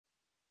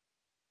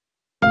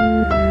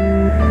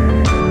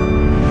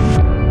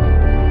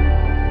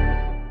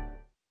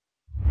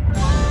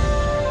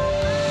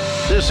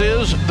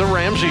This is The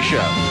Ramsey Show.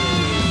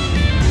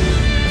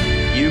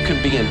 You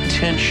can be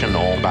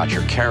intentional about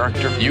your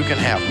character. You can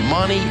have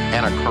money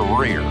and a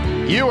career.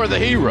 You are the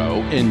hero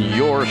in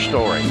your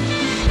story.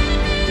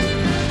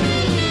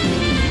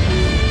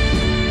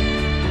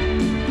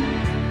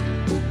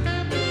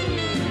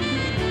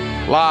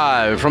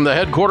 Live from the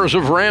headquarters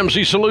of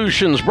Ramsey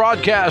Solutions,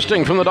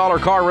 broadcasting from the Dollar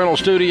Car Rental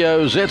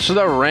Studios, it's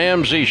The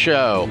Ramsey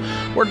Show,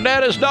 where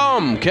debt is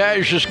dumb,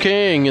 cash is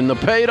king, and the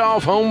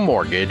paid-off home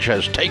mortgage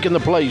has taken the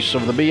place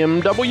of the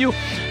BMW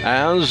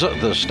as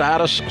the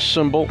status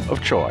symbol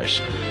of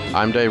choice.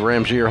 I'm Dave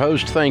Ramsey, your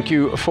host. Thank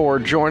you for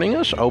joining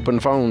us. Open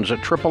phones at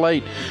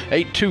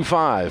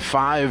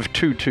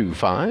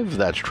 888-825-5225.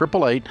 That's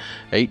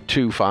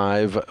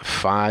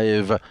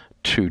 888-825-5225.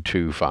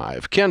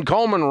 Ken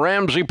Coleman,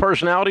 Ramsey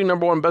personality,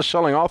 #1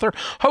 best-selling author,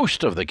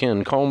 host of The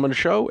Ken Coleman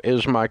Show,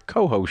 is my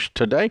co-host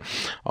today.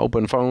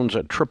 Open phones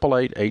at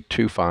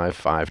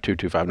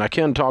 888-825-5225. Now,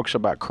 Ken talks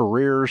about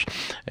careers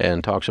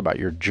and talks about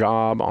your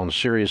job on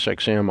Sirius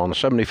XM, on the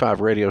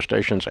 75 radio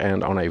stations,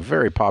 and on a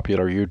very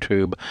popular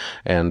YouTube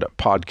and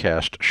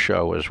podcast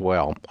show as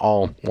well.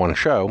 All one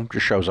show,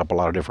 just shows up a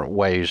lot of different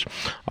ways,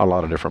 a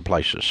lot of different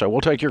places. So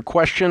we'll take your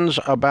questions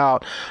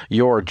about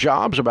your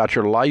jobs, about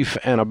your life,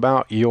 and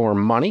about your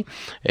money,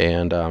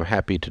 and I'm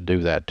happy to do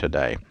that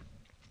today.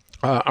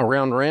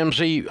 Around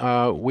Ramsey,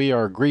 we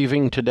are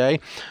grieving today.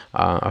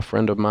 A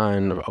friend of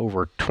mine of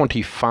over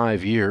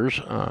 25 years,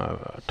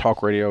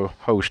 talk radio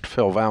host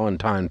Phil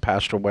Valentine,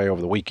 passed away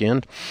over the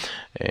weekend,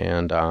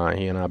 and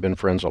he and I have been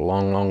friends a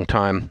long, long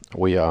time.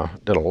 We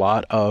did a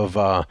lot of,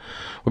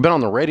 we've been on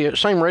the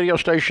same radio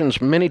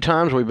stations many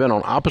times. We've been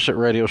on opposite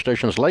radio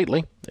stations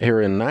lately here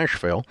in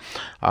Nashville,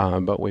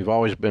 but we've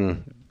always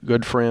been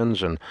good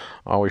friends and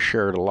always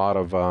shared a lot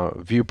of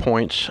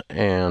viewpoints,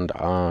 and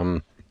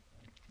of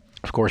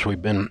course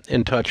we've been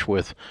in touch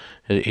with,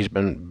 he's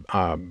been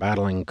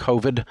battling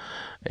COVID,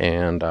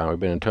 and we've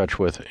been in touch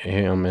with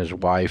him, his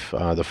wife,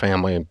 the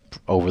family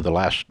over the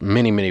last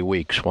many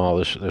weeks while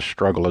this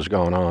struggle has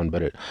gone on,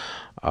 but it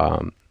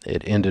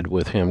ended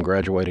with him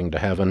graduating to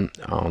heaven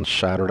on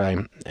Saturday,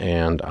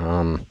 and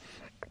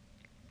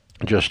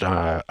just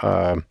kind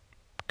of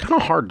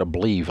hard to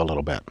believe a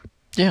little bit.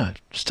 Yeah,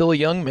 still a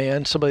young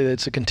man, somebody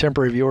that's a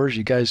contemporary of yours.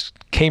 You guys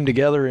came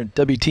together in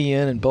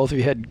WTN, and both of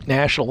you had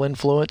national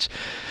influence,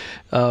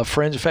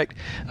 friends. In fact,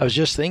 I was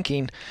just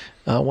thinking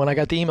when I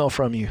got the email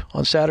from you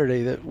on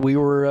Saturday that we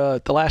were,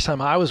 the last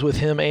time I was with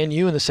him and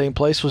you in the same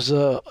place was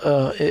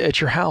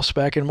at your house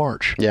back in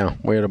March. Yeah,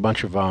 we had a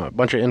bunch of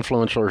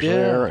influencers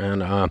there,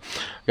 and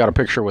got a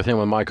picture with him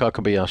and Mike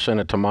Huckabee. I sent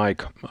it to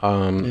Mike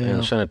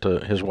and sent it to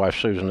his wife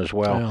Susan as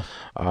well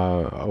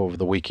over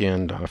the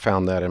weekend. I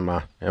found that in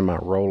my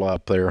roll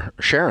up there.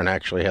 Sharon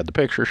actually had the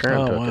picture.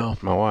 Sharon took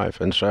it, my wife,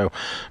 and so,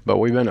 but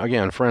we've been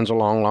again friends a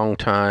long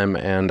time,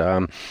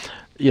 and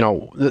you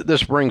know,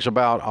 this brings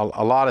about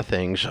a lot of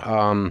things.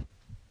 But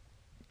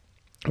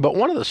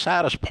one of the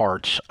saddest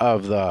parts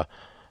of the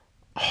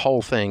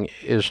whole thing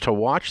is to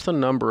watch the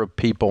number of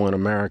people in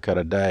America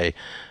today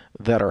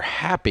that are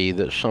happy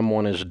that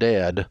someone is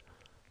dead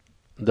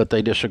that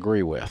they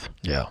disagree with.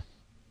 Yeah.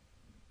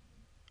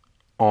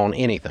 On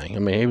anything. I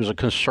mean, he was a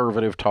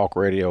conservative talk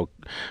radio.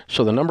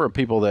 So the number of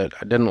people that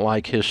didn't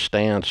like his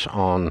stance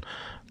on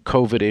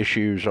COVID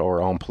issues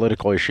or on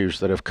political issues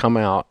that have come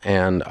out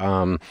and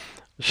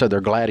said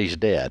they're glad he's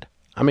dead.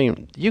 I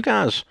mean, you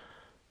guys,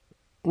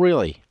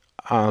 really,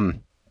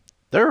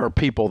 there are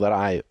people that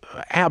I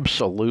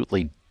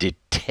absolutely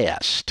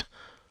detest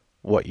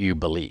what you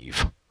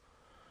believe.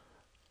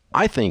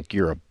 I think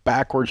you're a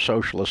backward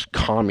socialist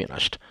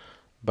communist,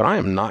 but I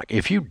am not.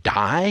 If you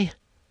die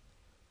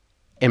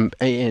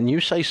and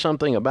you say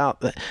something about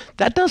that,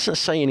 that doesn't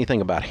say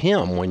anything about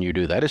him when you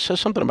do that. It says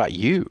something about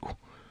you.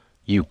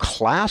 You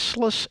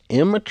classless,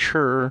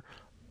 immature,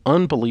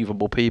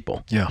 unbelievable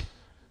people. Yeah.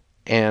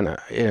 And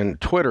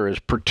Twitter is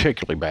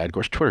particularly bad. Of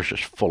course, Twitter's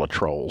just full of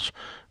trolls.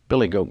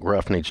 Billy Goat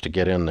Gruff needs to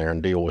get in there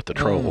and deal with the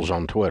trolls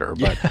on Twitter.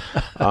 But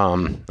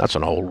that's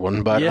an old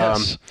one. But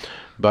yes.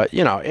 But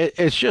you know,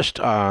 it's just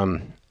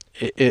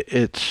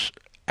it's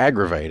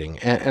aggravating.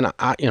 And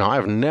I, you know,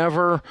 I've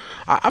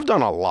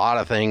done a lot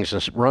of things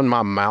and run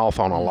my mouth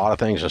on a lot of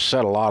things and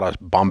said a lot of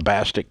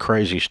bombastic,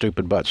 crazy,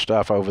 stupid butt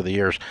stuff over the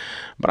years.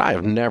 But I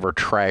have never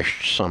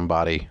trashed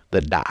somebody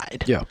that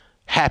died. Yeah.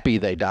 Happy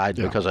they died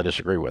because I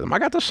disagree with them. I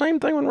got the same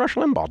thing when Rush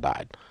Limbaugh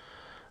died.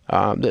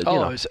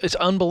 It's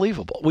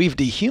unbelievable. We've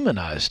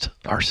dehumanized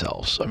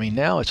ourselves. I mean,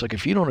 now it's like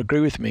if you don't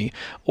agree with me,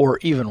 or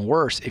even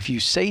worse, if you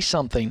say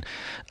something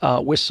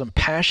with some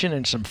passion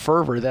and some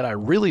fervor that I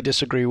really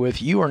disagree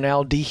with, you are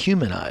now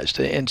dehumanized.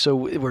 And so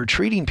we're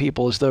treating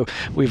people as though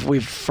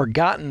we've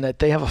forgotten that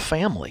they have a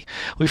family.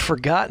 We've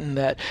forgotten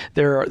that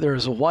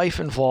there's a wife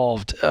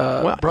involved,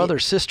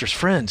 brothers, sisters,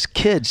 friends,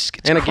 kids.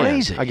 It's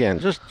crazy. Again,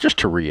 just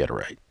to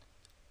reiterate,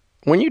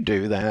 when you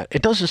do that,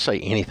 it doesn't say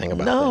anything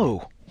about them.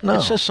 No.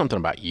 It says something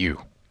about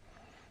you.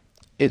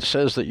 It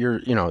says that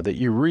that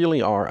you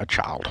really are a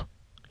child.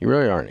 You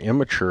really are an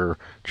immature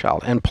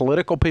child. And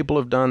political people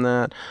have done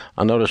that.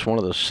 I noticed one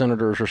of the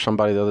senators or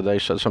somebody the other day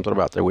said something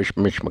about they wish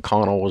Mitch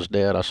McConnell was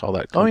dead. I saw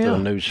that come through the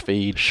news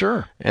feed.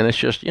 Sure. And it's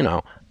just,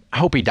 I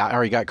hope he died,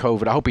 or he got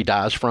COVID. I hope he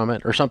dies from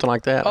it, or something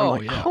like that. I'm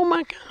like, oh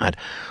my God.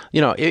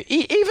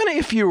 Even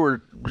if you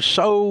were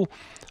so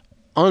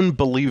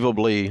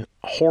unbelievably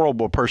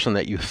horrible person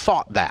that you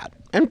thought that,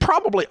 and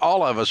probably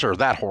all of us are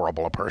that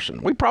horrible a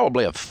person. We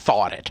probably have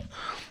thought it.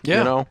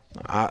 Yeah.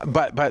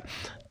 But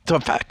the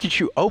fact that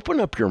you open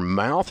up your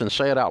mouth and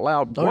say it out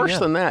loud, worse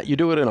than that, you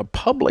do it in a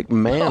public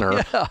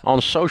manner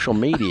on social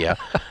media,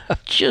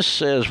 just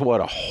says what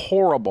a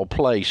horrible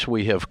place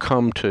we have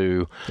come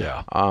to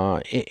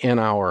in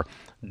our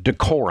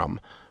decorum.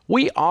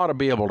 We ought to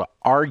be able to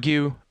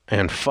argue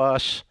and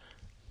fuss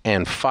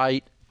and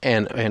fight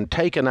and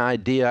take an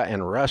idea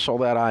and wrestle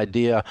that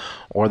idea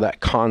or that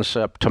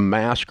concept to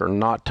mask or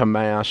not to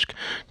mask,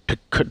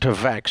 to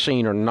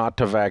vaccine or not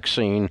to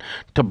vaccine,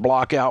 to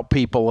block out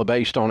people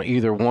based on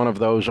either one of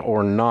those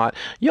or not.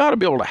 You ought to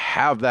be able to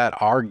have that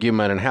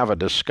argument and have a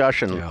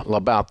discussion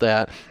about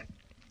that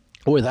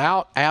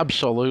without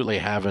absolutely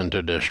having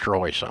to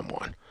destroy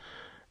someone.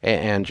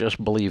 And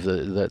just believe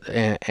that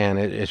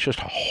it's just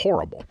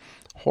horrible,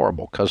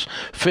 because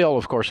Phil,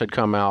 of course, had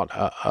come out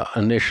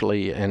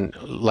initially and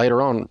later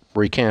on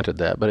recanted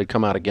that, but had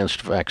come out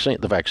against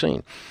the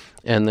vaccine.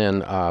 And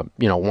then,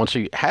 once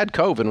he had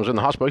COVID and was in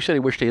the hospital, he said he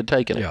wished he had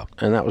taken it.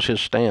 And that was his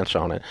stance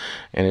on it.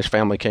 And his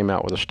family came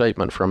out with a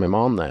statement from him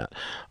on that.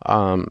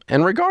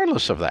 And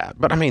regardless of that,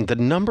 but I mean, the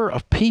number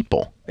of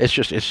people, it's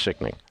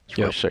sickening. It's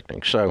really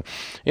sickening. So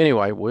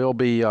anyway, we'll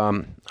be,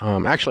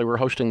 actually, we're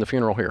hosting the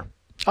funeral here.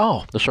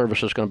 Oh. The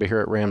service is going to be here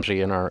at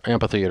Ramsey in our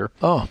amphitheater.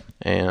 Oh.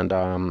 And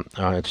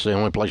it's the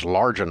only place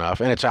large enough,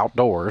 and it's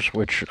outdoors,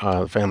 which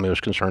the family was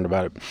concerned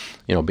about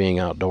it, being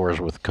outdoors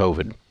with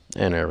COVID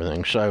and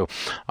everything. So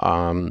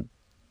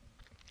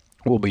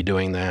we'll be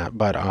doing that,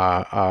 but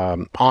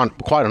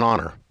quite an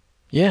honor.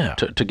 Yeah.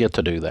 To get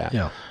to do that.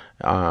 Yeah.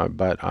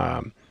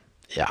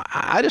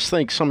 I just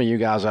think some of you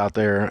guys out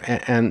there,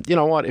 and you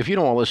know what, if you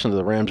don't want to listen to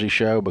the Ramsey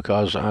Show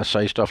because I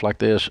say stuff like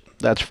this,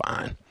 that's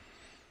fine.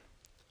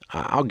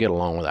 I'll get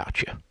along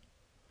without you.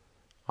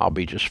 I'll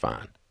be just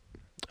fine.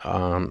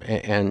 And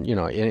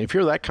if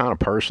you're that kind of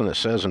person that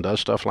says and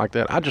does stuff like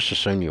that, I just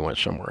assume you went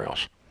somewhere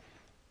else.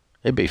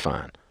 It'd be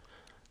fine.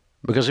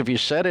 Because if you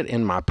said it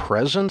in my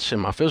presence, in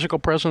my physical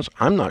presence,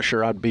 I'm not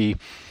sure I'd be,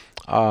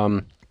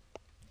 I'm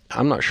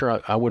not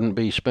sure I wouldn't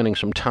be spending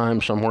some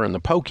time somewhere in the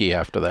pokey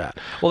after that.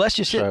 Well, that's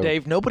just it,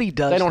 Dave. Nobody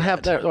does. They don't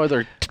have that, or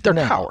they're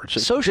cowards.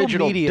 It's social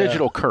media,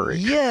 digital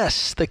courage.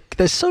 Yes,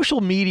 the social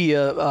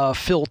media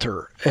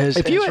filter has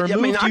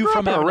removed you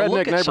from a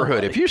redneck neighborhood.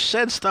 Somebody. If you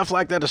said stuff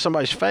like that to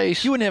somebody's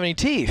face, you wouldn't have any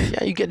teeth.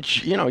 Yeah, you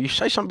get, you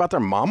say something about their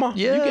mama,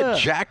 yeah, you get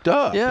jacked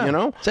up.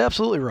 Yeah, it's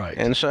absolutely right.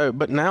 And so,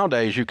 but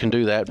nowadays you can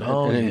do that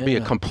and be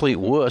a complete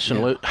wuss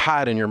and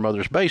hide in your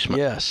mother's basement.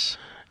 Yes.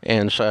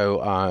 And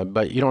so,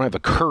 but you don't have the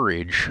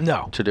courage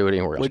to do it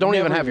anywhere else. Don't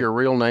even have your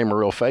real name or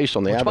real face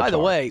on the avatar. By the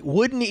way,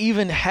 wouldn't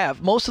even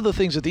have most of the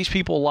things that these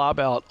people lob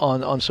out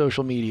on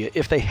social media.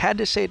 If they had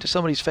to say it to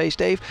somebody's face,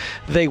 Dave,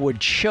 they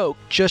would choke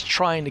just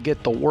trying to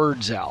get the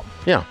words out.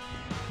 Yeah.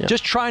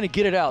 Just trying to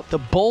get it out. The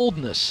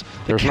boldness,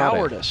 the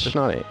cowardice. There's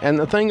not any. And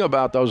the thing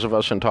about those of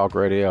us in talk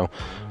radio,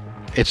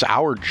 it's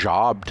our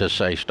job to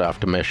say stuff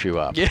to mess you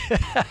up. Yeah,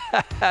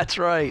 that's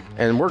right.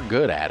 And we're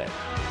good at it.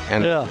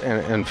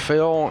 And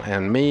Phil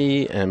and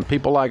me and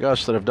people like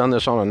us that have done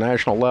this on a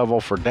national level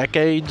for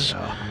decades,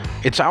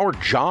 it's our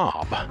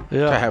job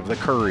to have the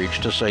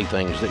courage to say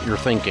things that you're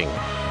thinking,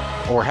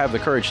 or have the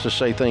courage to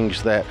say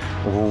things that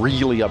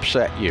really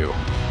upset you.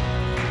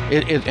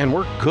 And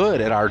we're good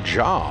at our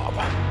job.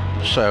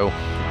 So,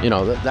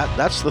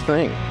 that's the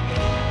thing.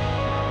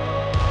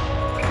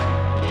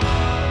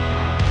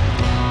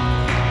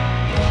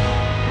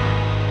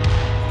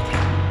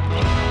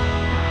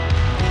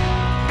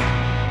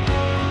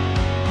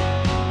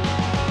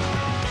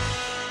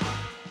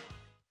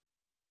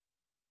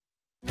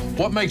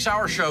 What makes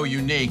our show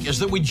unique is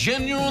that we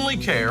genuinely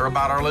care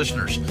about our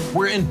listeners.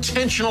 We're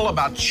intentional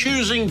about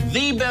choosing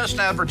the best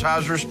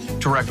advertisers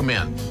to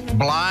recommend.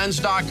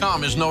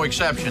 Blinds.com is no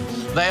exception.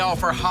 They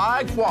offer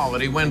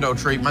high-quality window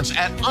treatments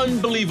at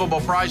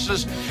unbelievable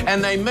prices,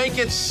 and they make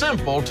it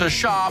simple to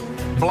shop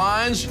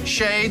blinds,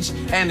 shades,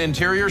 and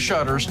interior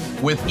shutters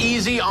with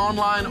easy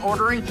online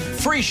ordering,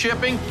 free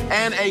shipping,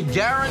 and a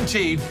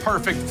guaranteed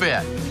perfect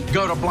fit.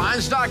 Go to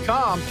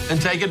Blinds.com and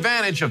take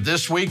advantage of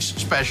this week's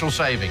special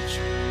savings.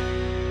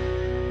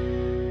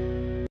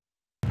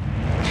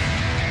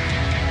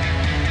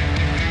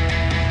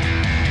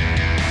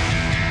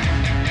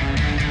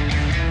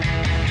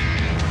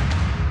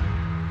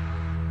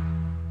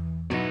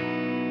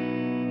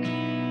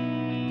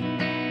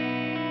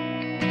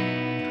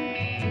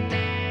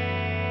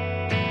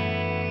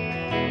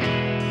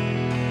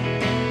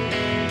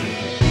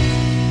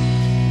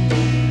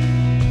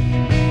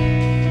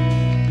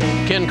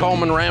 Ken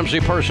Coleman, Ramsey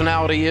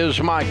Personality,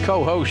 is my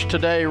co-host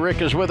today. Rick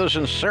is with us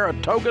in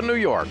Saratoga, New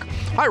York.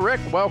 Hi,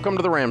 Rick. Welcome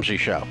to the Ramsey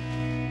Show.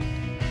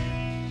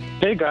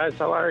 Hey guys,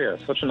 how are you?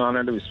 Such an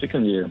honor to be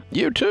speaking to you.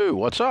 You too.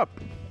 What's up?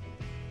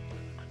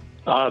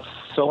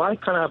 So I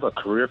kind of have a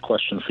career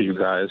question for you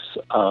guys.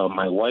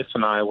 My wife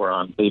and I were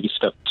on baby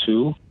step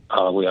 2.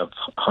 We have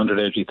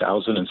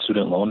 $180,000 in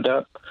student loan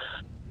debt,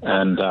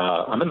 and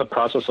I'm in the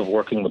process of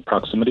working the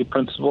proximity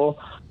principle.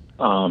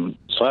 So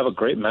I have a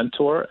great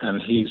mentor,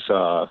 and he's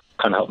kind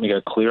of helped me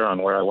get clear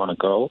on where I want to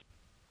go,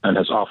 and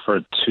has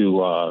offered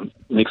to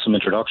make some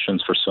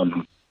introductions for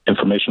some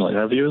informational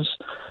interviews.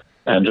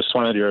 And just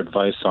wanted your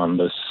advice on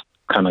this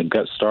kind of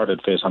get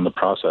started phase on the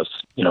process,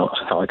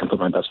 how I can put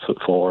my best foot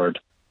forward,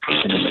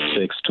 any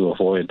mistakes to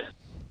avoid.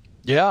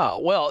 Yeah,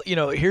 well,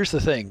 here's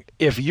the thing.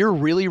 If you're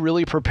really,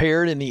 really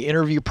prepared in the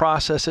interview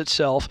process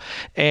itself,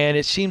 and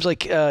it seems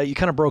like you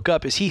kind of broke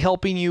up, is he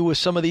helping you with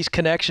some of these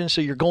connections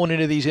so you're going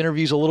into these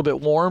interviews a little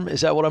bit warm?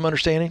 Is that what I'm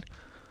understanding?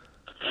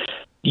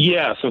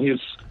 Yeah, so he's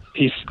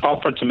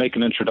offered to make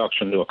an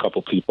introduction to a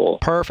couple people.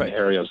 Perfect. In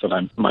areas that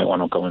I might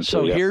want to go into.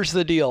 So here's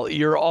the deal.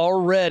 You're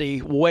already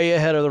way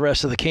ahead of the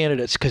rest of the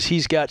candidates because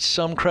he's got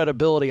some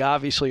credibility,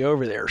 obviously,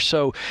 over there.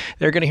 So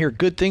they're going to hear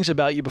good things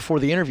about you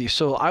before the interview.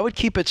 So I would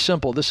keep it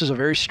simple. This is a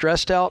very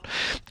stressed out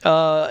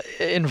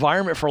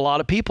environment for a lot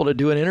of people to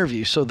do an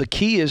interview. So the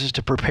key is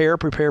to prepare.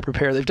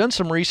 They've done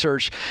some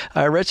research.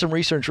 I read some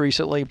research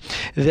recently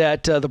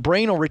that the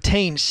brain will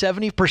retain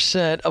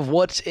 70% of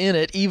what's in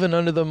it, even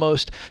under the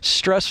most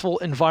stressful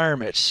environment.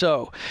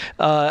 So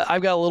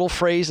I've got a little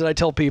phrase that I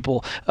tell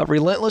people: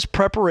 relentless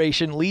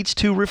preparation leads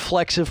to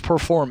reflexive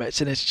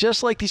performance. And it's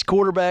just like these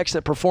quarterbacks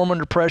that perform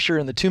under pressure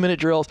in the 2-minute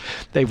drills.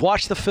 They've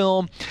watched the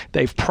film,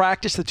 they've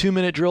practiced the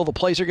 2-minute drill, the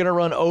plays are going to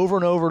run over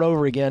and over and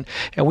over again.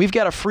 And we've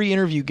got a free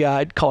interview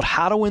guide called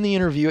How to Win the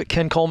Interview at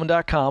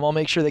kencoleman.com. I'll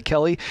make sure that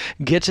Kelly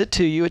gets it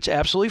to you. It's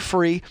absolutely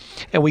free.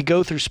 And we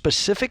go through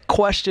specific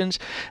questions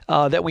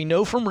that we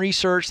know from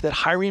research that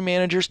hiring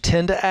managers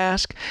tend to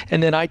ask.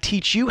 And then I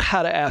teach you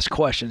how to ask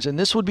questions. And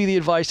this would be the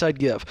advice I'd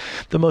give.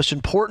 The most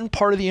important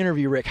part of the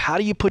interview, Rick, how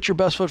do you put your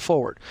best foot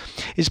forward,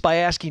 is by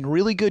asking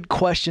really good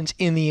questions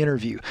in the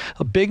interview.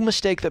 A big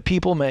mistake that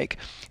people make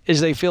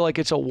is they feel like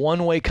it's a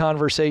one-way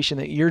conversation,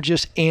 that you're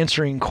just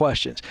answering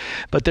questions.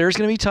 But there's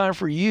going to be time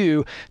for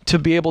you to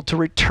be able to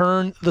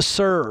return the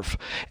serve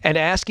and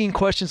asking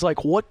questions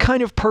like, what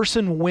kind of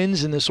person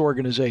wins in this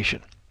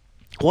organization?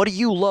 What do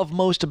you love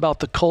most about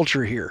the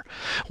culture here?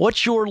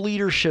 What's your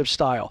leadership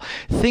style?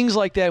 Things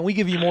like that. And we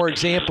give you more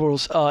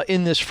examples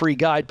in this free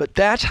guide, but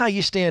that's how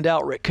you stand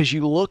out, Rick, because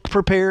you look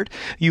prepared,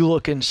 you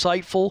look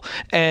insightful,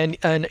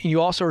 and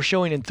you also are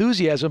showing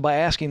enthusiasm by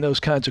asking those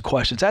kinds of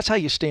questions. That's how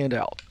you stand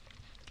out.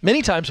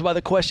 Many times by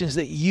the questions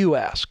that you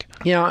ask.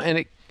 Yeah,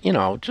 and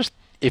just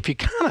if you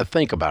kind of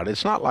think about it,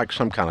 it's not like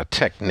some kind of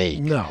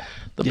technique. No.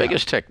 The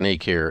biggest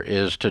technique here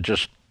is to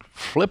just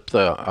flip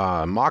the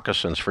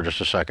moccasins for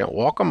just a second.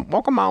 Walk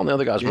a mile in the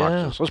other guy's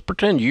moccasins. Let's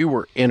pretend you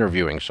were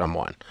interviewing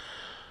someone.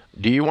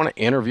 Do you want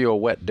to interview a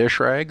wet dish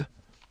rag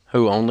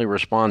who only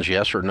responds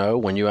yes or no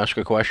when you ask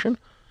a question?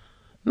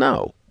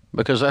 No,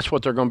 because that's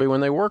what they're going to be when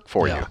they work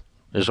for you,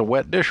 is a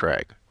wet dish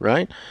rag,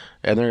 right?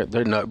 And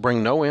they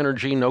bring no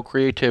energy, no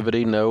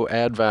creativity, no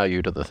add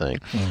value to the thing.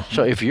 Mm-hmm.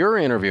 So if you're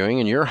interviewing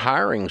and you're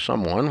hiring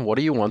someone, what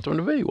do you want them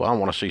to be? Well, I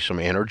want to see some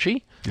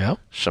energy,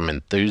 some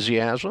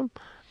enthusiasm,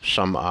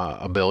 some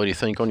ability to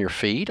think on your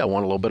feet. I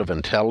want a little bit of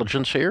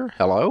intelligence here.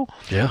 Hello?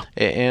 Yeah.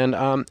 And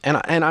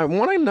I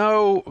want to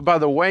know, by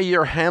the way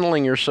you're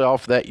handling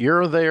yourself, that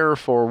you're there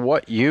for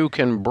what you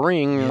can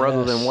bring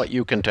rather than what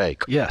you can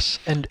take. Yes.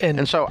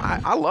 And so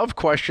I love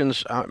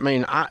questions. I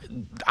mean, I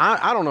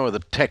don't know the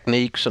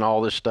techniques and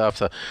all this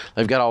stuff.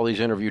 They've got all these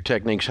interview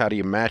techniques. How do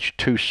you match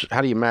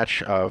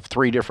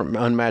 3 different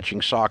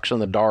unmatching socks in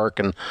the dark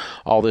and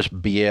all this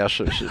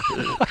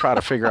BS? Try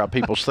to figure out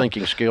people's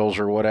thinking skills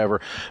or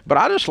whatever. But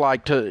I just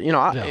like to,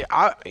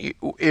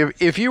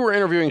 if you were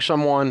interviewing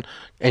someone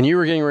and you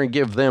were getting ready to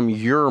give them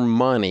your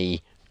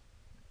money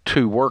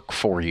to work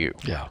for you,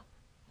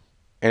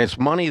 and it's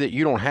money that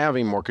you don't have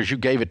anymore because you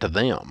gave it to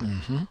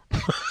them,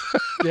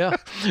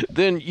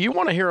 then you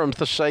want to hear them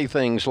to say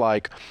things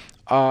like,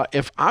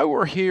 if I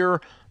were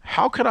here,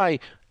 how could I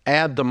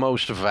add the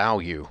most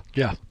value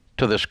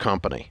to this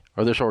company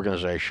or this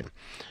organization?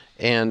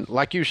 And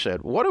like you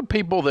said, what do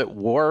people that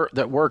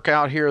work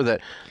out here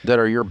that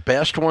are your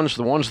best ones,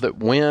 the ones that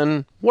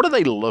win, what do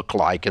they look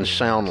like and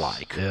sound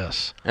like?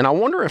 Yes. And I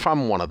wonder if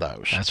I'm one of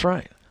those. That's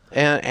right.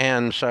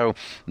 And so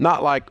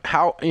not like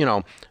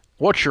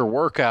what's your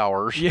work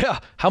hours? Yeah.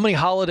 How many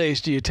holidays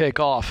do you take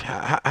off?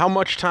 How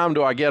much time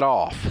do I get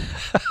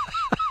off?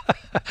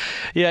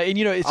 Yeah, and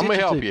it's I'm going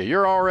to help you.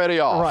 You're already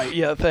off. Right,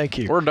 yeah, thank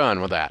you. We're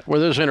done with that.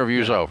 This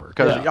interview's over.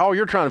 Because all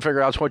you're trying to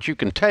figure out is what you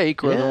can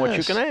take rather than what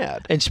you can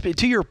add. And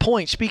to your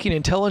point, speaking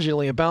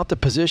intelligently about the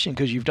position,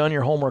 because you've done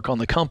your homework on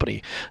the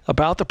company,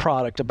 about the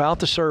product, about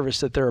the service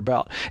that they're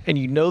about, and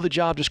you know the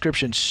job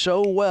description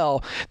so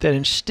well that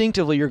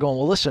instinctively you're going,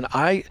 well, listen,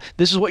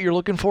 this is what you're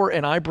looking for,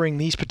 and I bring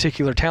these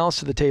particular talents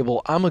to the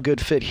table. I'm a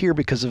good fit here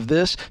because of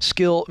this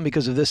skill and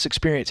because of this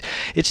experience.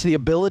 It's the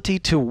ability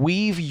to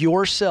weave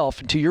yourself,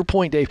 and to your point,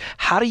 point, Dave,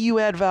 how do you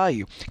add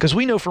value? Because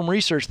we know from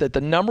research that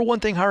the number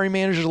one thing hiring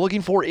managers are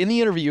looking for in the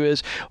interview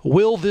is,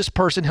 will this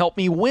person help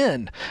me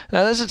win?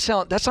 Now, that's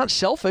not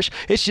selfish.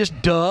 It's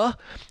just duh,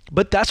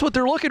 but that's what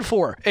they're looking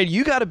for. And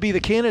you got to be the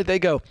candidate they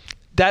go,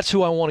 that's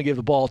who I want to give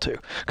the ball to,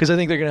 because I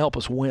think they're going to help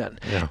us win.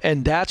 Yeah.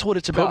 And that's what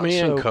it's about. Put me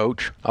in,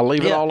 coach. I'll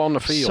leave it all on the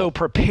field. So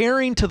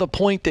preparing to the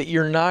point that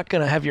you're not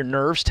going to have your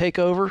nerves take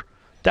over,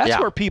 that's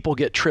where people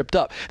get tripped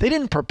up. They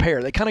didn't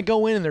prepare. They kind of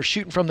go in and they're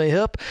shooting from the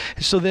hip.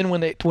 So then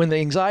when the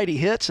anxiety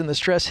hits and the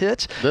stress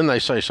hits, then they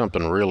say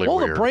something really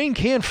weird. Well, the brain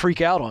can freak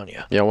out on you.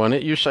 Yeah, when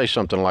you say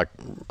something like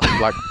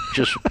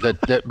just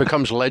that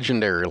becomes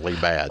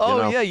legendarily bad. Oh,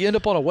 you know? Yeah, you end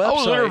up on a website. I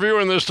was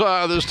interviewing this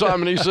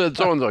time, and he said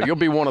so-and-so. You'll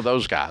be one of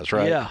those guys,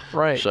 right? Yeah,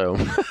 right. So,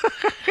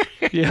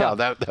 yeah,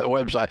 that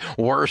website,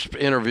 worst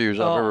interviews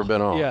I've ever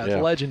been on. Yeah,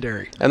 it's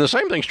legendary. And the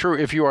same thing's true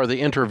if you are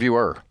the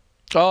interviewer.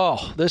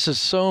 Oh, this is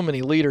so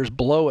many leaders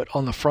blow it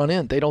on the front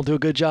end. They don't do a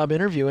good job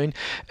interviewing,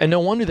 and no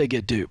wonder they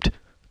get duped.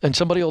 And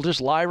somebody will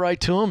just lie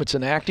right to them. It's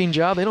an acting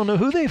job. They don't know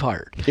who they've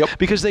hired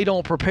because they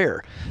don't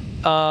prepare.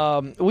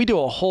 We do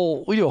a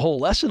whole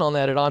lesson on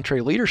that at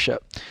Entree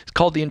Leadership. It's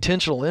called the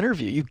intentional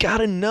interview. You got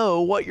to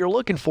know what you're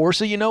looking for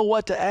so you know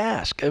what to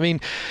ask. I mean,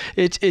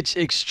 it's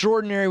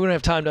extraordinary. We don't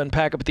have time to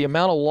unpack it, but the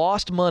amount of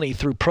lost money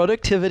through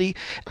productivity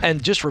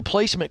and just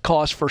replacement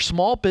costs for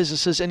small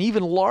businesses and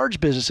even large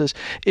businesses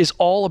is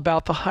all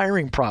about the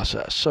hiring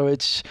process. So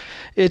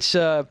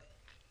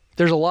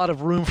there's a lot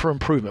of room for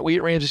improvement. We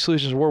at Ramsey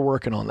Solutions, we're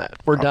working on that.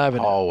 We're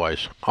diving in.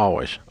 Always.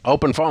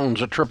 Open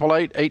phones at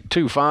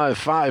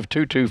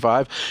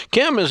 888-825-5225.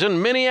 Kim is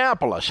in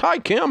Minneapolis. Hi,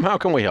 Kim. How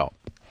can we help?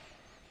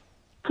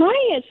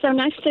 Hi. It's so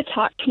nice to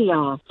talk to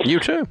y'all. You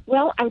too.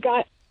 Well, I've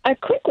got a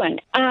quick one.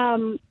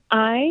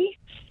 I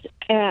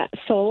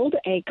sold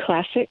a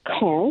classic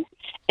car,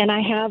 and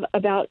I have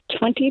about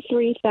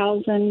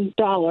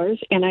 $23,000,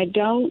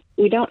 and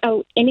we don't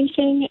owe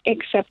anything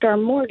except our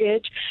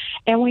mortgage,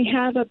 and we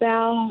have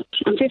I'm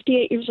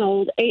 58 years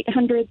old,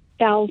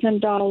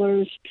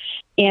 $800,000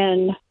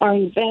 in our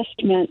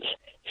investments.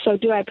 So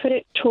do I put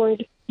it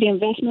toward the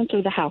investments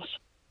or the house?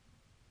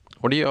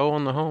 What do you owe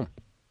on the home?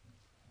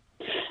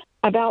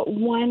 About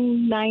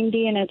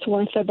 $190, and it's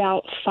worth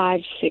about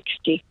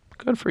 $560.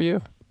 Good for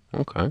you.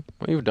 Okay.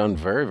 Well, you've done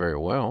very, very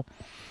well.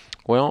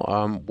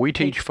 Well, we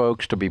teach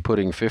folks to be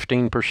putting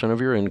 15%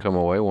 of your income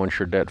away once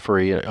you're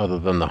debt-free, other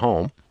than the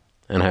home,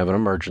 and have an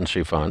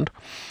emergency fund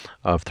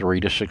of 3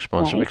 to 6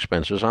 months of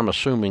expenses. I'm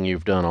assuming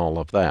you've done all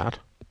of that.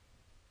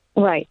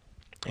 Right.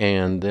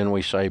 And then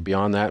we say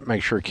beyond that,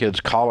 make sure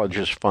kids' college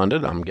is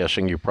funded. I'm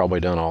guessing you've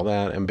probably done all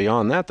that. And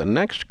beyond that, the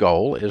next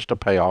goal is to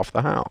pay off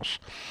the house.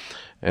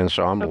 And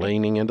so I'm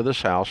leaning into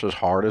this house as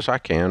hard as I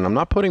can. I'm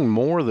not putting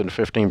more than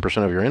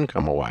 15% of your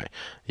income away.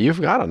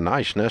 You've got a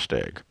nice nest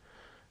egg.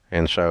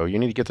 And so you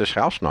need to get this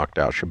house knocked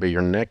out. Should be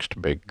your next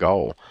big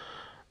goal.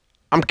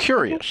 I'm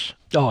curious.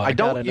 I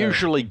don't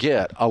usually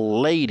get a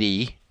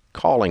lady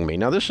calling me.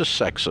 Now, this is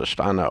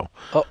sexist, I know.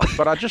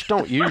 But I just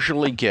don't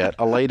usually get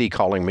a lady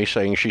calling me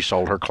saying she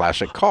sold her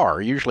classic car.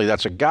 Usually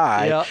that's a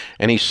guy,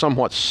 and he's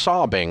somewhat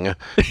sobbing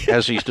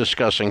as he's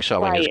discussing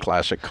selling his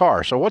classic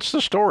car. So what's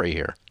the story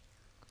here?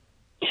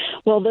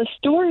 Well, the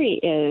story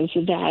is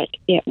that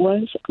it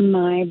was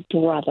my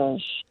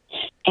brother's,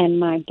 and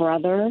my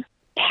brother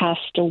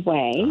passed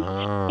away,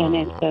 and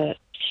it's a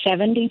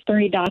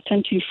 73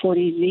 Datsun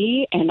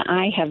 240Z, and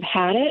I have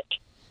had it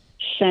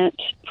since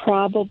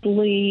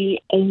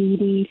probably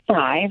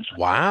 85.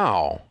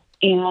 Wow.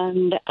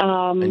 And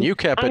you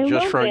kept it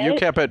you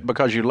kept it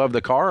because you love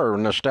the car, or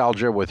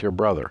nostalgia with your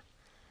brother?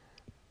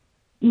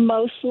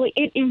 Mostly,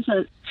 it is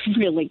a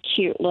really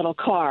cute little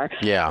car.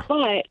 Yeah.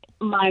 But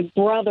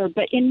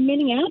in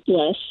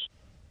Minneapolis,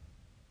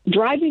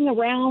 driving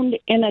around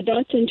in a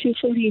Datsun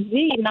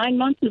 240Z 9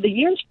 months of the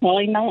year is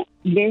probably not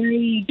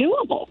very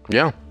doable.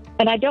 Yeah.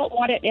 And I don't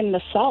want it in the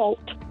salt.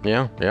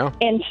 Yeah.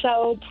 And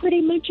so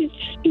pretty much it's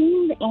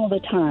stored all the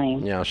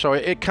time. Yeah, so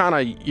it kind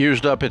of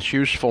used up its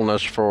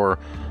usefulness for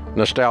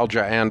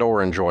nostalgia and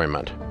or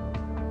enjoyment.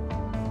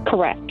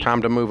 Correct.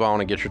 Time to move on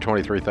and get your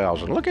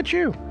 $23,000. Look at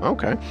you.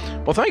 Okay.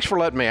 Well, thanks for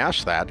letting me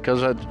ask that,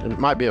 because it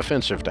might be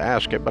offensive to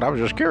ask it, but I was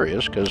just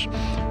curious because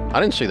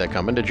I didn't see that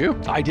coming. Did you?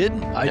 I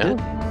didn't. I did.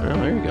 Well,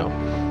 there you go.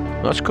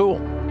 That's cool.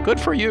 Good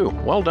for you.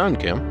 Well done,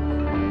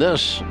 Kim.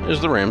 This is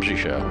The Ramsey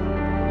Show.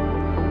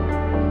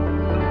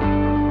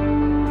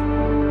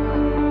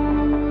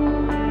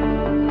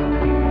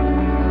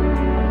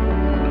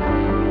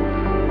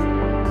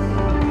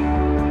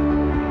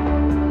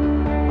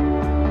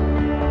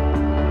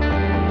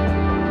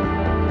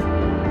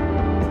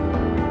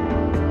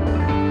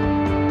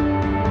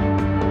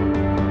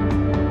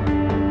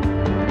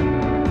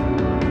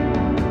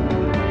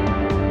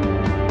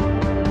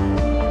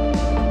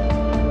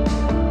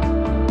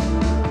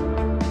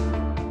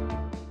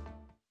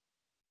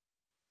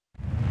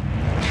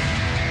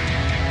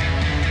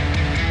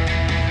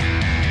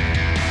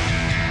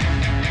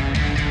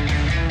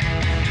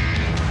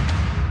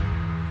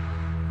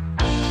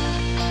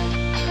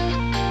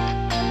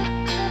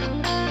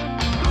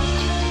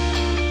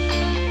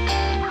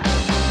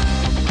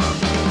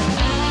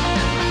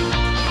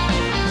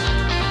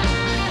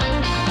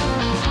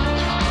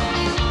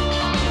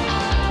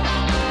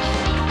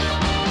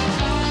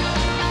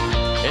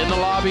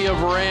 Bobby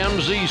of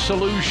Ramsey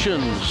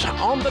Solutions.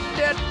 On the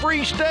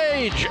debt-free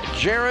stage,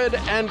 Jared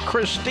and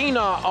Christina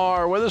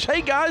are with us.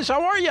 Hey, guys,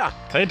 how are you?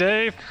 Hey,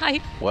 Dave. Hi.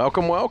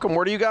 Welcome, welcome.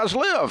 Where do you guys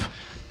live?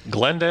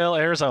 Glendale,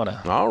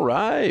 Arizona. All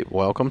right.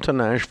 Welcome to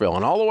Nashville.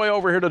 And all the way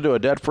over here to do a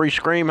debt-free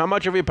scream. How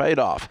much have you paid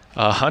off?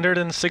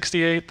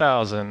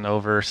 $168,000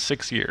 over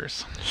 6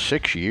 years.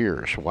 6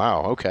 years.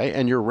 Wow. Okay.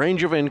 And your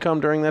range of income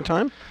during that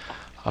time?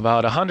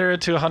 About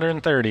 100 to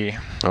 130.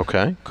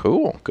 Okay.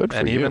 Cool. Good for you.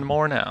 And even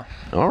more now.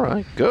 All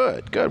right.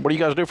 Good. Good. What do you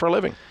guys do for a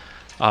living?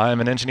 I'm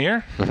an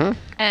engineer. Mm-hmm.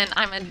 And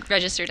I'm a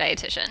registered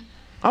dietitian.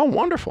 Oh,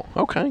 wonderful.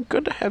 Okay.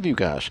 Good to have you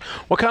guys.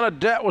 What kind of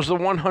debt was the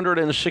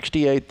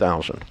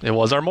 $168,000? It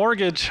was our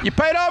mortgage. You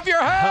paid off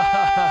your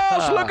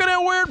house! Look at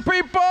it, weird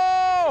people!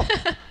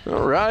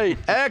 All right.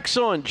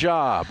 Excellent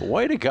job.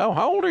 Way to go.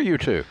 How old are you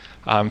two?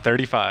 I'm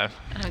 35.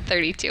 I'm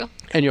 32.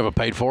 And you have a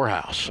paid-for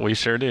house. We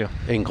sure do.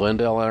 In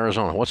Glendale,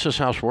 Arizona. What's this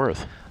house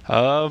worth?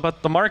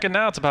 But the market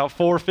now, it's about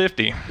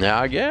 $450. Yeah,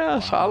 I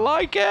guess. I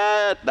like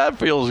it. That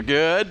feels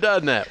good,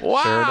 doesn't it?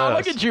 Wow, Sure does.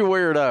 Look at you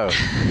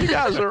weirdos. You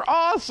guys are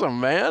awesome,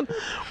 man.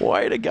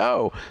 Way to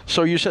go.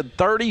 So you said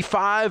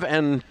 35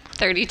 and...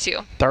 32.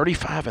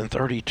 35 and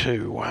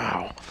 32.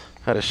 Wow.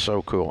 That is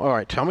so cool. All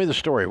right, tell me the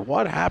story.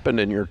 What happened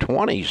in your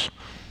 20s?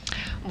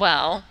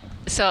 Well,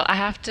 so I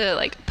have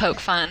to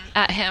poke fun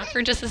at him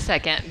for just a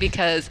second,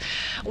 because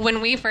when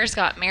we first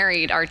got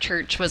married, our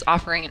church was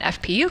offering an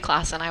FPU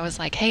class, and I was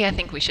like, hey, I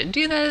think we should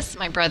do this.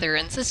 My brother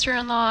and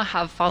sister-in-law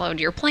have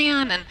followed your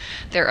plan, and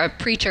they're a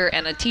preacher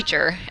and a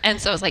teacher. And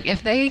so I was like,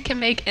 if they can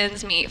make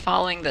ends meet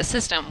following the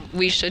system,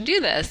 we should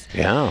do this.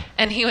 Yeah.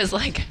 And he was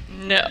like,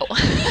 no,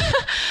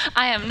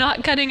 I am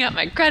not cutting up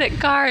my credit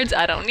cards.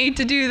 I don't need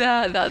to do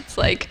that. That's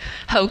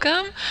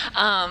hokum.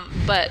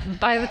 But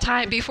by the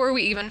time, before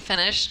we even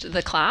finished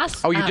the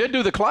class. Oh, you did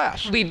do the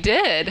class? We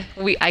did.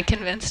 I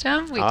convinced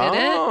him. We did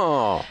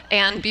it.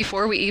 And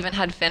before we even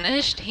had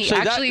finished, he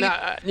actually.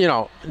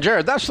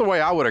 Jared, that's the way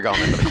I would have gone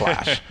into the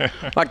class.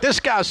 This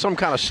guy's some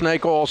kind of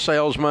snake oil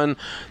salesman,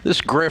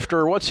 this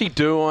grifter. What's he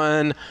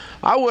doing?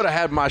 I would have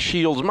had my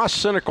shields, my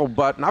cynical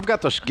button. I've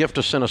got this gift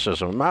of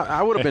cynicism.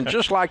 I would have been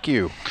just like you.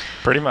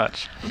 Pretty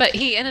much. But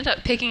he ended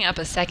up picking up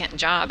a second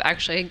job,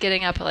 actually,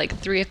 getting up at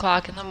 3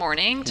 o'clock in the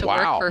morning to work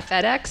for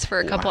FedEx for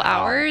a couple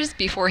hours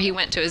before he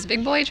went to his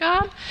big boy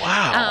job.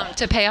 Wow.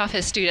 To pay off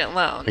his student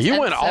loans. You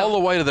went all the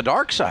way to the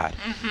dark side.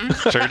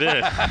 Mm-hmm. Sure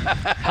did.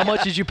 How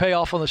much did you pay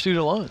off on the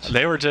student loans?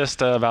 They were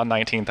just about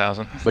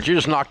 $19,000. But you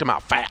just knocked them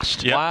out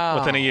fast. Yep, Wow.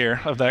 within a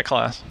year of that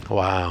class.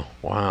 Wow.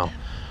 Wow.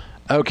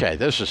 Okay,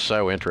 this is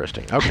so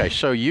interesting. Okay,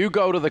 so you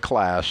go to the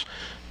class.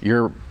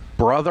 Your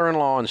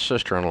brother-in-law and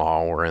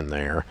sister-in-law were in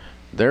there.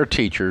 They're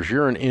teachers.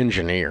 You're an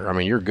engineer. I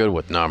mean, you're good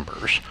with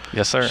numbers.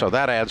 Yes, sir. So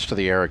that adds to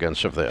the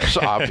arrogance of this,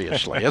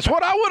 obviously. It's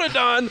what I would have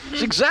done.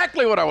 It's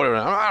exactly what I would have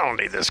done. I don't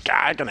need this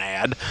guy. I can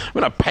add. I'm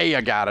going to pay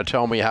a guy to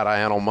tell me how to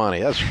handle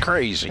money. That's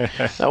crazy.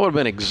 That would have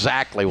been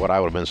exactly what I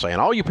would have been saying.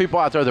 All you people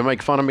out there that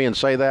make fun of me and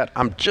say that,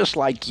 I'm just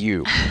like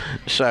you.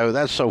 So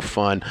that's so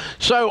fun.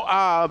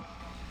 So,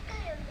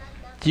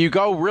 you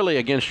go really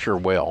against your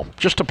will,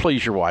 just to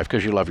please your wife,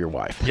 because you love your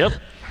wife. Yep.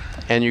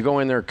 And you go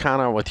in there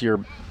kind of with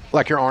your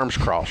arms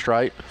crossed,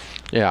 right?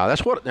 Yeah,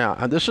 that's what, now,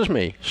 this is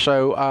me.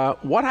 So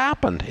what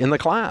happened in the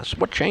class?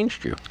 What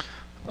changed you?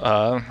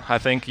 I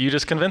think you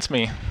just convinced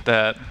me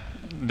that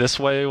this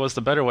way was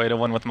the better way to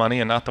win with money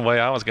and not the way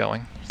I was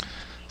going.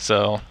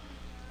 So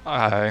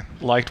I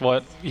liked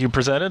what you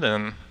presented,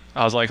 and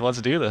I was like, let's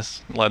do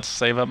this. Let's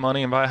save up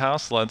money and buy a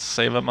house. Let's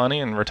save up money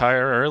and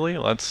retire early.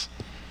 Let's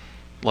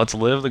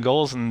live the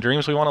goals and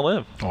dreams we want to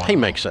live. Wow. He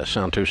makes that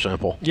sound too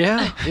simple.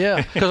 Yeah,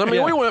 yeah. Because, we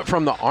went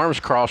from the arms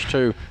crossed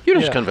to, you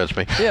just convinced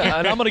me. Yeah,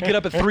 and I'm going to get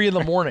up at 3 in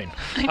the morning.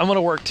 I'm going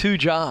to work 2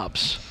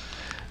 jobs.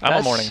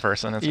 I'm a morning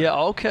person. Yeah,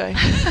 okay.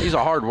 He's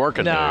a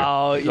hard-working dude.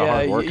 No,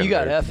 yeah, you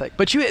got ethic.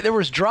 But there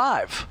was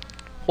drive.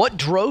 What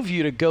drove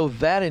you to go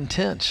that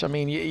intense? I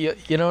mean, you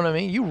know what I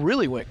mean? You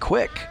really went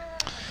quick.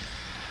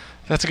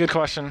 That's a good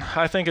question.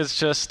 I think it's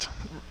just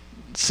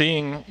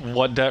seeing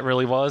what debt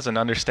really was and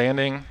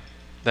understanding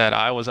that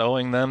I was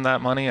owing them that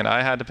money and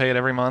I had to pay it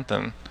every month,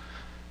 and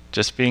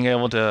just being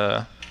able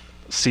to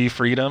see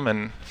freedom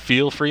and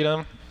feel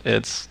freedom.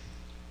 That's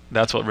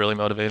what really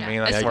motivated me.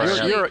 That's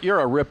you're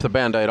a rip the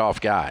Band-Aid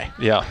off guy.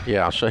 Yeah.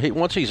 Yeah, so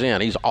once he's in,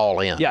 he's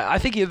all in. Yeah, I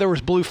think there was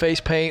blue face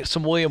paint,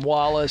 some William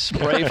Wallace,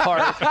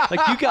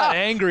 Braveheart. You got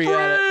angry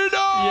at it.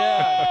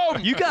 Yeah,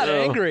 you got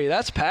angry.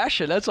 That's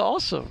passion. That's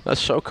awesome. That's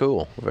so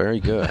cool.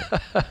 Very good.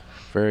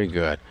 Very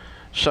good.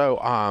 So,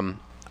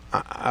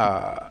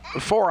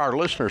 for our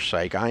listeners'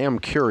 sake, I am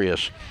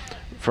curious,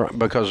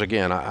 because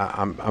again,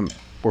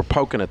 we're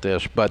poking at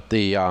this, but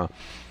the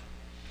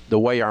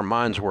way our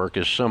minds work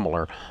is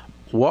similar.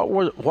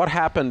 What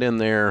happened in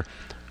there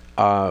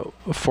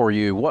for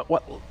you?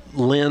 What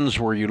lens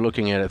were you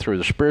looking at it through?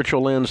 The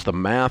spiritual lens, the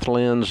math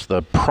lens,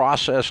 the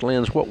process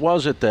lens? What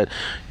was it that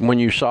when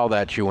you saw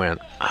that you went,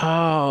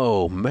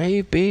 oh,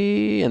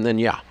 maybe, and then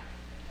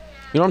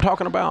You know what I'm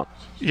talking about?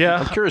 Yeah.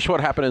 I'm curious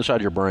what happened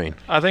inside your brain.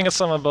 I think it's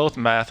some of both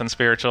math and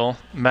spiritual.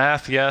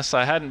 Math, yes,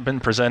 I hadn't been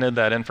presented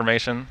that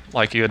information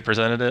like you had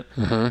presented it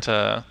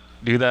to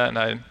do that, and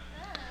I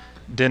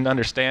didn't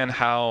understand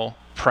how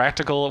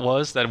practical it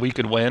was that we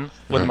could win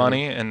with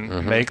money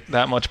and make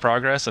that much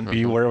progress and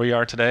be where we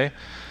are today.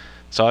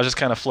 So I was just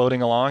kind of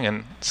floating along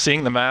and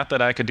seeing the math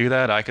that I could do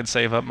that. I could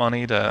save up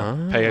money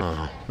to pay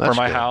for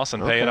my house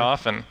and pay it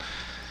off, and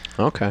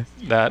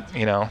that,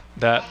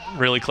 that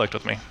really clicked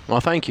with me.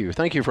 Well, thank you.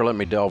 Thank you for letting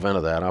me delve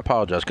into that. I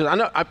apologize, because I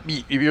know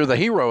you're the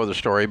hero of the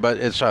story, but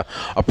it's a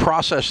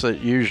process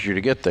that used you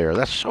to get there.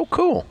 That's so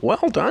cool.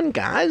 Well done,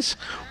 guys.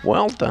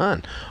 Well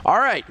done. All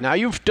right, now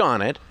you've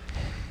done it.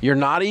 You're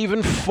not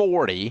even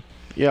 40.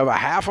 You have a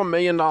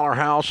 $500,000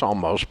 house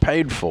almost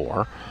paid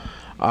for.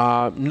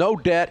 No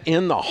debt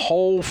in the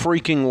whole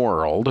freaking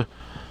world.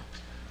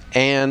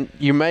 And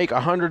you make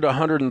 100 to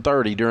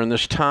 130 during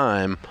this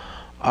time.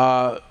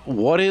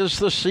 What is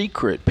the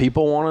secret?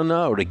 People want to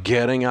know to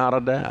getting out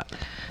of debt.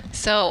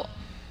 So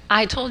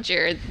I told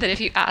Jared that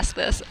if you ask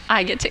this,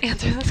 I get to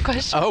answer this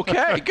question.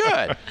 Okay,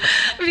 good.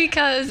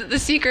 Because the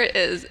secret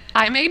is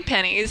I made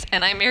pennies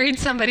and I married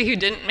somebody who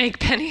didn't make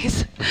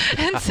pennies.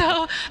 And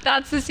so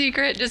that's the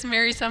secret. Just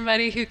marry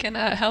somebody who can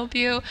help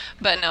you.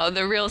 But no,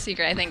 the real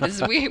secret, I think,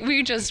 is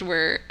we just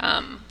were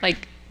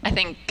I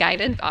think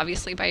guided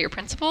obviously by your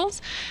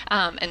principles,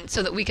 and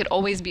so that we could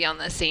always be on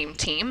the same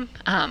team.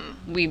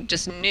 We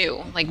just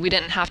knew, we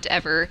didn't have to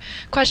ever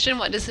question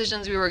what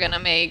decisions we were going to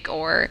make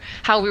or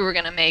how we were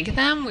going to make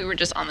them. We were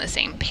just on the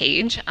same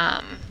page.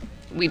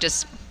 We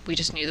just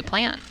knew the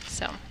plan.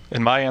 So.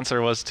 And my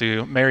answer was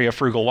to marry a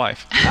frugal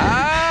wife.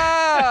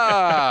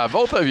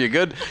 Both of you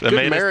good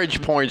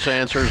marriage points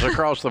answers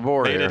across the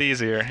board. Made it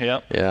easier.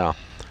 Yep. Yeah,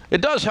 it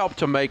does help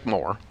to make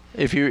more.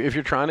 If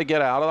you're trying to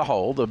get out of the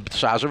hole, the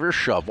size of your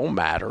shovel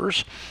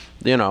matters,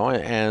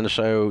 and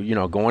so,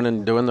 going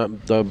and doing the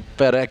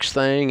FedEx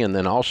thing, and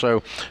then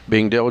also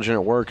being diligent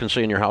at work and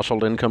seeing your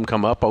household income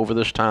come up over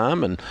this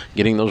time and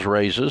getting those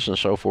raises and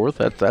so forth,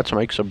 that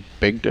makes a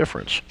big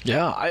difference.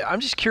 Yeah,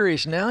 I'm just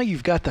curious, now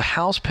you've got the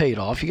house paid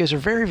off. You guys are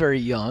very, very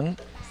young.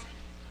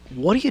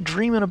 What are you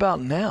dreaming about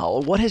now?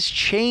 What has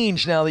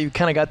changed now that you've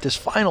kind of got this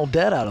final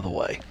debt out of the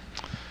way?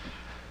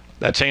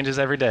 That changes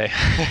every day.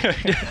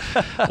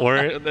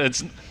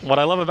 What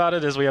I love about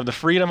it is we have the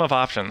freedom of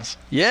options.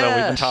 Yes. So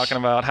we've been talking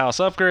about house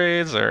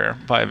upgrades or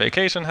buy a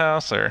vacation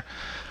house or,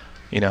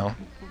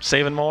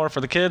 saving more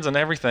for the kids and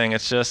everything.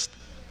 It's just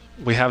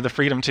we have the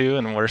freedom to,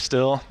 and we're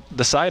still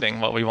deciding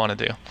what we want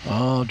to do.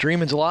 Oh,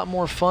 dreaming's a lot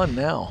more fun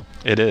now.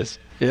 It is.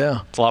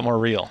 Yeah. It's a lot more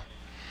real.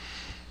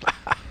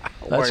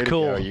 That's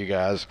cool. Way to go, you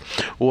guys.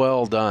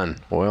 Well done.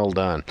 Well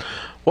done.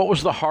 What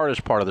was the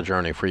hardest part of the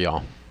journey for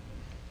y'all?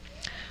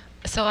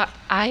 So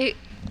I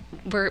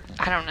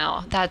don't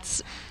know.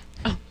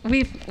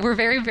 We're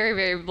very, very,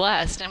 very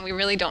blessed, and we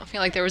really don't feel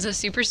like there was a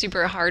super,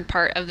 super hard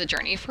part of the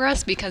journey for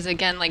us because,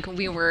 again,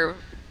 we're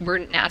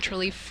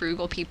naturally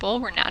frugal people.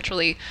 We're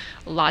naturally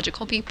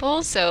logical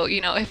people. So,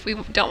 if we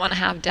don't want to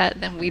have debt,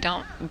 then we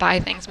don't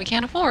buy things we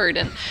can't afford.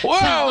 And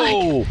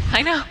whoa! So,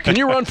 I know. Can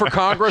you run for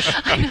Congress?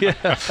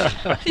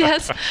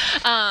 Yes.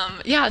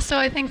 Yeah. So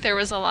I think there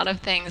was a lot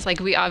of things.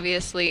 We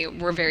obviously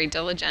were very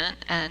diligent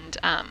and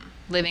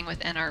living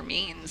within our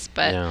means,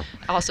 but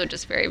also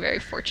just very, very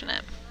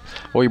fortunate.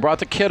 Well, you brought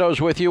the kiddos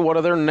with you. What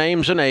are their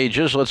names and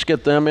ages? Let's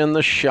get them in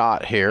the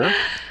shot here.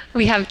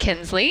 We have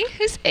Kinsley,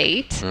 who's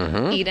 8,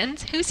 Eden,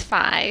 who's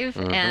 5,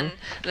 and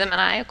the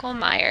maniacal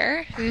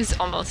Meyer, who's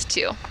almost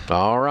 2.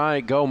 All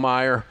right, go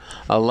Meyer.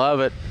 I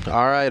love it.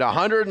 All right,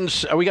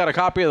 we got a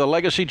copy of the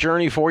Legacy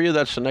Journey for you.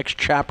 That's the next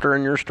chapter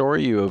in your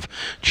story. You have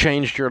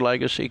changed your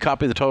legacy.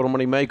 Copy of the Total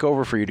Money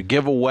Makeover for you to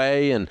give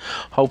away, and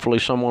hopefully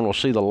someone will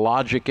see the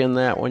logic in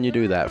that when you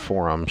do that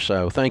for them.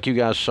 So thank you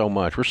guys so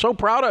much. We're so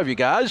proud of you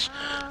guys.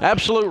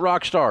 Absolute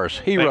rock stars,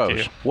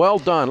 heroes. Well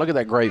done. Look at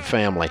that great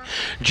family.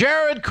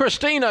 Jared,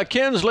 Christina,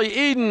 Kinsley,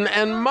 Eden,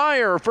 and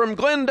Meyer from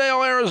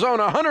Glendale,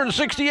 Arizona.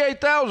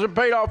 $168,000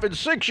 paid off in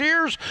 6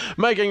 years,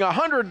 making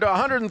 100 to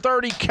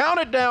 130. Count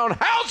it down,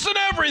 house and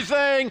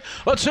everything.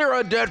 Let's hear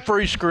a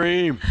debt-free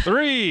scream.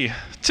 3,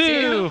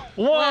 2,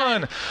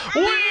 1.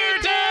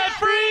 We're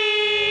debt-free!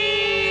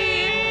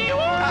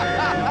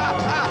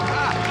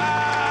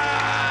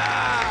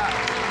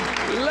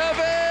 Love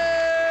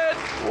it.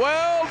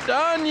 Well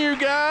done, you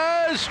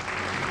guys.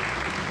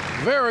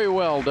 Very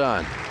well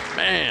done.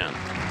 Man.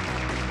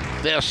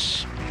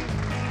 This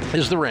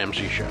is The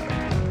Ramsey Show.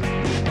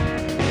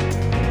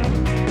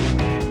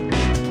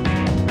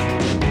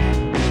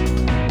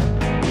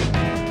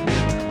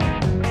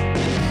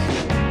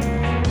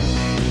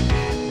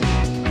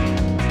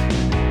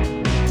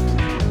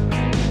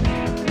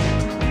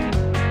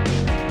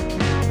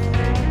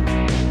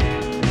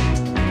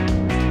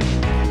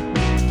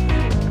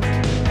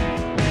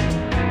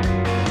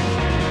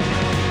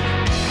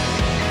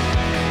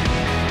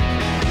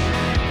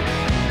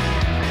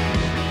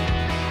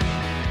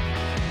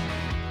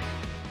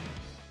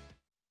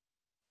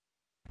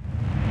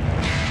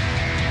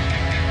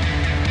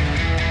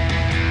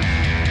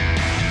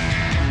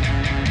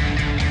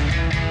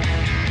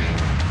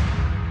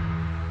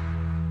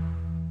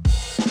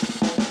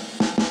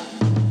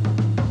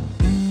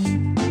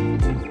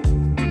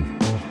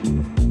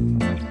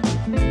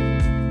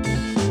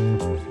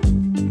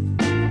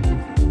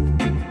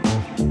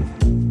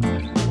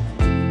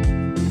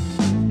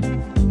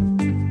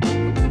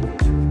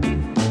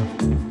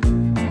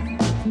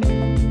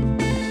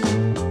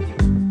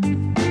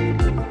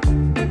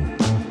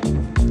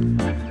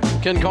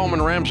 Ken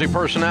Coleman, Ramsey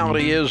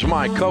Personality, is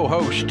my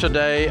co-host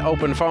today.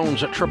 Open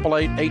phones at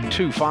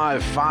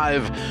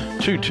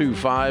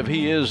 888-825-5225.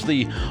 He is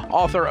the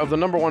author of the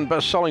 #1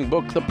 best-selling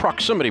book, The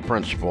Proximity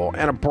Principle,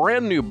 and a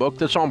brand new book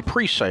that's on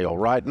pre-sale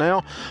right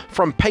now,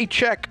 From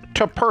Paycheck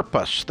to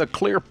Purpose, The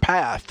Clear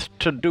Path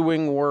to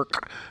Doing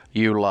Work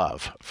You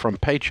Love. From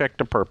Paycheck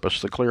to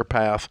Purpose, The Clear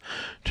Path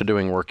to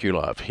Doing Work You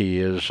Love. He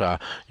is,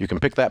 you can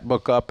pick that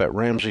book up at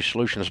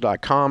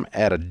RamseySolutions.com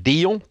at a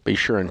deal. Be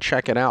sure and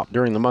check it out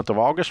during the month of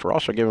August. We're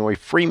also giving away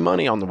free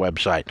money on the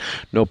website.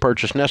 No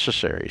purchase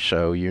necessary.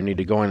 So you need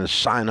to go in and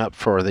sign up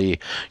for the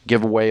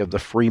giveaway of the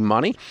free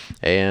money.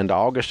 And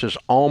August is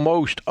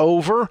almost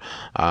over.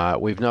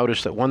 We've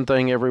noticed that one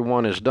thing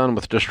everyone is done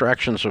with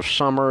distractions of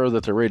summer,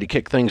 that they're ready to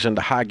kick things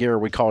into high gear.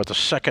 We call it the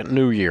second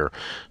new year.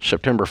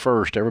 September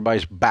 1st,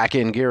 everybody's back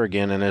in gear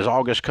again, and as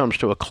August comes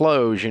to a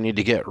close, you need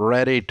to get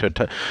ready to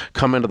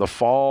come into the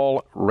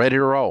fall ready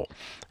to roll.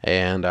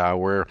 And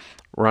we're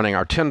running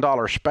our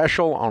 $10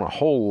 special on a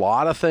whole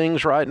lot of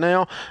things right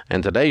now,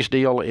 and today's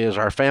deal is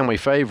our family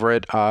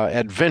favorite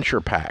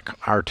Adventure Pack.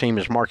 Our team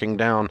is marking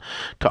down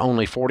to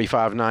only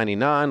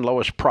 $45.99,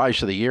 lowest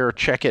price of the year.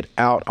 Check it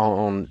out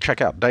on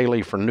Checkout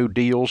Daily for new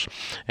deals,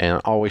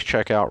 and always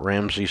check out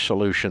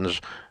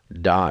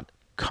RamseySolutions.com.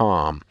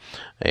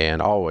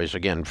 And always,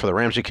 again, for the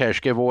Ramsey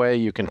Cash giveaway,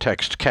 you can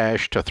text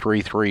cash to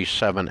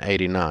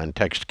 33789.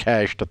 Text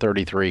cash to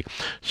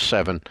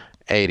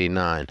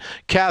 33789.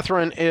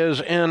 Catherine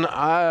is in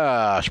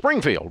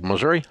Springfield,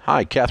 Missouri.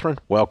 Hi, Catherine.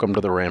 Welcome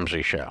to the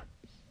Ramsey Show.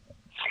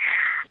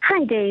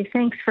 Hi, Dave.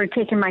 Thanks for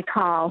taking my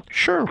call.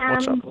 Sure.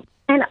 What's up?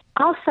 And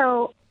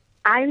also,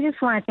 I just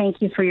want to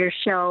thank you for your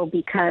show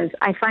because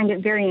I find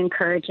it very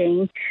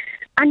encouraging.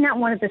 I'm not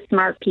one of the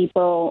smart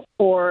people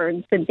or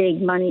the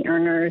big money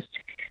earners,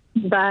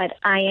 but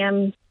I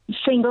am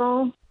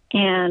single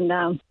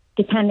and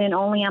dependent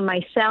only on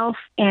myself,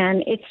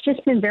 and it's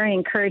just been very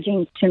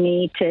encouraging to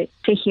me to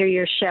hear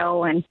your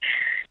show and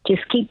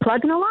just keep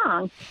plugging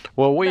along.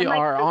 Well, we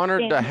are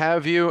honored to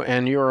have you,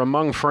 and you're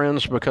among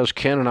friends because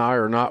Ken and I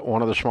are not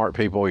one of the smart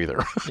people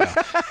either.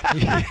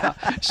 Yeah,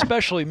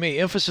 especially me.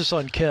 Emphasis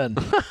on Ken.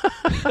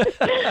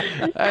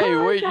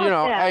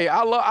 Hey,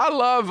 I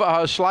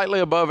love slightly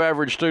above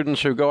average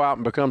students who go out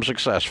and become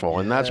successful,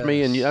 and that's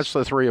me, and that's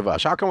the three of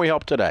us. How can we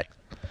help today?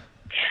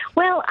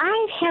 Well,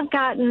 I have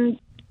gotten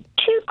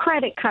 2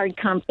 credit card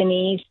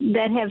companies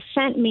that have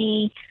sent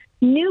me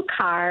new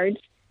cards.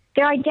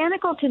 They're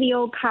identical to the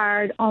old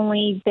card,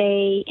 only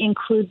they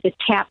include the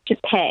tap to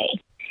pay.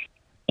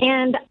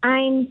 And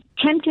I'm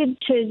tempted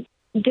to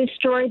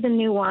destroy the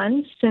new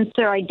ones since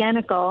they're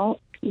identical,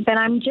 but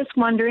I'm just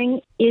wondering,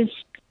 is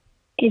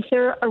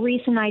there a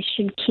reason I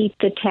should keep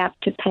the tap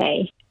to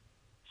pay?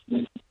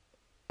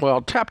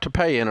 Well, tap to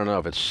pay in and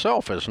of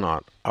itself is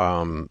not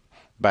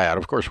bad.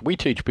 Of course, we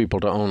teach people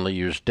to only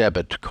use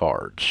debit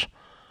cards.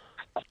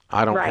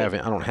 I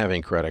don't have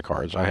any credit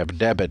cards. I have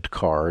debit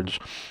cards,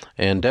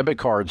 and debit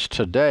cards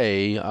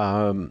today,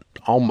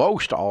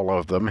 almost all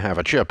of them have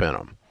a chip in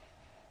them,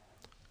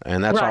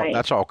 and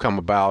that's all come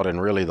about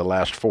in really the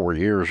last 4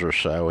 years or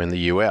so in the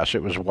U.S.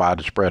 It was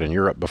widespread in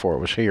Europe before it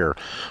was here,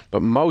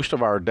 but most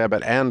of our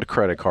debit and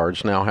credit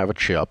cards now have a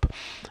chip,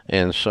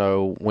 and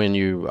so when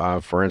you,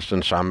 for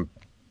instance, I'm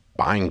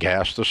buying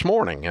gas this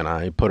morning, and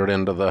I put it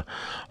into the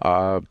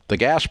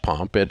gas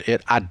pump.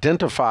 It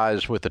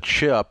identifies with the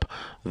chip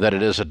that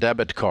it is a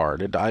debit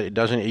card. It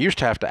doesn't. It used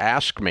to have to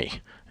ask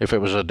me if it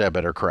was a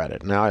debit or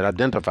credit. Now it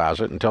identifies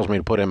it and tells me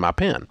to put in my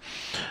PIN.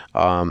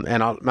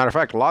 Matter of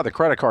fact, a lot of the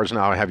credit cards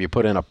now have you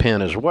put in a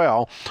PIN as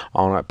well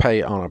on a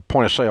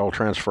point of sale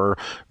transfer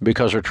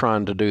because they're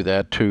trying to do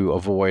that to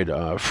avoid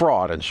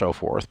fraud and so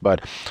forth.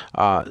 But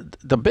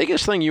the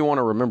biggest thing you want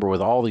to remember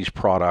with all these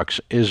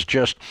products is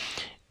just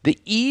the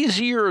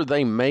easier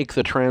they make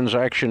the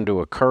transaction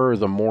to occur,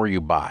 the more you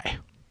buy.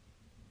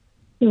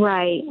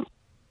 Right.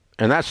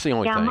 And that's the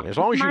only thing. As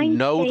long as you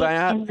know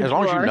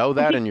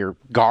that, and you're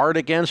guard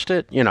against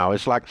it,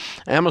 it's like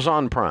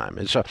Amazon Prime.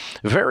 It's a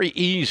very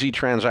easy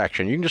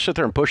transaction. You can just sit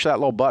there and push that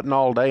little button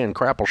all day and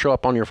crap will show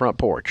up on your front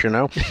porch,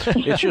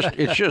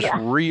 It's just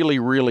really,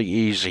 really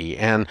easy.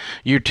 And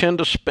you tend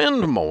to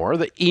spend more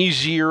the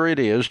easier it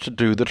is to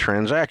do the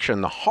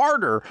transaction. The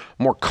harder,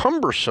 more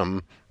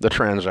cumbersome the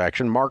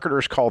transaction,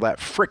 marketers call that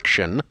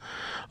friction,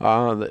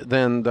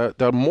 then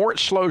the more it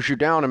slows you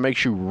down and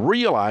makes you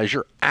realize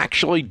you're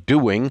actually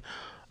doing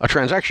a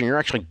transaction. You're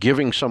actually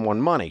giving someone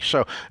money.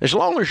 So as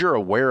long as you're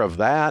aware of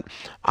that,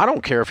 I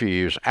don't care if you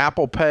use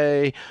Apple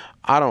Pay.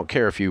 I don't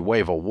care if you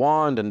wave a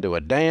wand and do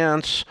a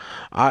dance.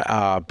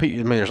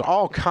 There's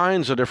all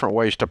kinds of different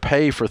ways to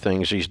pay for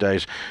things these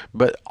days,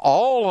 but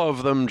all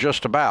of them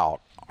just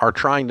about are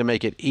trying to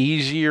make it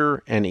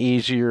easier and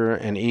easier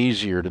and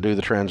easier to do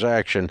the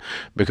transaction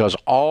because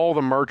all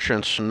the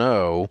merchants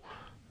know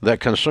that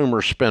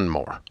consumers spend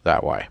more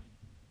that way.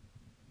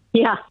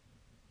 Yeah.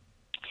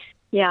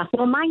 Yeah.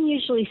 Well, mine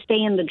usually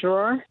stay in the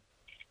drawer,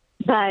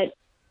 but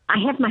I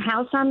have my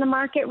house on the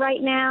market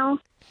right now.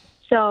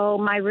 So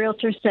my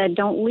realtor said,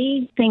 don't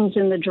leave things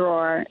in the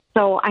drawer.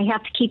 So I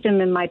have to keep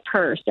them in my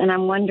purse. And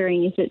I'm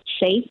wondering, is it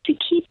safe to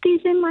keep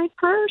these in my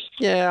purse?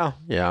 Yeah.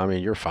 I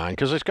mean, you're fine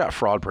because it's got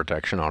fraud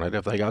protection on it.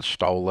 If they got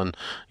stolen,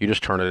 you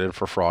just turn it in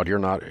for fraud. You're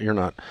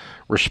not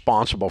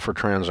responsible for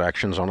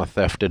transactions on a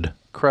thefted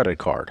credit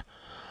card.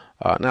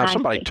 Now, if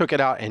somebody took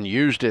it out and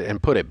used it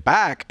and put it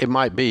back, it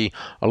might be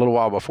a little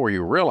while before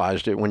you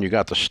realized it when you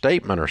got the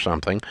statement or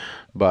something.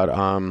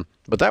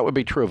 But that would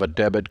be true of a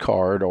debit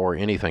card or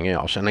anything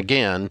else. And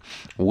again,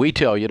 we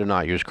tell you to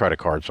not use credit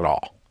cards at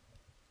all.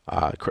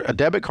 A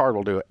debit card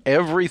will do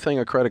everything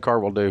a credit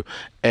card will do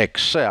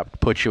except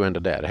put you into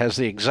debt. It has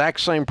the exact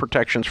same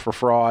protections for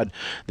fraud.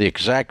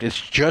 It's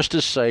just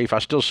as safe. I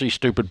still see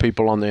stupid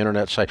people on the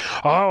internet say,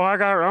 "Oh, I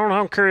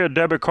don't carry a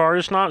debit card.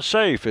 It's not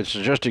safe." It's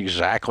just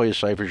exactly as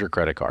safe as your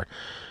credit card.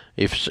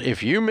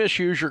 If you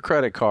misuse your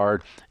credit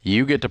card,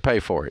 you get to pay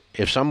for it.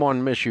 If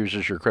someone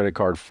misuses your credit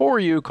card for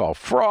you, called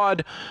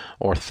fraud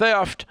or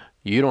theft,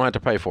 you don't have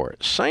to pay for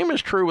it. Same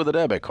is true with a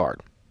debit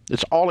card.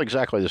 It's all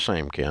exactly the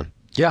same, Ken.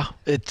 Yeah,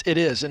 it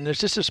is. And there's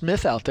just this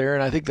myth out there,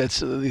 and I think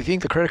you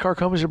think the credit card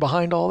companies are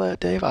behind all that,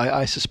 Dave?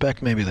 I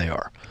suspect maybe they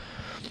are.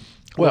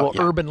 Well,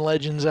 urban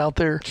legends out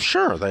there.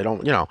 Sure, they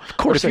don't, Of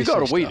course, if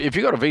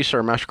you go to Visa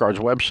or MasterCard's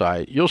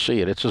website, you'll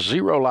see it. It's a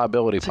zero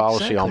liability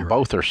policy on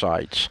both their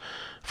sites.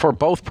 For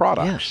both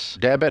products,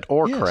 debit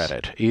or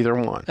credit, either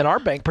one. And our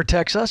bank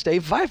protects us,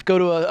 Dave. If I go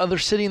to another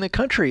city in the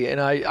country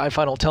and if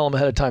I don't tell them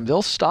ahead of time,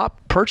 they'll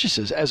stop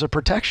purchases as a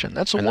protection.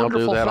 That's a wonderful thing.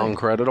 And they'll do that on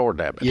credit or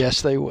debit.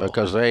 Yes, they will.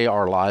 Because they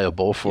are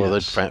liable for the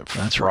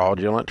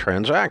fraudulent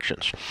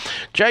transactions.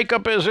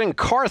 Jacob is in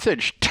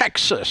Carthage,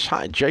 Texas.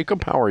 Hi,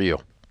 Jacob. How are you?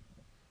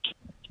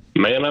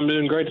 Man, I'm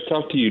doing great to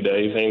talk to you,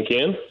 Dave and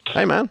Ken.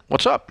 Hey, man.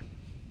 What's up?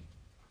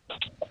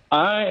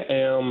 I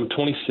am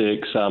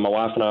 26. My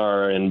wife and I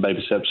are in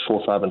baby steps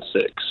 4, 5, and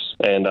 6.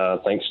 And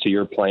thanks to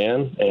your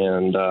plan.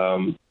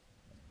 And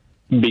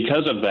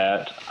because of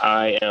that,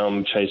 I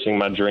am chasing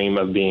my dream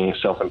of being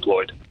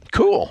self-employed.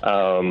 Cool.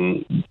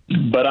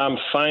 But I'm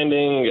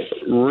finding it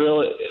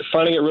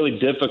really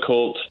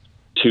difficult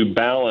to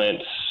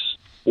balance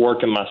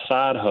working my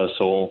side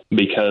hustle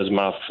because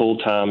my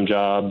full-time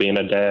job, being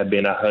a dad,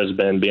 being a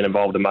husband, being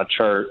involved in my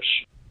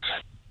church,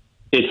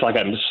 it's like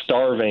I'm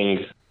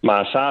starving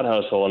my side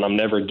hustle, and I'm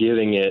never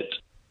giving it.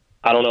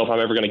 I don't know if I'm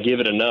ever going to give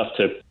it enough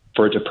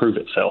for it to prove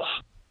itself.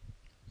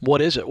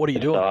 What is it? What are you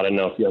doing? I don't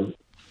know if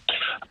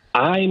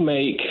I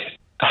make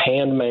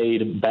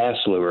handmade bass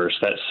lures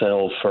that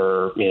sell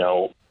for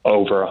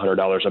over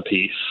 $100 a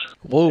piece.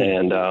 Whoa!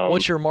 And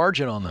what's your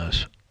margin on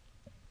those?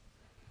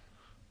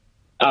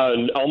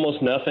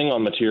 Almost nothing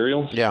on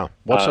material. Yeah.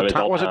 What's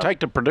it take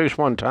to produce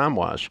one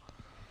time-wise?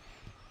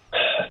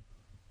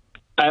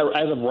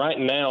 As of right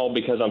now,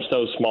 because I'm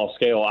so small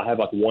scale, I have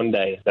like one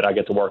day that I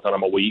get to work on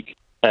them a week,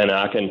 and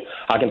I can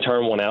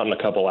turn one out in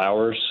a couple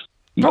hours.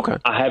 Okay.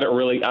 I haven't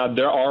really.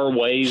 There are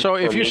ways. So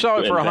if you sell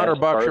it for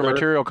 $100, your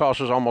material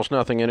cost is almost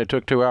nothing, and it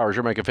took 2 hours,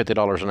 you're making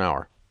 $50 an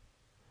hour.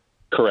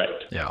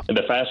 Correct. Yeah. And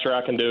the faster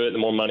I can do it, the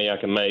more money I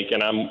can make,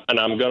 and I'm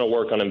going to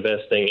work on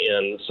investing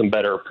in some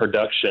better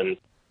production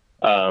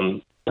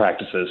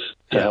practices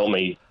to help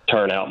me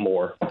turn out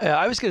more.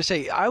 I was going to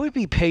say, I would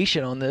be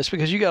patient on this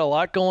because you got a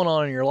lot going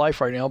on in your life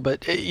right now,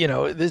 but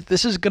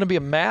this is going to be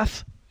a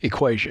math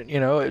equation.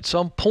 At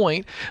some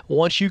point,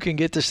 once you can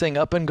get this thing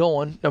up and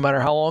going, no matter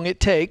how long it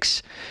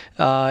takes,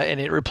 and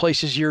it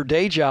replaces your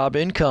day job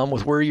income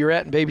with where you're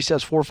at in baby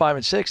steps 4, 5,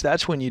 and 6,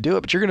 that's when you do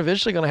it. But you're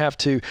eventually going to have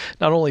to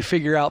not only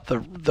figure out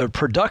the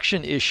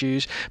production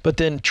issues, but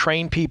then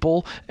train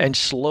people and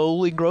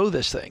slowly grow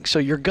this thing. So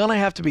you're going to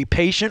have to be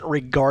patient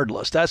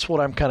regardless. That's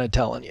what I'm kind of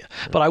telling you.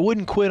 But I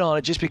wouldn't quit on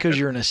it just because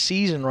you're in a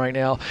season right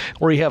now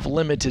where you have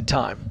limited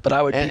time. But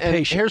I would be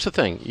patient. Here's the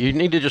thing. You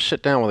need to just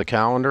sit down with a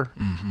calendar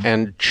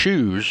and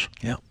choose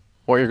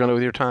what you're going to do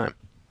with your time,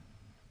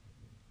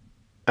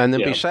 and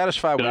then be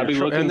satisfied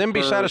with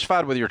be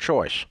satisfied with your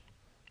choice.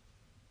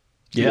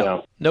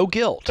 No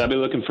guilt. Should I be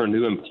looking for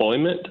new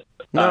employment?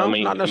 No,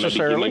 not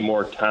necessarily. Maybe give me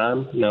more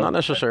time. No, not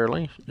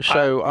necessarily.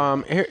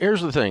 So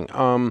here's the thing.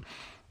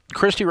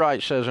 Christy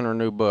Wright says in her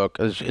new book,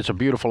 it's a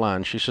beautiful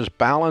line. She says,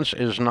 "Balance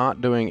is not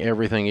doing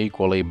everything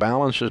equally.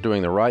 Balance is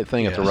doing the right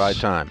thing at the right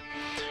time."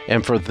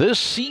 And for this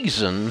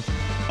season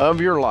of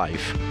your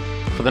life,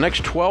 for the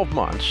next 12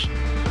 months,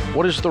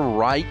 what is the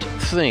right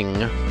thing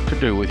to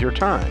do with your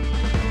time?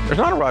 There's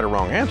not a right or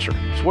wrong answer.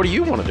 It's what do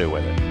you want to do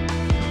with it?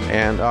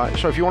 And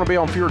so if you want to be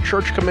on fewer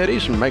church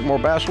committees and make more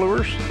bass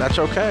lures, that's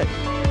okay.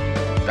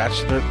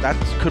 That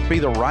could be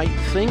the right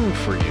thing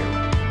for you.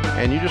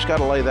 And you just got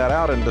to lay that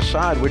out and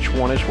decide which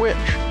one is which.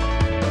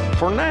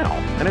 For now,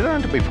 and it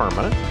doesn't have to be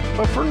permanent,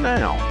 but for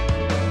now,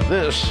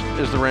 this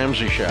is The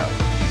Ramsey Show.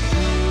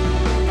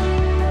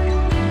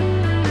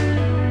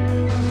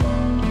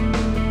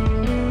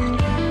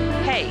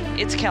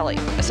 It's Kelly,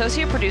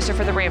 associate producer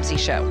for The Ramsey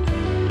Show.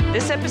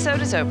 This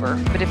episode is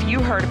over, but if you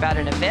heard about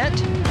an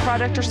event,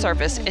 product, or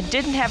service and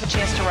didn't have a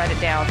chance to write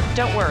it down,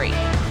 don't worry.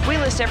 We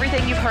list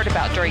everything you've heard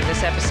about during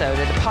this episode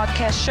in the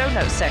podcast show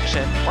notes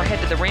section or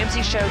head to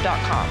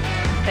theramseyshow.com.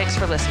 Thanks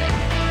for listening.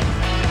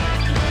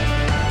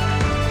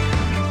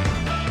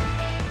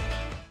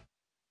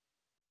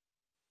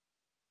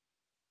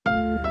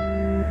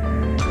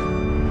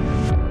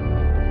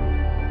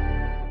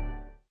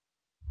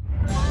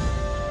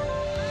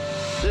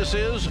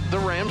 The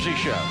Ramsey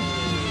Show.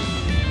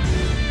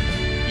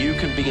 You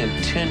can be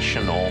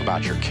intentional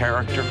about your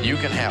character. You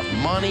can have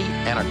money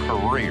and a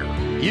career.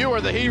 You are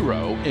the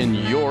hero in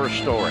your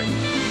story.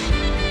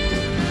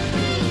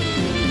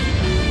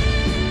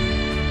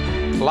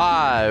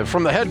 Live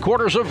from the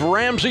headquarters of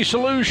Ramsey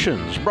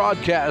Solutions,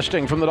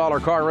 broadcasting from the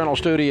Dollar Car Rental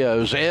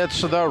Studios,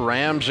 it's The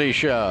Ramsey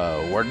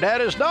Show, where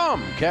debt is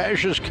dumb,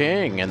 cash is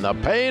king, and the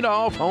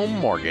paid-off home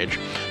mortgage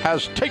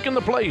has taken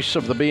the place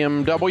of the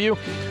BMW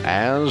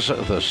as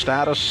the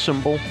status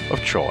symbol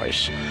of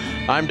choice.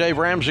 I'm Dave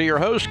Ramsey, your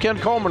host. Ken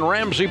Coleman,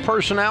 Ramsey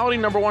personality,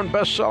 #1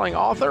 best-selling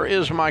author,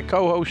 is my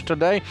co-host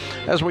today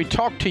as we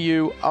talk to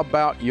you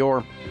about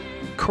your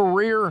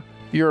career,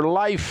 your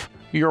life,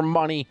 your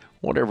money,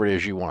 whatever it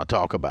is you want to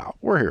talk about.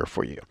 We're here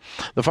for you.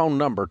 The phone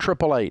number,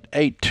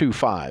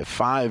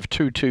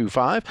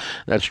 888-825-5225.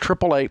 That's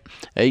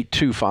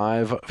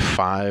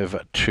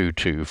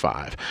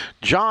 888-825-5225.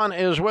 John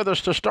is with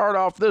us to start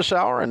off this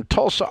hour in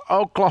Tulsa,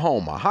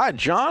 Oklahoma. Hi,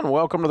 John.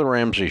 Welcome to The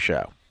Ramsey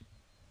Show.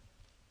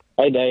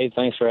 Hey, Dave.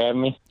 Thanks for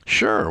having me.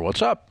 Sure.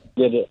 What's up?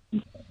 Good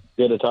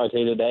to talk to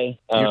you today.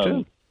 You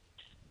too.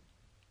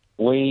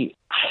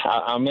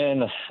 I'm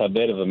in a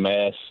bit of a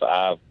mess.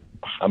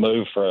 I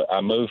moved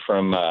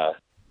from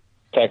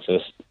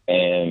Texas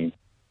in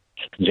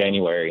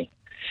January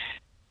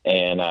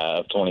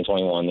of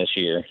 2021 this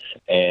year,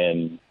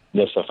 and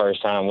this is the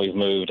first time we've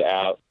moved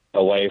out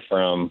away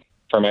from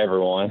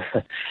everyone.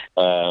 It's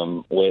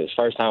the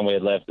first time we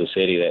had left the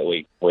city that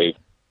we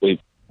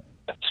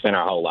spent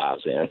our whole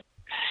lives in,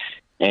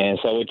 and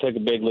so we took a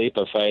big leap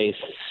of faith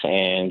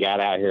and got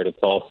out here to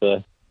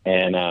Tulsa,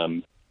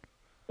 and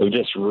we've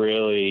just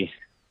really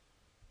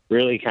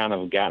kind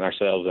of gotten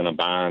ourselves in a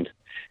bind.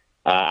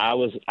 I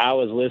was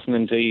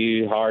listening to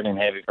you hard and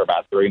heavy for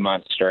about 3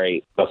 months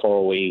straight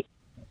before we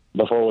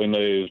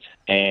moved,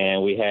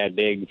 and we had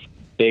big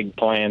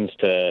plans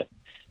to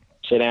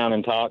sit down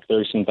and talk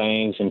through some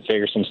things and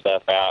figure some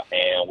stuff out,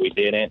 and we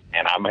didn't.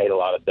 And I made a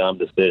lot of dumb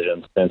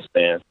decisions since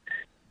then,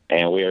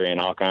 and we are in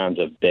all kinds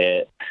of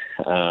debt.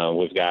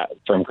 We've got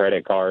from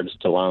credit cards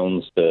to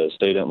loans to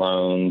student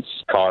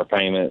loans, car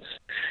payments.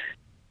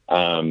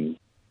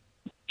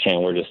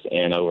 And we're just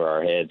in over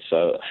our heads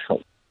so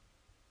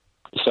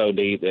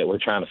deep that we're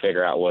trying to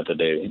figure out what to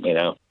do, you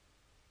know?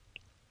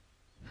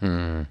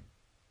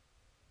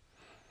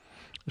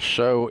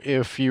 So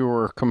if you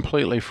were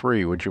completely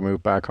free, would you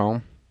move back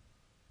home?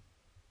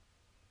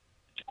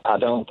 I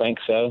don't think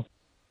so.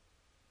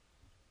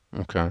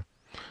 Okay.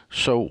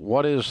 So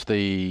what is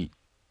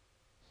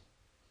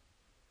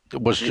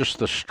was just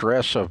the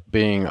stress of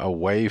being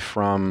away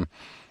from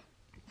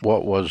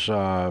what was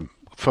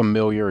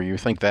familiar? You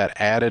think that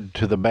added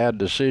to the bad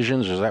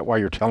decisions? Is that why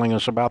you're telling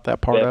us about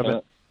that part of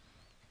it?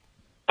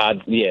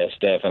 Yes,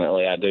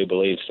 definitely. I do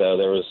believe so.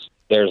 There's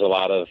a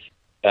lot of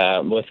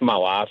with my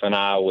wife and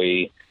I,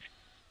 we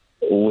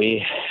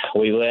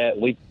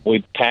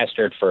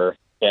pastored for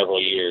several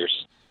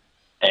years,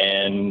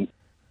 and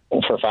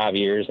for 5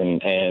 years,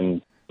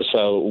 and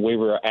so we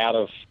were out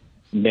of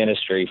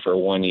ministry for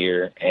 1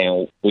 year,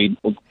 and we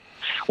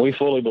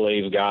fully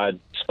believe God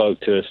spoke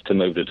to us to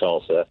move to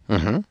Tulsa.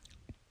 Mm-hmm.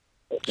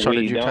 So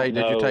did you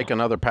take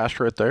another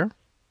pastorate there?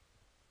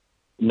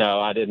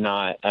 No, I did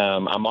not.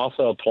 I'm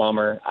also a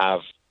plumber.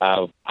 I've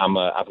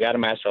got a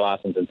master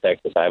license in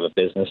Texas. I have a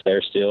business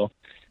there still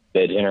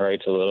that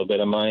generates a little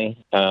bit of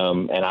money.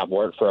 And I've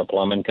worked for a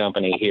plumbing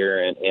company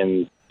here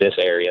in this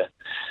area.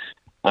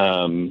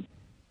 My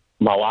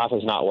wife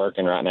is not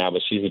working right now,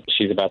 but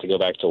she's about to go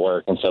back to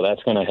work, and so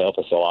that's going to help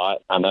us a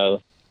lot. I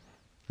know.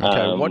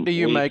 Okay. What do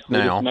you make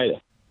now?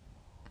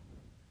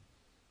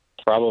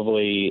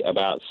 Probably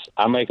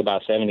I make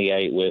about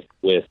 78 with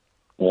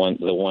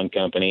the one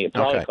company,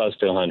 probably close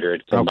to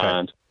 100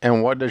 combined. Okay.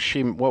 And what will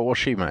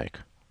she make?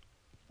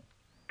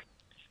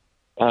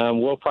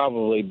 We'll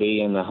probably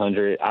be in the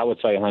 100, I would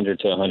say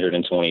 100 to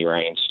 120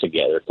 range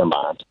together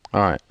combined.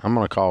 All right. I'm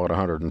going to call it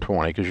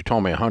 120 because you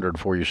told me 100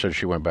 before you said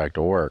she went back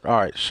to work. All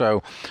right.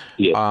 So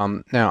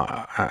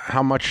now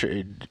how much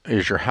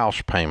is your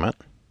house payment?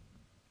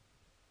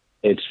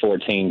 It's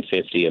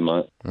 $1,450 a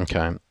month.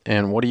 Okay.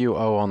 And what do you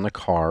owe on the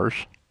cars?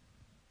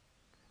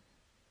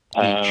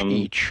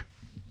 Each.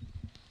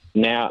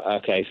 Now,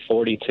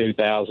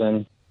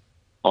 $42,000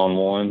 on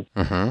one.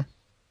 Mm-hmm.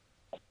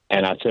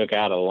 And I took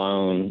out a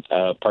loan,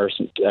 a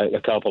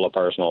couple of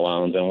personal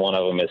loans, and one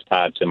of them is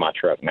tied to my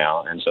truck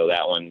now, and so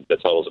that one, the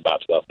total is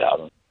about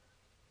 $12,000.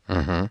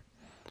 Mm-hmm.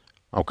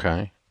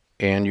 Okay.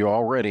 And you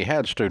already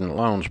had student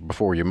loans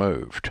before you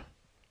moved?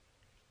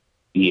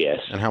 Yes.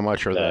 And how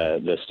much are they?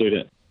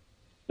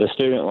 The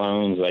student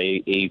loans,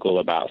 they equal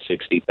about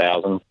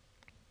 $60,000.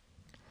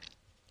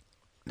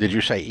 Did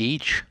you say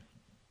each?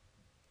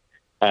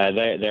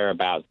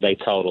 They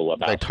total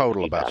about. They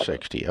total about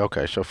 60.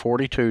 Okay, so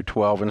 42,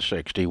 12, and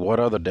 60.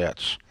 What other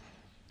debts?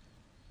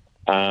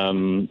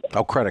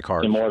 Credit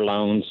cards. Some more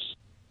loans.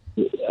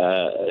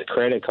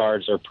 Credit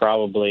cards are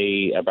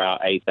probably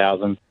about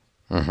 $8,000.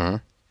 Mm-hmm.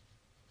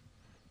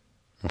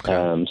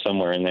 Okay.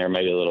 Somewhere in there,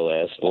 maybe a little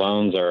less.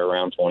 Loans are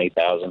around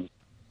 $20,000.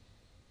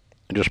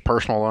 Just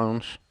personal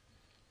loans?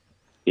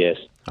 Yes.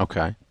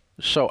 Okay.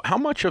 So how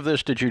much of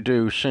this did you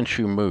do since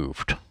you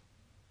moved?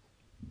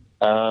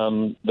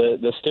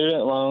 The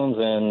student loans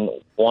and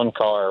one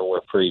car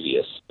were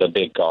previous, the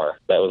big car.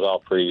 That was all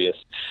previous.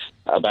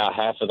 About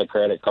half of the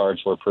credit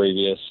cards were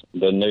previous.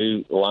 The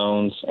new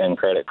loans and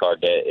credit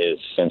card debt is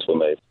since we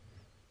moved.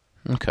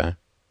 Okay.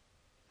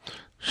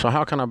 So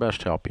how can I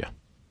best help you?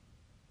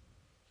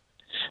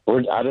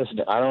 I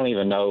don't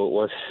even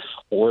know.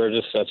 We're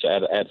just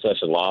at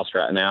such a loss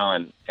right now,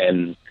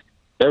 and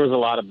there was a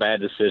lot of bad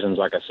decisions,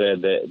 like I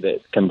said,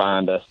 that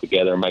combined us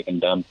together, making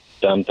dumb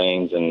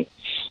things, and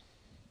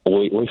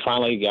we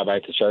finally got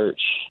back to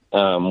church.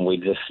 I'm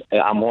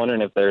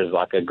wondering if there's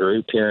like a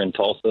group here in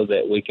Tulsa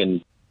that we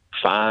can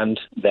find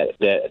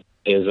that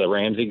is a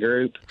Ramsey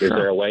group. Sure. Is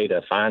there a way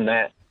to find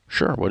that?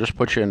 Sure. We'll just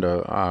put you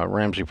into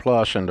Ramsey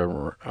Plus,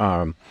 into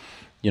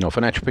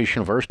Financial Peace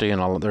University,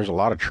 and there's a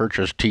lot of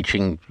churches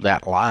teaching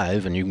that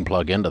live, and you can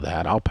plug into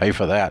that. I'll pay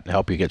for that to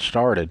help you get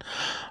started.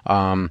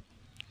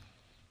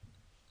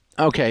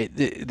 Okay,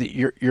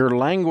 your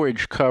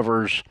language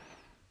covers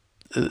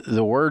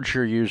the words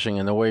you're using,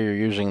 and the way you're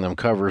using them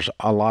covers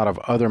a lot of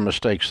other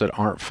mistakes that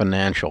aren't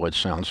financial, it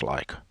sounds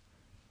like.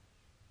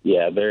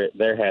 Yeah,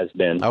 there has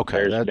been.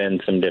 Okay, there's been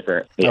some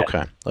different. Yeah.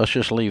 Okay, let's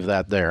just leave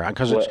that there,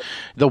 because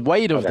the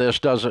weight of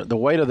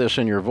this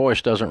in your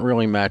voice doesn't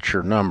really match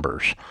your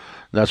numbers.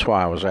 That's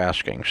why I was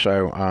asking.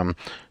 So,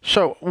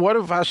 so what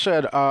if I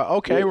said,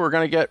 okay, we're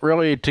going to get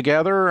really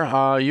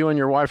together. You and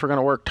your wife are going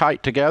to work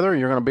tight together.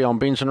 You're going to be on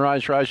Beans and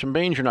Rice, Rice and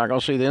Beans. You're not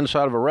going to see the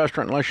inside of a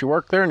restaurant unless you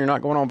work there, and you're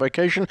not going on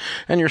vacation,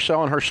 and you're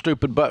selling her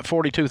stupid butt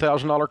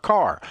 $42,000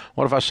 car.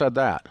 What if I said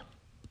that?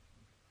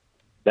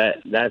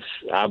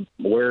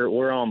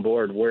 We're on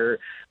board. We're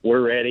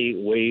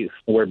ready.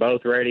 We're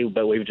both ready,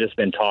 but we've just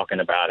been talking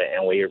about it,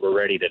 and we're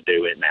ready to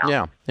do it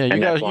now. Yeah. You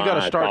got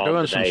to start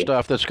doing some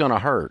stuff that's going to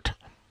hurt.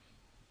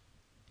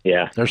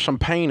 Yeah. There's some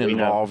pain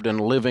involved in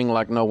living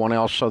like no one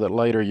else, so that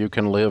later you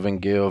can live and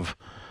give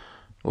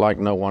like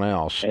no one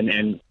else.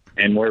 And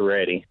we're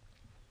ready.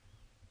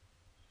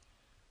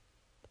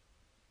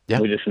 Yeah.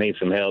 We just need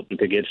some help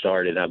to get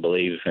started, I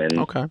believe. And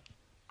okay.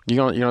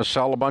 You're gonna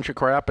sell a bunch of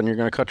crap, and you're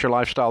gonna cut your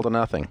lifestyle to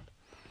nothing.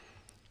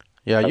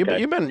 Yeah, okay.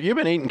 You've been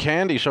eating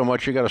candy so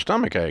much you got a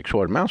stomach ache. So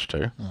what it amounts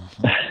to.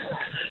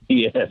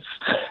 Yes.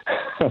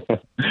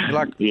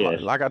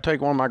 Like I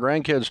take one of my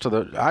grandkids to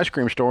the ice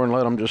cream store and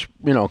let them just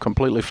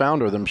completely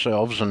founder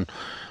themselves, and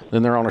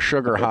then they're on a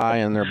sugar high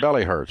and their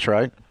belly hurts,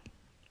 right?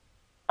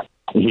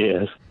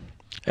 Yes.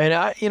 And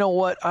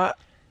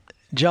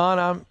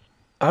John,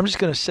 I'm just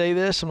going to say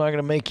this. I'm not going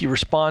to make you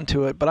respond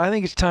to it, but I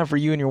think it's time for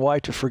you and your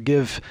wife to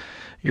forgive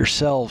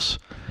yourselves.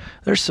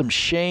 There's some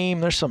shame,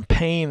 there's some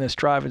pain that's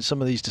driving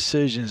some of these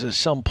decisions. At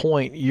some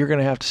point, you're going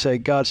to have to say,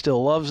 God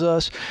still loves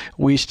us.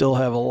 We still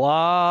have a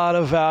lot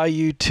of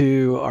value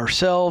to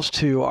ourselves,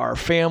 to our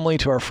family,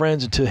 to our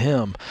friends, and to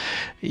Him.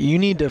 You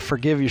need to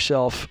forgive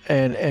yourself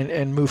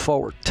and move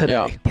forward today.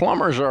 Yeah,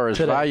 plumbers are as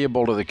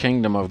valuable to the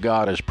kingdom of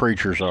God as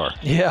preachers are.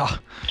 Yeah.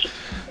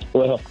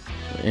 Well,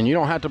 and you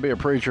don't have to be a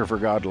preacher for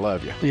God to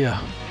love you.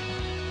 Yeah.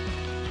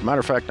 As a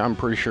matter of fact, I'm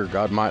pretty sure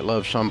God might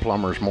love some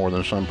plumbers more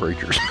than some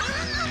preachers.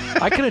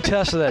 I can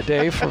attest to that,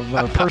 Dave, from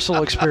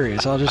personal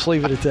experience. I'll just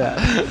leave it at that.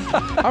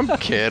 I'm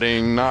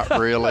kidding. Not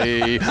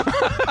really.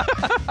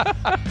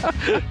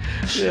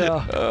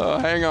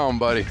 Yeah. Hang on,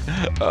 buddy.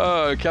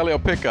 Kelly will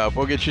pick up.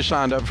 We'll get you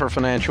signed up for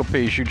Financial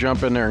Peace. You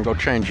jump in there and go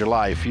change your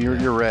life.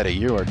 You're ready.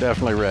 You are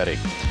definitely ready.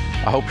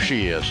 I hope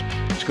she is.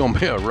 It's going to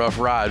be a rough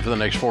ride for the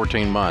next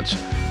 14 months.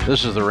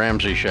 This is The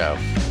Ramsey Show.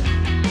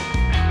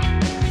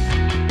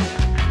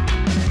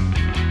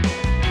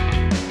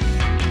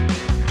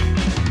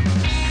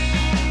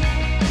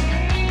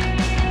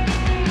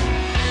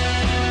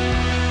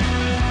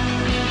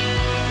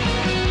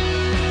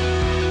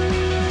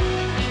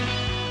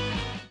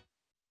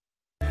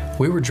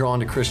 We were drawn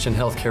to Christian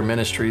Healthcare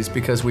Ministries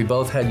because we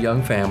both had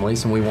young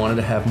families and we wanted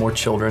to have more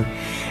children.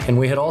 And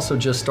we had also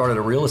just started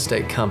a real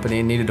estate company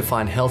and needed to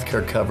find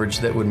healthcare coverage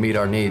that would meet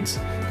our needs.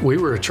 We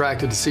were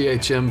attracted to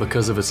CHM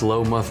because of its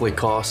low monthly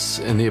costs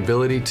and the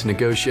ability to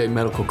negotiate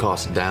medical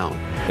costs down.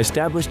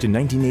 Established in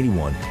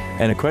 1981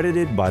 and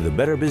accredited by the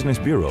Better Business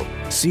Bureau,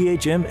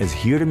 CHM is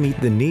here to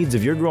meet the needs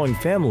of your growing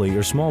family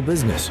or small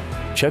business.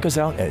 Check us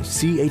out at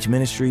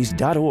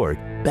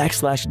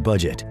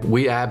chministries.org/budget.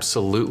 We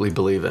absolutely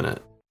believe in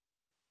it.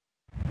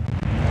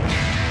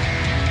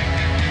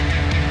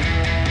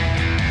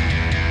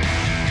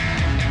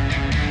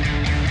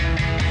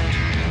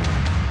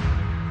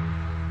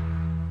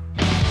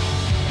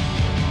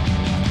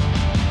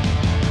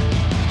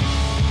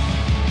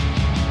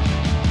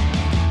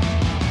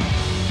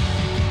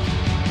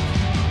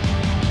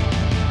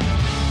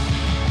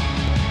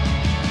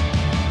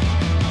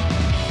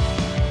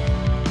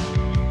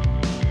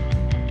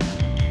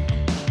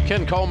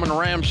 Ken Coleman,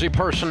 Ramsey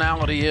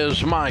Personality,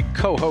 is my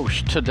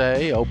co-host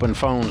today. Open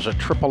phones at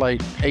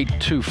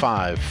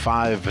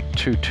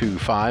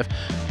 888-825-5225.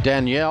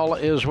 Danielle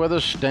is with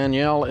us.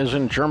 Danielle is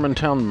in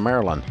Germantown,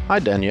 Maryland. Hi,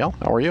 Danielle.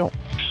 How are you?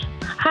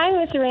 Hi,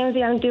 Mr.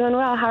 Ramsey. I'm doing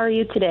well. How are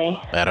you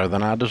today? Better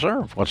than I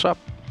deserve. What's up?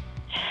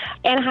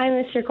 And hi,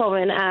 Mr.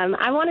 Coleman.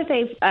 I want to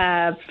say,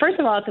 first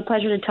of all, it's a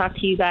pleasure to talk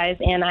to you guys.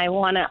 And I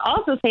want to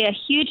also say a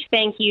huge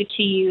thank you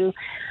to you,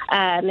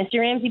 Mr.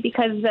 Ramsey,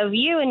 because of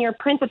you and your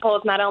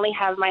principles, not only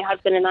have my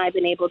husband and I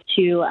been able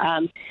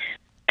to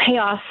pay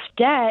off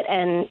debt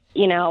and,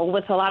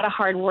 with a lot of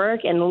hard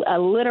work and a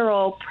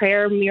literal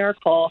prayer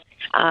miracle,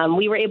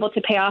 we were able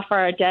to pay off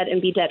our debt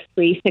and be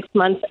debt-free 6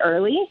 months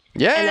early.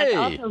 Yay! And that's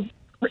also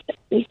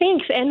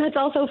Thanks. And it's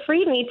also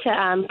freed me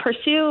to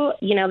pursue,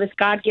 this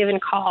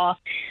God-given call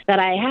that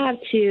I have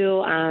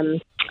to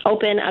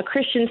open a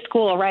Christian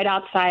school right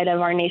outside of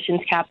our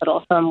nation's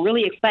capital. So I'm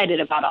really excited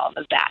about all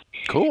of that.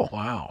 Cool.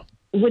 Wow.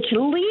 Which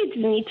leads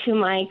me to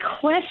my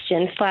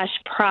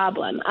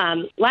question/problem.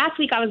 Last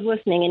week I was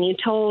listening and you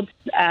told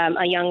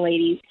a young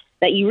lady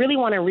that you really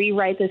want to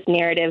rewrite this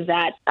narrative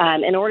that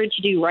in order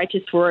to do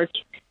righteous work,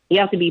 you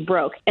have to be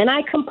broke. And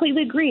I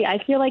completely agree.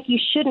 I feel like you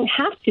shouldn't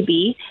have to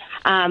be.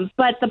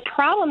 But the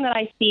problem that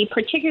I see,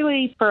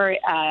 particularly for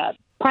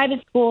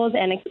private schools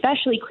and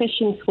especially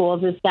Christian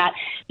schools, is that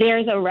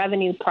there's a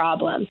revenue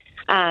problem.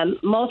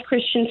 Most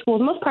Christian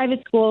schools, most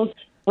private schools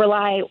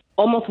rely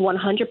almost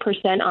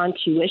 100% on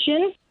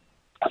tuition.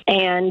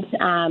 And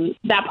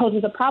that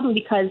poses a problem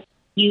because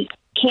you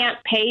can't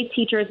pay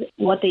teachers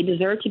what they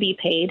deserve to be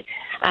paid.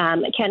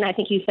 Ken, I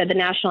think you said the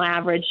national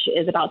average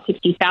is about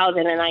 $60,000,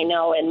 and I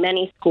know in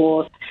many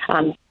schools,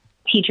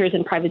 teachers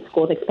in private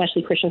schools,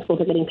 especially Christian schools,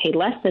 are getting paid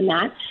less than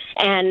that.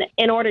 And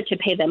in order to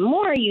pay them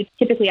more, you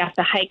typically have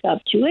to hike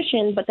up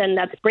tuition, but then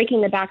that's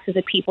breaking the backs of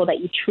the people that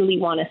you truly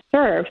want to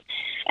serve.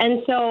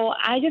 And so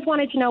I just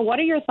wanted to know, what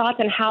are your thoughts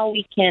on how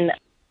we can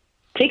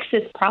fix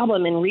this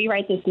problem and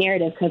rewrite this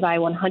narrative? Because I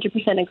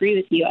 100% agree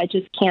with you. I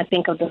just can't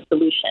think of the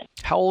solution.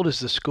 How old is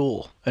the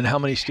school, and how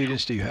many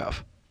students do you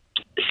have?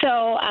 So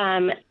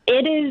I'm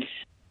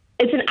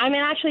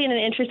actually in an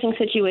interesting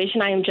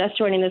situation. I am just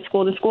joining the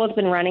school. The school has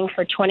been running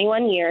for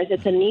 21 years.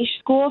 It's a niche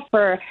school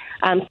for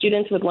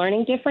students with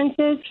learning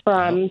differences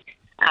from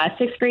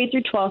 6th grade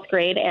through 12th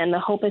grade, and the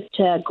hope is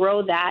to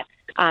grow that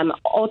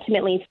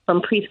ultimately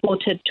from preschool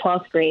to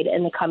 12th grade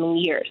in the coming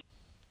years.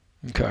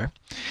 Okay.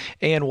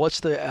 And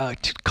what's the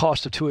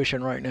cost of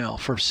tuition right now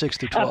for 6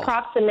 to 12?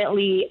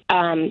 Approximately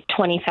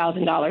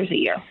 $20,000 a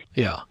year.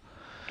 Yeah.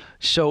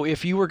 So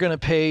if you were going to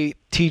pay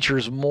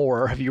teachers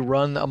more, have you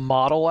run a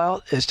model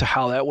out as to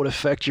how that would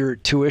affect your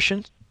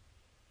tuition?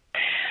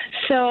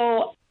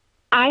 So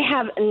I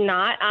have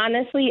not,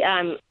 honestly.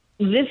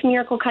 This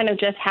miracle kind of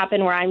just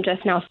happened where I'm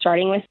just now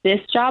starting with this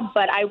job.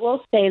 But I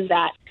will say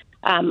that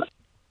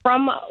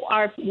from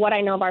what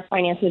I know of our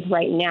finances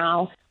right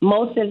now,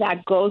 most of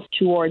that goes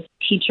towards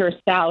teacher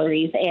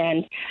salaries.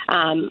 And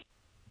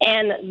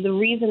the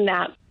reason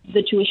that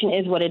the tuition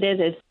is what it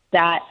is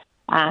that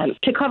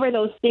to cover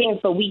those things,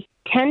 but we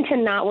tend to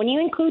not, when you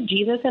include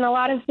Jesus in a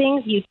lot of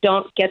things, you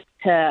don't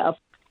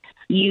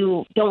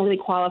really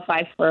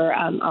qualify for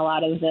a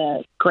lot of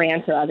the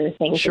grants or other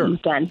things that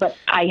you've done. But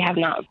I have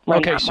not run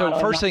Okay, that so model.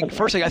 first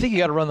thing, I think you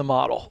got to run the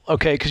model,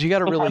 okay? Because you got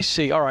to really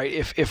see, all right,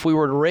 if we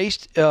were to raise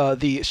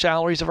the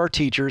salaries of our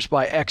teachers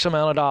by X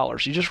amount of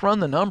dollars, you just run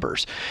the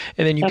numbers,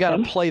 and then you got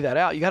to play that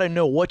out. You got to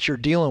know what you're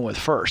dealing with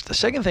first. The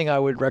second thing I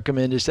would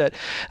recommend is that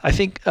I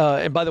think,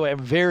 and by the way, I'm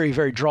very,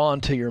 very drawn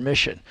to your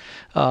mission.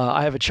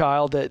 I have a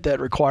child that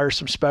requires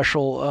some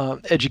special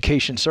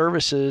education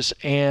services,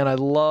 and I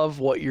love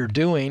what you're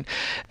doing.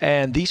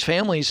 And these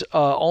families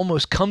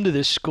almost come to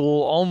this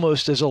school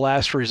almost as a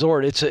last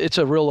resort. It's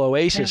a real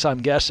oasis, I'm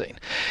guessing.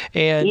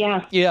 And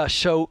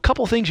so a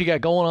couple things you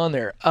got going on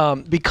there.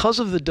 Because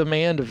of the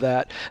demand of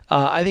that,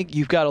 I think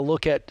you've got to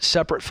look at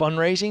separate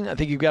fundraising. I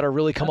think you've got to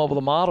really come up with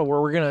a model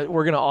where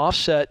we're gonna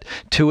offset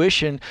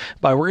tuition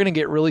by we're gonna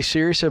get really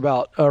serious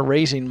about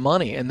raising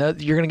money, and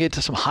that you're gonna get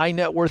to some high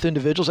net worth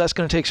individuals. That's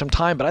gonna take some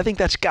time, but I think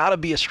that's got to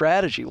be a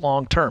strategy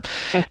long term.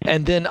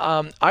 And then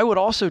I would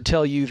also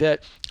tell you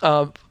that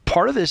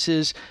part of this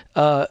is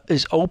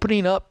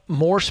opening up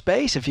more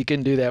space. If you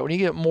can do that, when you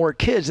get more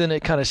kids, then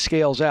it kind of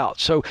scales out.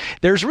 So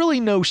there's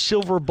really no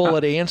silver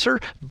bullet answer,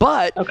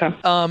 but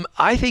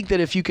I think that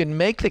if you can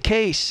make the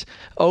case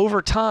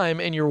over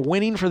time and you're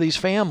winning for these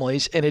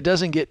families and it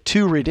doesn't get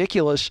too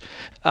ridiculous,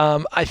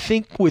 I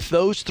think with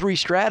those three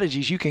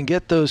strategies, you can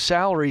get those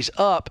salaries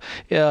up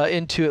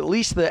into at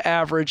least the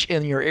average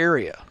in your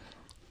area.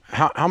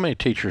 How many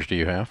teachers do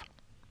you have?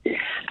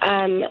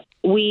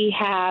 We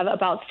have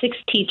about 6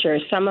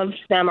 teachers. Some of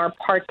them are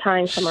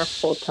part-time, some are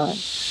full-time.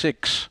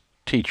 6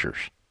 teachers?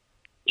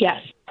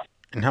 Yes.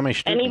 And how many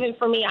students? And even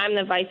for me, I'm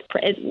the vice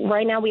president.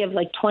 Right now we have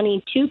like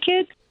 22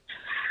 kids.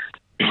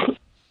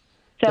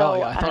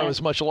 So I thought it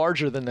was much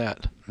larger than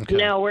that. Okay.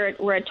 No,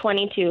 we're at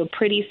 22,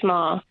 pretty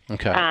small.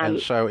 Okay. And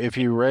so if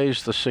you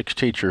raise the 6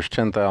 teachers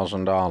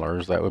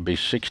 $10,000, that would be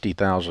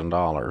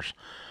 $60,000.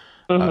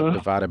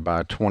 Divided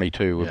by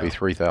 22 would be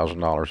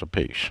 $3,000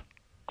 apiece.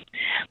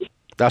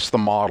 That's the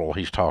model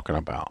he's talking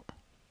about.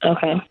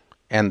 Okay.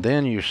 And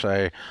then you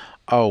say,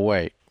 oh,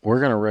 wait, we're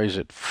going to raise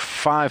it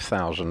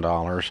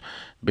 $5,000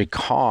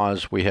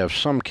 because we have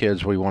some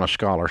kids we want a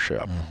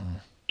scholarship.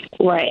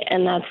 Right,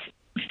 and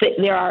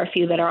there are a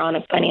few that are on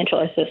a financial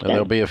assistance. And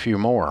there'll be a few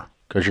more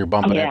because you're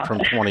bumping it from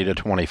 20 to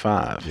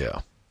 25.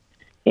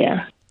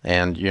 Yeah.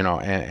 And, you know,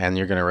 and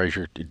you're going to raise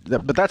your,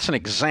 but that's an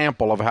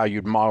example of how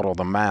you'd model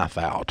the math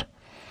out,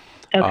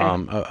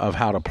 of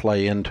how to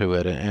play into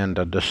it and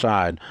to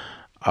decide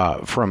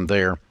from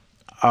there.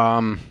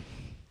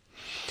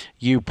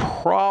 You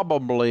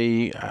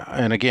probably,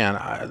 and again,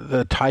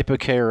 the type of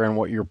care and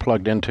what you're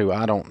plugged into,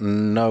 I don't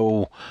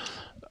know.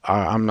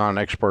 I'm not an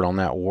expert on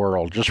that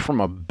world. Just from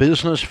a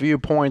business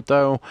viewpoint,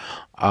 though,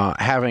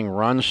 having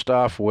run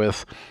stuff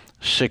with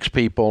 6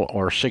 people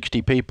or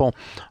 60 people,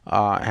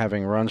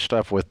 having run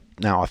stuff with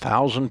now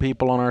 1,000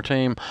 people on our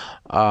team,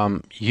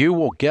 you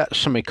will get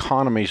some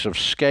economies of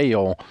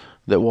scale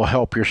that will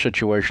help your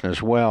situation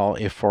as well.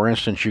 If, for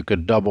instance, you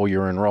could double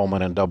your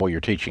enrollment and double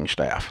your teaching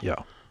staff. Yeah.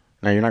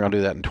 Now, you're not going to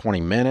do that in 20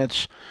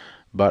 minutes,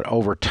 but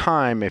over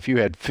time, if you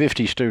had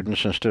 50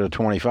 students instead of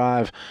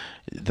 25,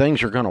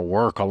 things are going to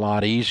work a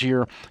lot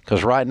easier,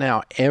 because right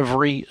now,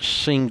 every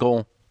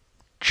single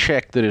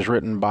check that is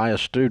written by a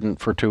student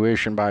for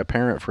tuition, by a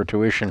parent for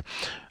tuition,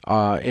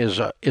 is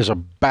a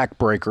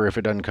backbreaker if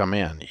it doesn't come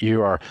in.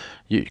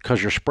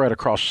 Because you're spread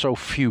across so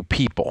few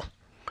people.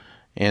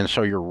 And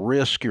so your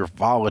risk, your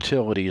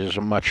volatility is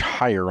much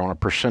higher on a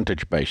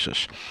percentage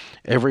basis.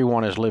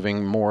 Everyone is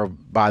living more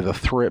by a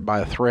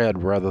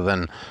thread rather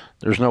than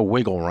there's no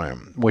wiggle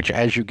room, which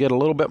as you get a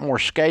little bit more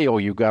scale,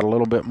 you've got a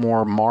little bit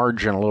more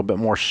margin, a little bit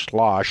more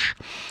slosh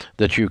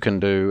that you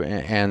can do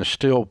and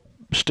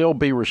still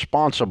be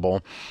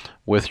responsible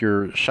with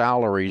your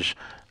salaries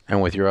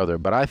and with your other.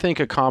 But I think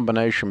a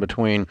combination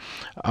between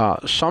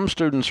some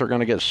students are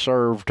going to get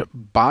served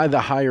by the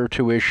higher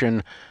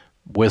tuition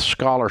with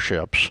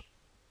scholarships,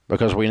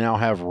 because we now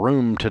have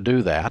room to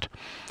do that.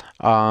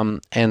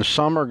 And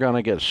some are going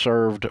to get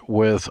served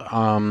with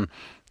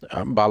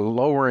by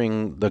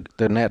lowering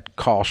the net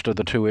cost of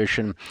the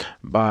tuition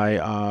by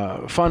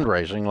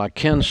fundraising, like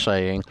Ken's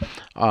saying,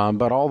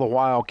 but all the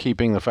while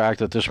keeping the fact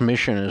that this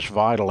mission is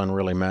vital and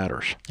really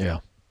matters. Yeah.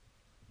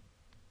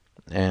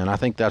 And I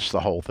think that's the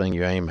whole thing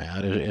you aim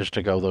at, is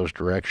to go those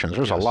directions.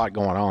 There's a lot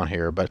going on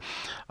here, but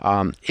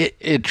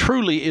it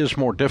truly is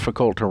more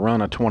difficult to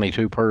run a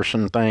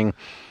 22-person thing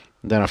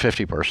than a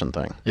 50-person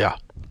thing. Yeah.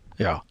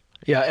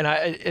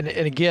 And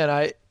again,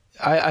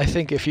 I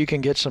think if you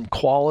can get some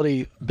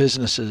quality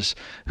businesses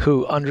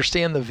who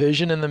understand the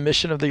vision and the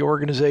mission of the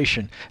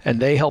organization, and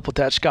they help with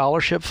that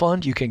scholarship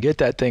fund, you can get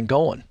that thing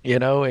going, you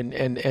know,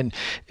 and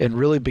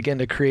really begin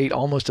to create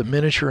almost a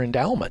miniature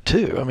endowment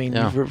too. I mean,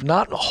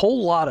 not a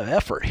whole lot of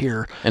effort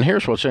here. And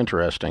here's what's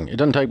interesting. It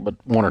doesn't take but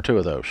 1 or 2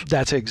 of those.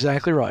 That's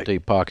exactly right.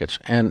 Deep pockets.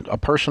 And a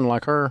person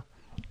like her,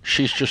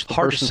 she's just the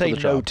person for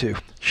the job. Hard to say no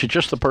to. She's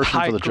just the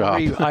person for the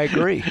job. I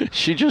agree.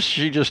 She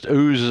just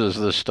oozes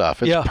this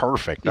stuff. It's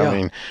perfect. Yeah. I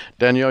mean,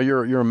 Danielle,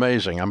 you're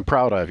amazing. I'm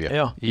proud of you.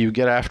 Yeah. You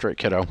get after it,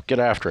 kiddo. Get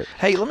after it.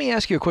 Hey, let me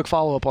ask you a quick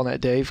follow-up on that,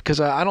 Dave, because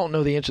I don't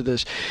know the answer to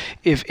this.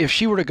 If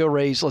she were to go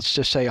raise, let's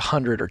just say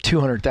 100 or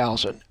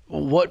 200,000,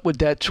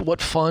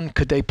 what fund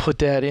could they put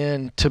that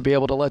in to be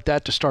able to let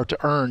that to start to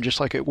earn, just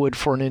like it would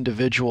for an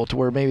individual, to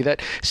where maybe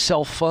that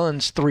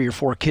self-funds 3 or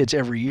 4 kids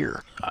every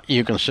year?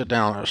 You can sit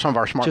down. Some of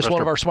our Smart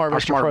one of our Smart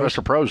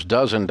Investor Pros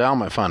does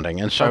endowment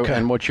funding, and so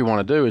and what you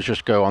want to do is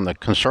just go on the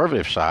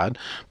conservative side,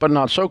 but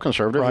not so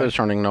conservative that it's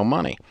earning no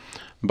money.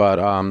 But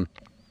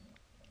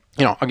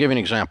you know, I'll give you an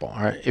example.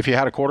 All right, if you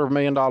had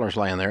 $250,000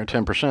 laying there at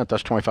 10%,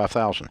 that's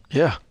 $25,000.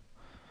 Yeah,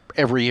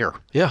 every year.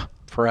 Yeah,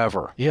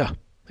 forever. Yeah,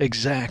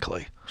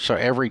 exactly. So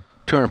every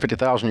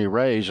 $250,000 you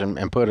raise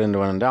and put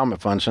into an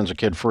endowment fund sends a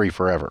kid free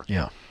forever.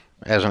 Yeah.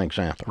 As an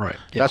example. Right.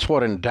 Yeah. That's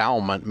what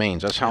endowment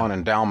means. That's how an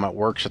endowment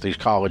works at these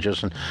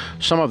colleges and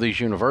some of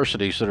these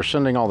universities that are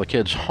sending all the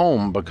kids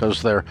home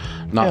because they're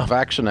not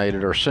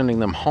vaccinated, or sending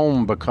them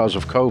home because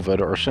of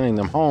COVID, or sending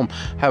them home,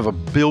 have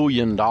 $1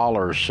 billion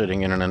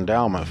sitting in an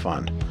endowment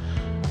fund.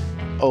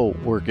 Oh,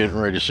 we're getting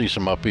ready to see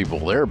some upheaval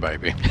there,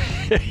 baby.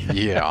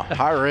 Yeah.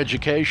 Higher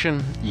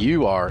education,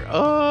 you are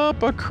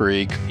up a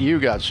creek. You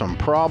got some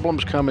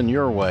problems coming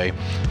your way,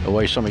 the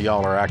way some of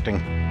y'all are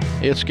acting.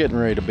 It's getting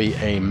ready to be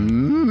a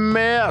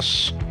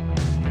mess.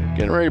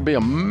 Getting ready to be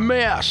a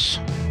mess.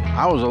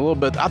 I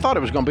thought it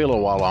was going to be a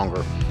little while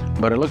longer,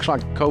 but it looks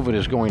like COVID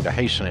is going to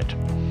hasten it.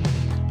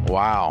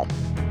 Wow.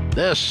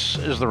 This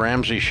is the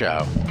Ramsey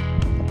Show.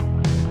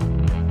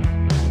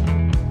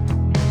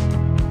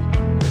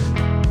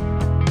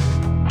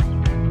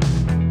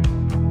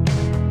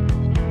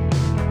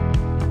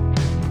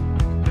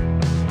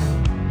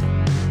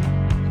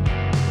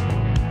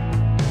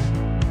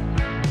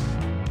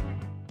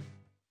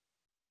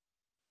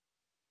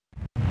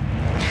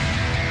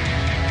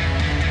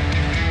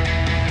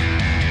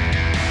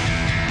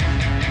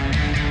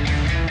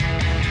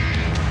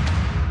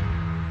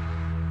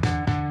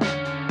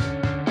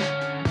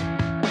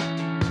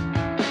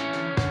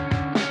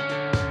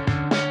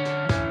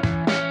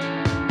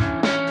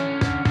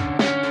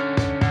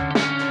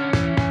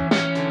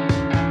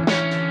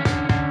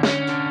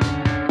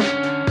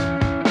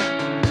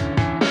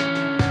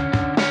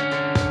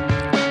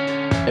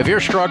 If you're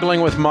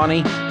struggling with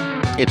money,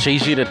 It's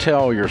easy to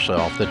tell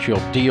yourself that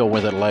you'll deal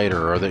with it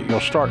later or that you'll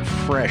start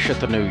fresh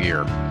at the new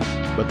year.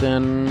 But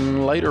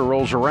then later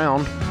rolls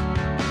around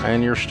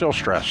and you're still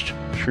stressed.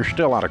 You're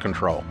still out of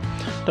control.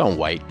 Don't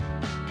wait.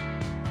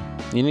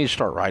 You need to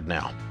start right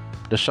now.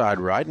 Decide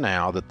right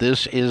now that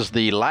this is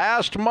the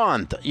last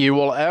month you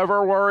will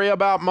ever worry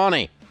about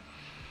money.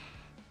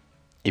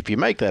 If you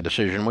make that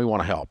decision, we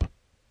want to help.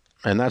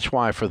 And that's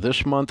why for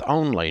this month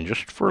only,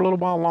 just for a little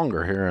while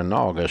longer here in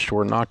August,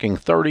 we're knocking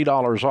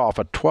 $30 off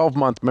a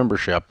 12-month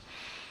membership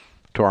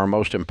to our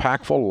most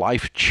impactful,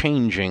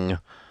 life-changing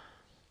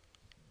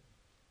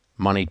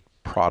money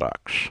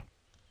products.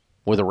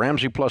 With a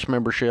Ramsey Plus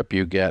membership,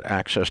 you get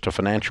access to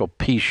Financial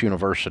Peace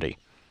University.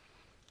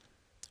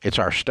 It's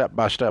our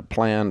step-by-step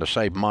plan to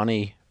save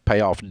money,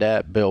 pay off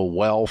debt, build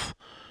wealth,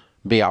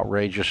 be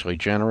outrageously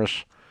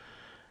generous.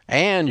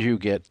 And you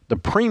get the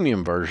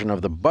premium version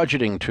of the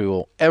budgeting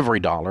tool, Every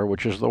Dollar,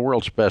 which is the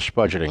world's best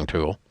budgeting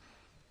tool.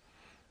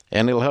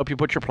 And it'll help you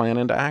put your plan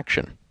into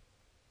action.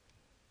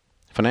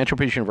 Financial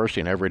Peace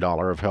University and Every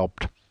Dollar have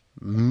helped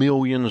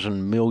millions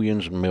and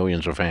millions and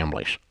millions of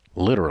families,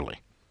 literally.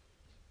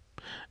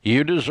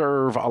 You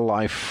deserve a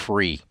life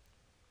free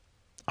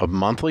of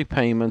monthly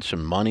payments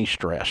and money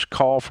stress.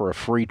 Call for a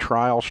free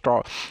trial,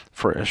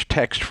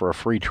 text for a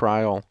free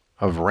trial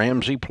of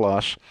Ramsey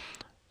Plus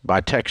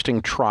by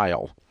texting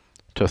trial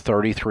to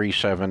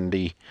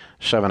 33789.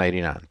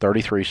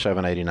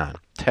 33789.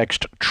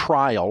 Text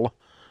trial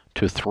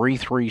to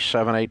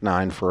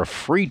 33789 for a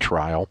free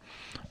trial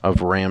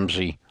of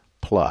Ramsey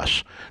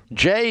Plus.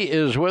 Jay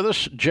is with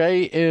us.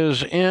 Jay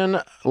is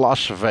in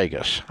Las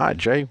Vegas. Hi,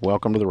 Jay.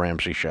 Welcome to the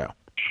Ramsey Show.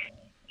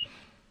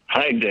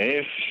 Hi,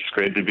 Dave. It's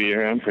great to be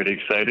here. I'm pretty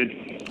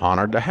excited.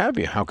 Honored to have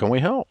you. How can we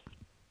help?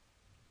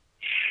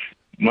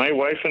 My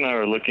wife and I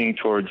are looking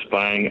towards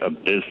buying a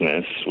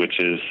business, which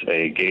is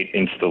a gate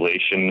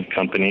installation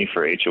company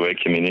for HOA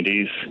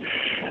communities.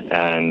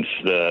 And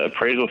the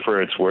appraisal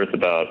for it's worth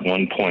about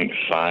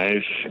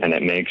 1.5, and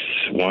it makes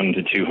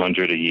 $100 to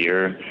 $200 a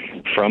year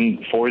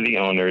for the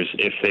owners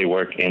if they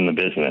work in the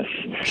business.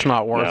 It's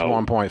not worth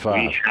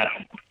 1.5.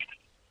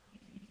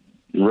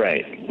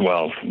 Right.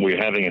 Well, we're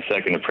having a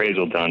second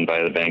appraisal done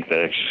by the bank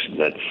that's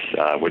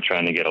we're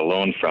trying to get a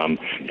loan from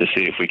to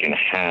see if we can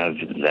have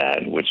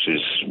that, which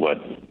is what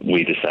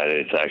we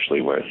decided it's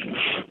actually worth.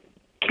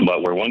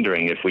 But we're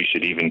wondering if we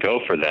should even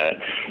go for that,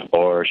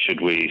 or should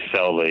we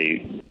sell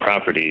the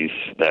properties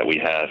that we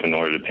have in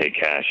order to pay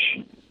cash?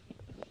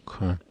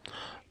 Okay.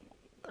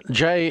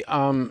 Jay,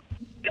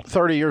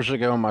 30 years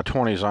ago in my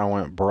 20s, I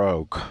went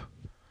broke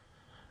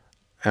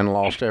and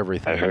lost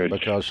everything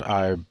because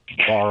I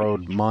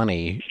borrowed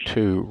money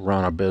to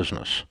run a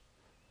business.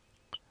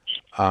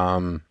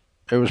 It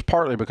was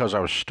partly because I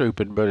was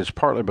stupid, but it's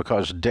partly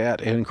because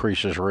debt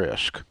increases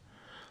risk,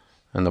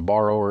 and the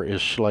borrower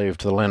is slave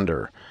to the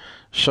lender.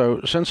 So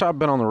since I've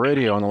been on the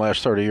radio in the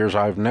last 30 years,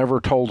 I've never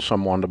told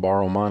someone to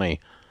borrow money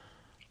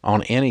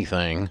on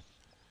anything,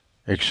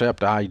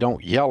 except I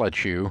don't yell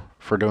at you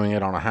for doing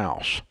it on a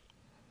house.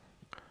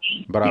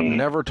 But I've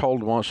never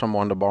told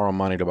someone to borrow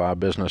money to buy a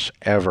business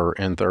ever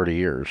in 30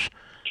 years.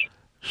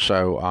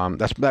 So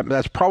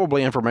that's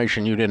probably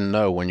information you didn't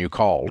know when you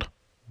called.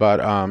 But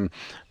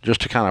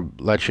just to kind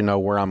of let you know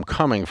where I'm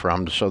coming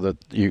from so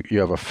that you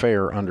have a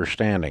fair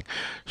understanding.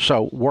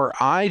 So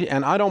I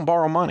don't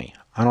borrow money.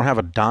 I don't have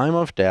a dime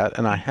of debt,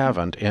 and I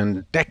haven't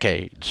in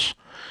decades.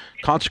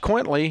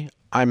 Consequently,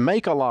 I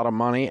make a lot of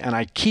money, and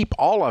I keep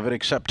all of it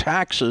except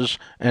taxes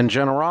and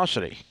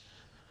generosity.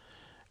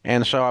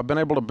 And so I've been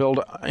able to build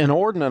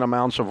inordinate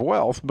amounts of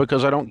wealth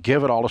because I don't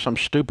give it all to some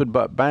stupid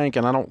butt bank,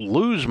 and I don't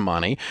lose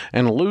money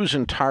and lose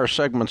entire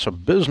segments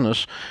of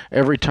business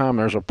every time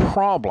there's a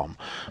problem.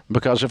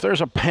 Because if there's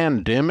a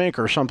pandemic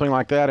or something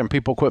like that and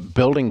people quit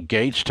building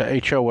gates to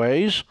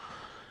HOAs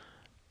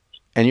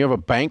and you have a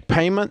bank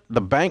payment,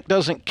 the bank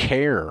doesn't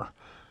care.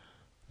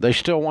 They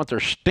still want their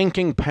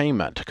stinking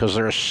payment because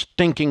they're a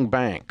stinking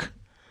bank.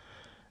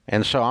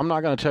 And so I'm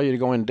not going to tell you to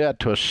go in debt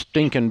to a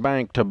stinking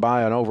bank to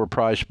buy an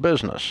overpriced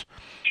business.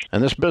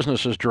 And this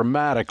business is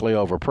dramatically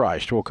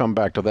overpriced. We'll come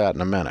back to that in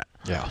a minute.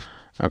 Yeah.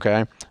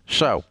 Okay?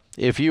 So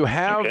if you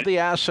have the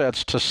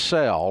assets to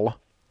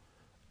sell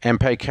and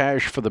pay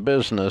cash for the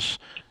business,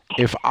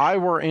 if I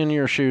were in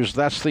your shoes,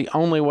 that's the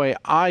only way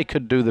I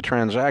could do the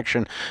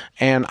transaction.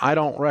 And I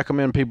don't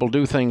recommend people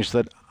do things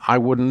that I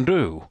wouldn't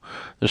do.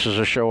 This is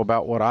a show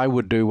about what I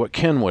would do, what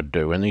Ken would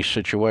do in these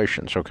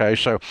situations, okay?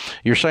 So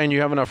you're saying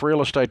you have enough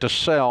real estate to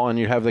sell and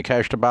you have the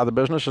cash to buy the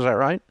business, is that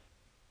right?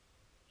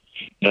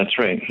 That's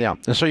right. Yeah,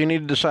 and so you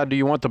need to decide, do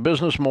you want the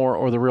business more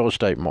or the real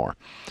estate more?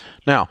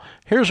 Now,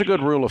 here's a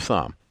good rule of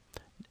thumb.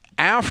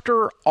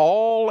 After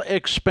all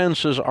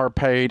expenses are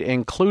paid,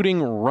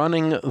 including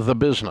running the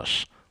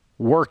business,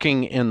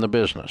 working in the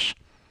business,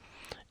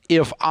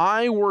 if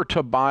I were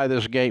to buy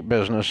this gate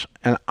business,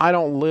 and I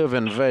don't live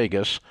in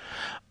Vegas,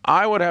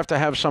 I would have to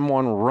have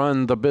someone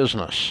run the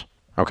business,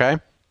 okay?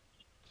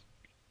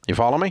 You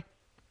follow me?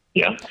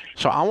 Yeah.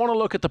 So I want to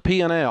look at the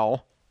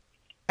P&L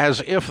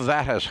as if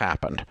that has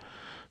happened.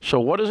 So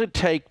what does it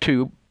take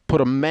to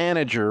put a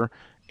manager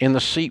in the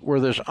seat where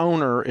this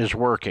owner is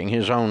working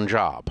his own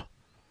job.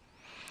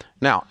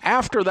 Now,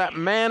 after that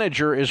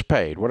manager is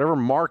paid, whatever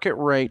market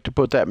rate to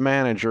put that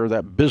manager,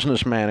 that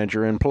business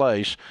manager in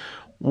place,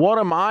 what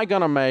am I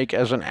going to make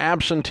as an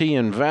absentee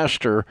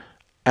investor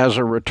as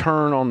a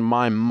return on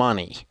my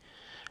money?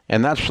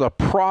 And that's the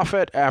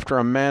profit after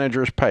a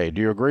manager is paid.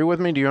 Do you agree with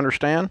me? Do you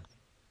understand?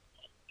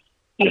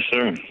 Yes,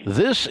 sir.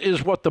 This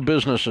is what the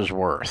business is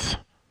worth.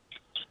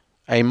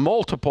 A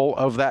multiple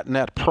of that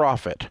net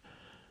profit.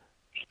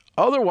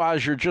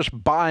 Otherwise, you're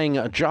just buying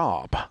a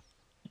job.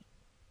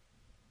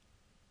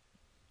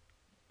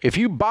 If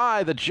you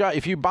buy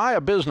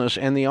a business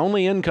and the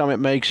only income it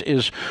makes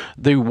is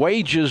the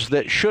wages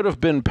that should have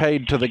been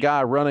paid to the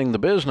guy running the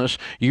business,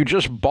 you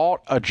just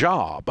bought a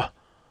job.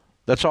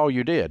 That's all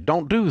you did.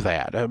 Don't do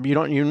that.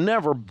 You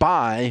never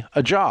buy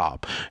a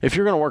job. If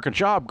you're going to work a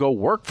job, go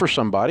work for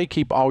somebody.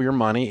 Keep all your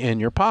money in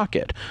your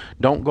pocket.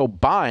 Don't go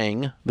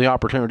buying the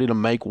opportunity to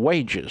make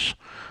wages.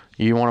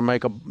 You want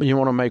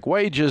to make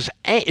wages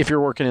if you're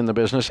working in the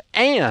business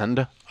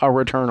and a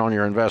return on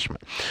your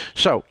investment.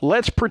 So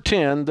let's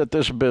pretend that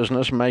this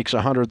business makes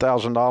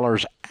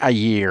 $100,000 a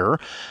year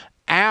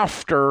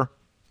after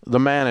the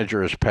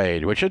manager is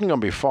paid, which isn't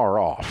going to be far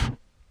off.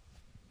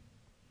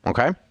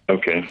 Okay?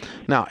 Okay.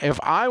 Now, if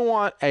I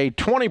want a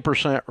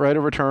 20% rate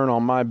of return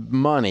on my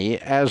money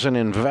as an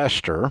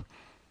investor,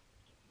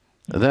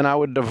 then I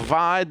would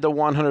divide the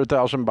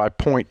 $100,000 by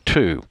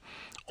 0.2.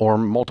 or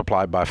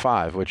multiply by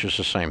 5, which is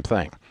the same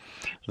thing.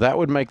 That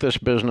would make this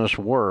business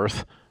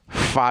worth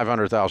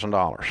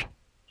 $500,000.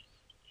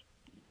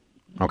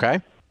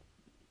 Okay?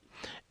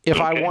 If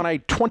I want a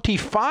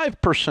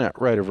 25%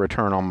 rate of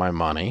return on my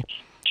money,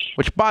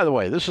 which, by the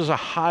way, this is a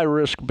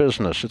high-risk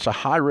business. It's a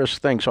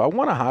high-risk thing, so I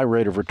want a high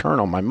rate of return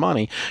on my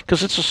money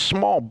because it's a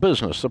small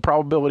business. The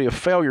probability of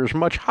failure is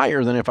much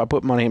higher than if I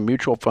put money in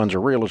mutual funds or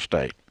real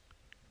estate.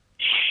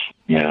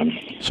 Yeah.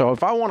 So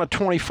if I want a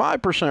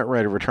 25%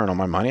 rate of return on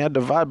my money, I'd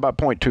divide by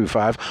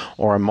 0.25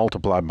 or I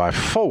multiply by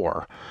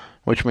 4,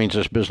 which means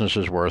this business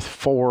is worth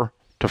 $400,000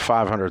 to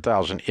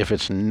 $500,000 if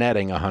it's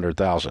netting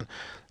 $100,000.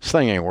 This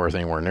thing ain't worth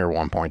anywhere near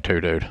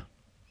 1.2, dude.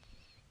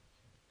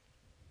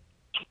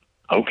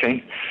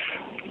 Okay.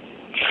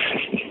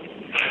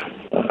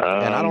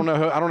 And I don't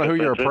know who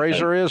your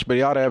appraiser is, but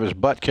he ought to have his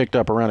butt kicked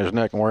up around his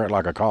neck and wear it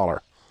like a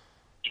collar.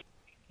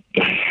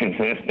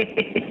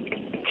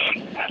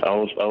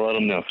 I'll let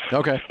him know.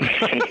 Okay.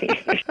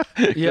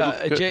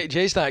 Yeah,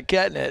 Jay's not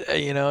getting it.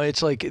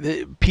 It's like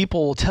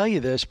people will tell you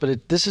this,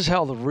 but this is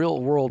how the real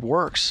world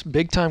works.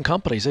 Big-time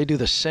companies, they do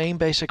the same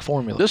basic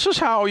formula. This is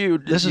how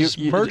This is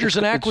mergers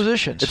and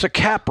acquisitions. It's a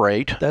cap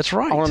rate. That's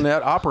right. On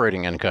net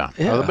operating income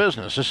of the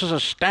business. This is a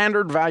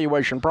standard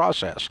valuation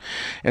process.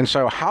 And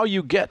so how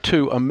you get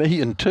to $1.2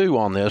 million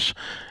on this,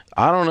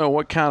 I don't know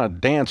what kind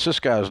of dance this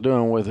guy's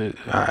doing with it.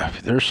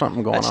 There's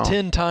something going on. That's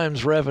 10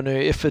 times revenue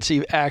if it's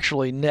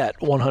actually net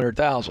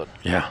 $100,000.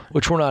 Yeah.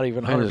 Which we're not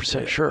even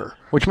 100% sure.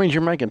 Which means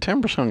you're making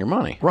 10% on your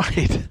money.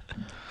 Right.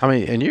 I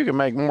mean, and you can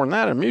make more than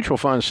that in mutual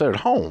funds instead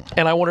at home.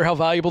 And I wonder how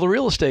valuable the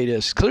real estate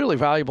is. Clearly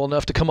valuable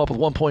enough to come up with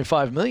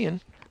 $1.5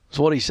 million. That's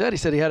what he said. He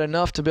said he had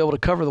enough to be able to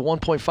cover the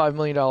 $1.5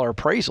 million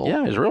appraisal.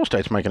 Yeah, his real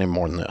estate's making him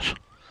more than this.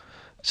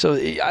 So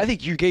I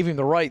think you gave him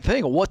the right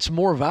thing. What's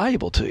more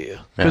valuable to you?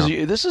 Because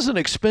this is an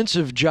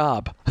expensive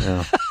job.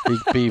 Yeah.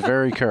 Be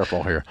very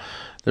careful here.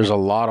 There's a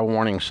lot of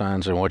warning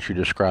signs in what you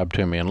described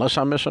to me. Unless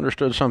I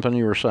misunderstood something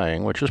you were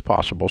saying, which is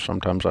possible.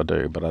 Sometimes I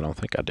do, but I don't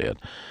think I did.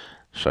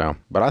 So,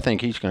 but I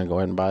think he's going to go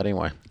ahead and buy it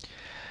anyway.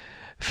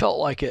 Felt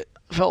like it.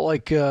 Felt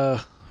like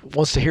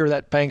wants to hear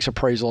that bank's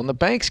appraisal, and the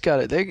bank's got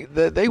it.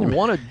 They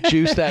want to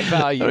juice that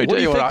value. Let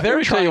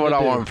me tell you what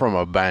I want from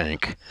a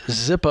bank.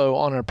 Zippo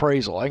on an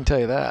appraisal. I can tell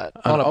you that.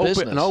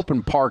 An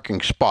open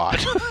parking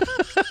spot.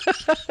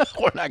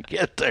 When I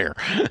get there,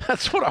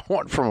 that's what I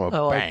want from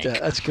a bank.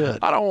 That. That's good.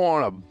 I don't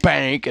want a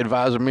bank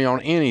advising me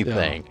on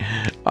anything.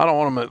 Yeah. I don't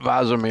want them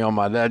advising me on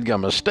my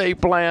dadgum estate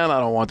plan. I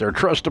don't want their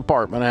trust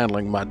department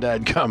handling my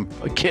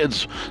dadgum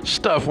kids'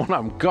 stuff when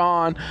I'm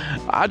gone.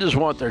 I just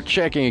want their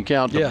checking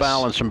account to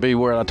balance and be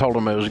where I told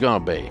them it was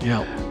going to be.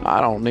 Yeah.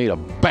 I don't need a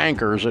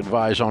banker's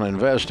advice on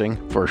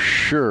investing for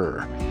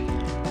sure.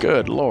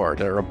 Good Lord,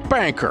 they're a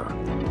banker.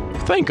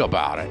 Think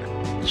about it.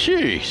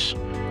 Jeez,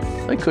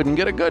 they couldn't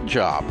get a good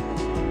job.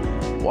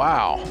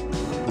 Wow,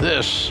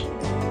 this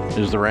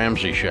is The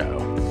Ramsey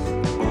Show.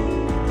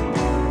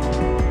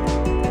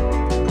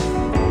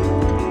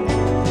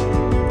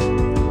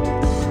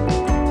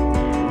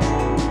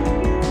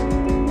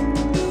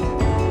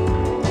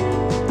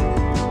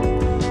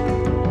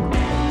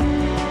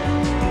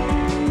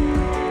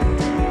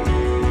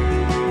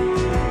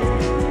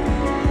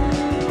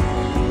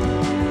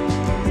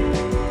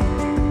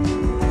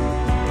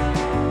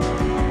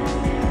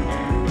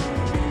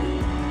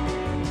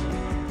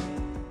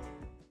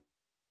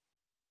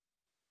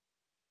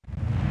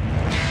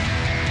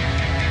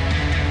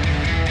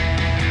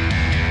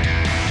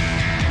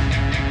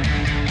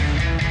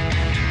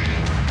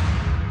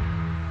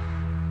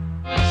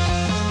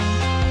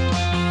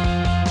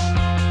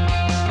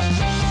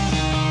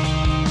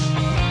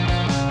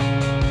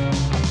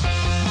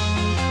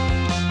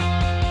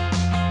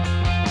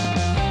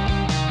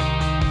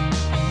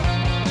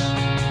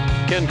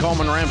 Ken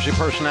Coleman, Ramsey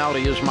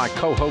Personality, is my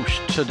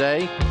co-host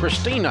today.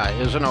 Christina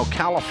is in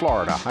Ocala,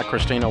 Florida. Hi,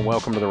 Christina.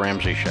 Welcome to the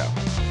Ramsey Show.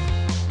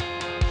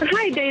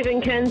 Hi, Dave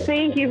and Ken.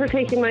 Thank you for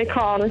taking my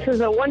call. This is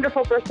a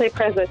wonderful birthday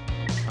present.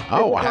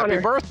 Oh, happy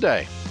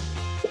birthday.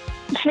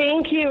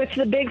 Thank you. It's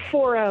the big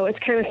 4-0. It's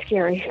kind of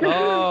scary.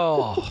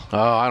 Oh,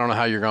 I don't know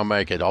how you're going to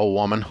make it, old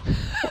woman.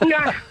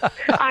 Yeah,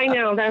 I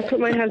know. That's what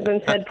my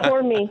husband said.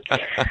 Poor me.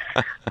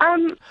 I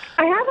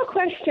have a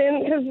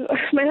question because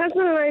my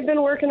husband and I have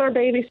been working our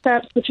baby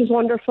steps, which is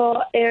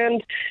wonderful,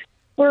 and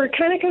we're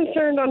kind of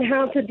concerned on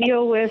how to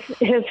deal with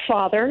his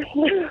father.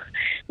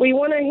 We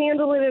want to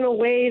handle it in a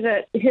way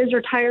that his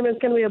retirement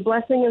is going to be a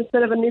blessing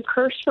instead of a new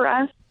curse for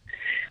us.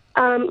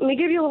 Let me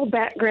give you a little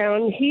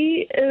background.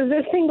 He is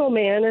a single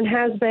man and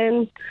has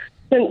been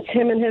since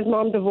him and his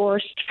mom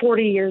divorced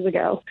 40 years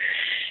ago.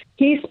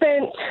 He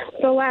spent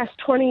the last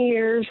 20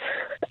 years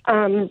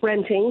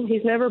renting.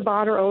 He's never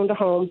bought or owned a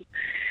home.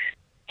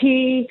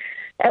 He,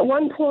 at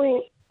one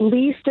point,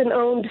 leased and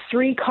owned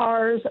 3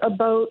 cars, a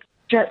boat,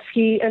 jet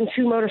ski, and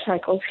 2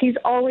 motorcycles. He's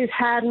always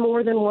had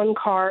more than one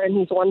car, and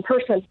he's one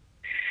person.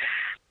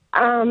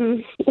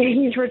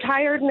 He's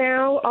retired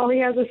now. All he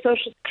has is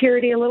Social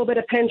Security, a little bit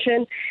of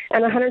pension,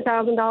 and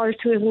 $100,000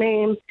 to his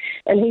name,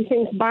 and he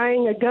thinks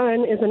buying a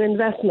gun is an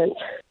investment.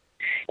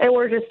 And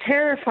we're just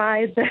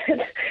terrified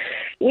that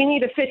we need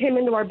to fit him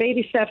into our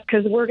baby steps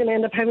because we're going to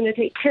end up having to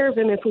take care of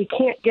him if we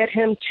can't get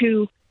him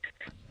to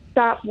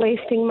stop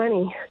wasting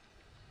money.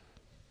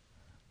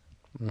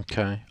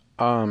 Okay.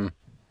 What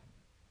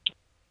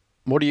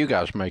do you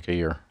guys make a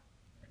year?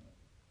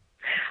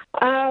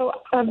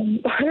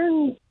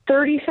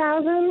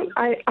 $130,000.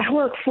 I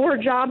work 4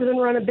 jobs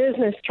and run a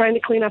business trying to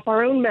clean up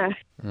our own mess.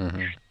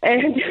 Mm-hmm.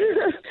 And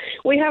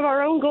we have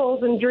our own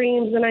goals and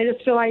dreams, and I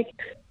just feel like,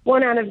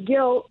 one, out of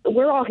guilt,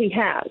 we're all he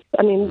has.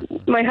 I mean,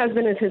 my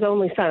husband is his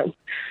only son.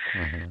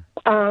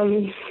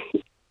 Mm-hmm.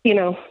 You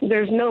know,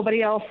 there's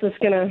nobody else that's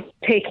going to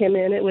take him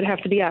in. It would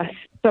have to be us.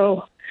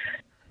 So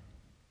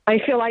I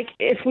feel like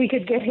if we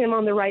could get him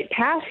on the right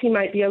path, he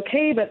might be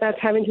okay, but that's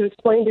having to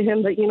explain to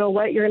him that, you know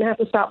what, you're going to have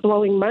to stop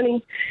blowing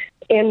money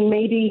and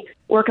maybe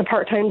work a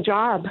part-time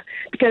job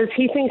because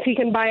he thinks he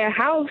can buy a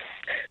house,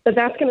 but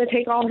that's going to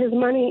take all his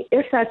money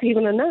if that's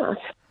even enough.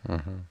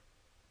 Mm-hmm.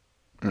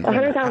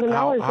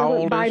 $100,000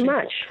 doesn't buy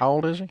much. How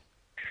old is he?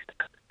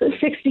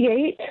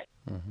 68.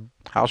 Mm-hmm.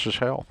 How's his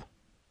health?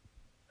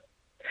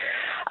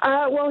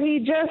 Well, he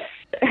just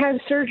had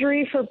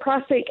surgery for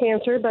prostate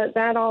cancer, but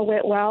that all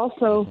went well.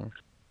 So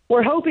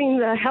we're hoping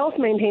the health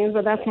maintains,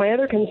 but that's my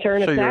other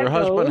concern. So your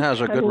husband has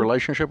a good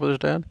relationship with his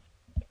dad?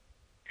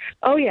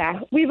 Oh,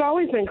 yeah. We've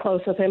always been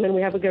close with him, and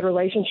we have a good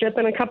relationship.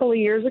 And a couple of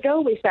years ago,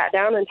 we sat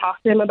down and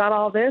talked to him about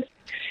all this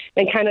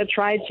and kind of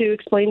tried to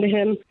explain to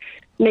him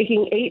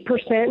making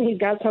 8%. He's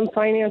got some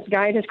finance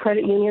guy at his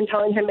credit union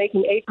telling him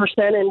making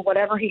 8% and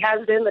whatever he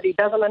has it in that he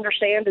doesn't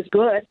understand is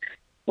good.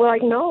 We're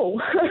like,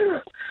 no,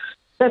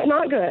 that's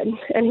not good.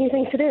 And he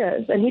thinks it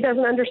is. And he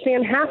doesn't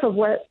understand half of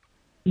what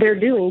they're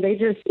doing.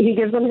 He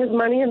gives them his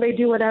money and they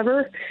do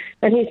whatever,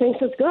 and he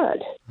thinks it's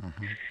good.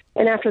 Mm-hmm.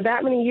 And after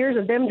that many years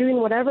of them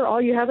doing whatever,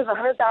 all you have is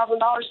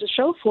 $100,000 to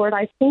show for it.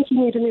 I think you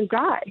need a new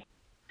guy.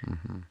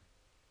 Mm-hmm.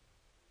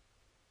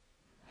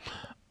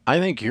 I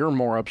think you're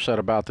more upset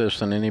about this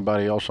than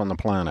anybody else on the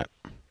planet.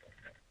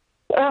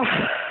 Well,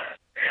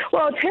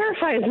 it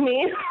terrifies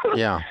me.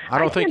 Yeah, I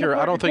don't think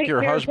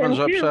your husband's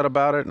upset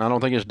about it, and I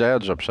don't think his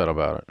dad's upset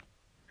about it.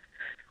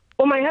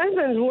 Well, my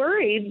husband's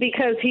worried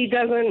because he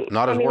doesn't.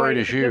 Not as worried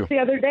as you. Just the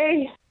other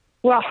day.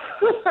 Well,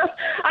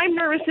 I'm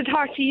nervous to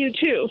talk to you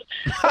too.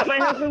 But my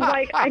husband's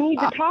like, I need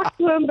to talk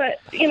to him,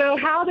 but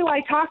how do I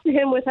talk to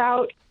him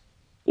without,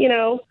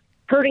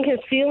 hurting his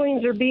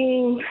feelings or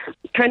being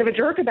kind of a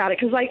jerk about it?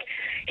 Because,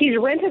 he's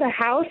rented a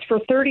house for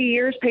 30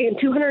 years paying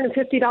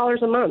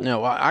 $250 a month.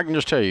 No, I can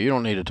just tell you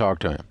don't need to talk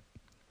to him.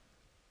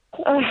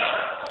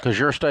 Because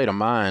your state of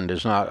mind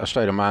is not a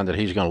state of mind that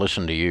he's going to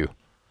listen to you.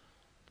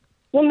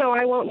 Well, no,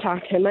 I wonn't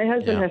talk to him. My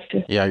husband has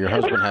to. Yeah, your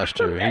husband has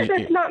to.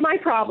 That's not my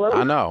problem.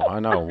 I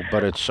know,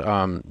 but it's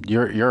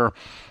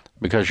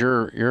because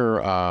you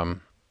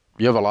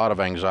have a lot of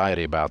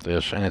anxiety about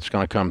this, and it's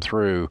going to come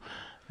through,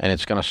 and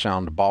it's going to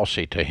sound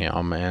bossy to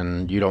him,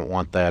 and you don't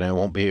want that, and it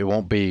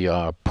won't be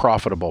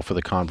profitable for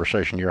the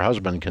conversation. Your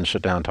husband can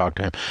sit down and talk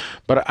to him,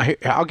 but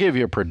I'll give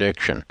you a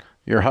prediction.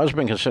 Your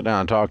husband can sit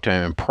down and talk to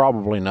him, and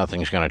probably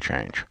nothing's going to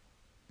change.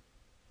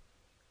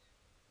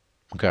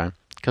 Okay.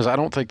 Because I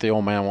don't think the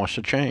old man wants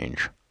to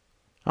change.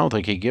 I don't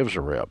think he gives a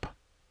rip.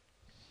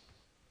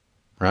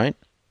 Right?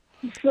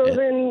 So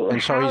then,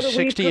 so he's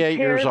 68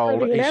 years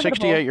old. He's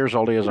 68 years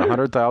old. He has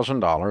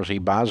 $100,000. He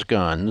buys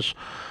guns,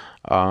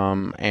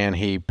 and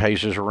he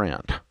pays his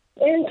rent.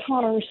 And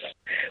cars.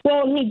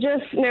 Well, he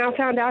just now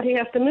found out he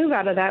has to move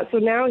out of that. So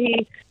now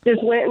he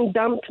just went and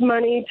dumped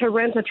money to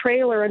rent a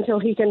trailer until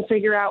he can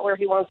figure out where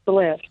he wants to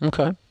live.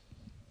 Okay.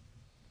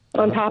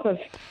 On top of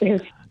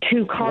his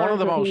 2 cars. One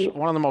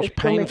of the most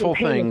painful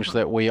things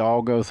that we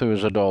all go through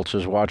as adults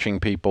is watching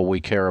people we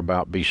care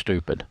about be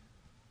stupid.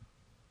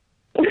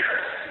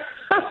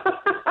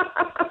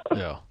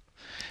 Yeah.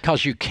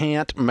 Because you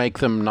can't make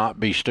them not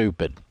be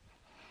stupid.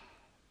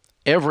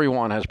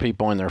 Everyone has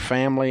people in their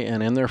family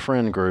and in their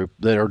friend group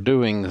that are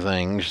doing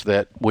things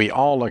that we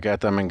all look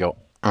at them and go,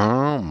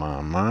 oh,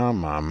 my.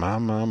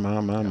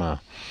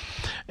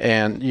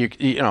 And,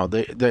 you know,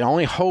 the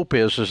only hope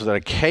is that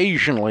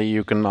occasionally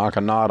you can knock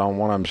a knot on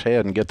one of them's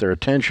head and get their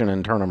attention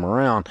and turn them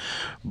around.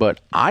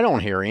 But I don't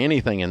hear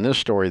anything in this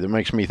story that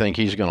makes me think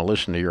he's going to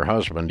listen to your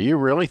husband. Do you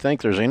really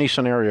think there's any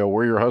scenario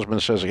where your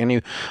husband says I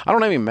don't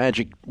have any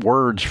magic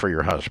words for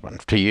your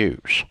husband to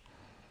use?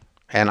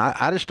 And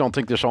I just don't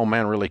think this old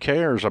man really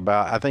cares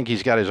I think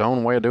he's got his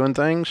own way of doing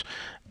things,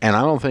 and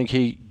I don't think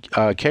he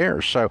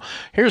cares. So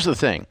here's the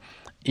thing.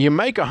 You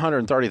make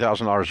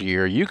 $130,000 a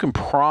year, you can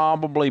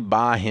probably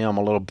buy him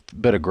a little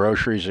bit of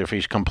groceries if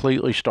he's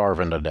completely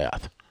starving to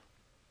death.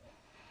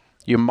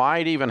 You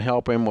might even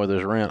help him with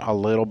his rent a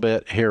little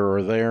bit here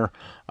or there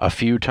a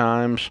few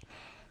times,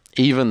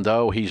 even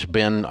though he's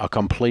been a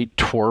complete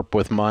twerp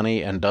with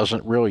money and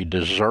doesn't really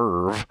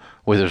deserve,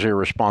 with his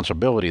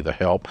irresponsibility, the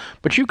help.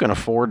 But you can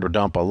afford to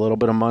dump a little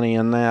bit of money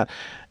in that,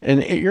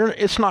 and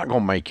it's not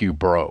going to make you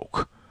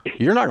broke.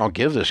 You're not going to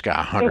give this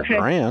guy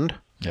 $100,000.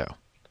 Yeah.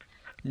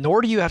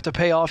 Nor do you have to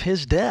pay off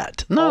his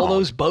debt. No. All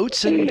those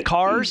boats and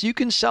cars, you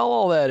can sell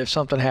all that if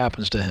something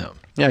happens to him.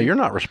 Yeah, you're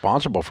not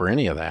responsible for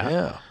any of that.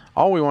 Yeah.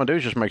 All we want to do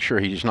is just make sure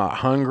he's not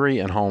hungry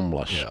and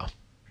homeless. Yeah.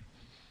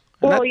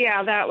 Well,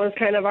 that was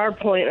kind of our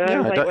point.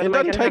 Yeah, it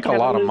doesn't take a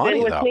lot of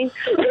money, though.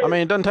 I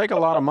mean, it doesn't take a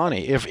lot of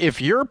money.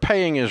 If you're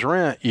paying his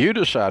rent, you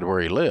decide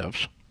where he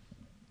lives.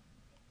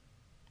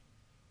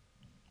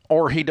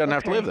 Or he doesn't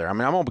have to live there. I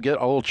mean, I'm going to get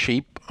a little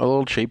cheap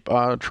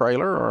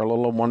trailer or a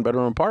little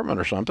one-bedroom apartment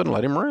or something and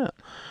let him rent.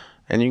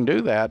 And you can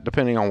do that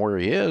depending on where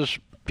he is,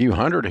 a few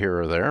hundred here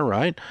or there,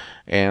 right?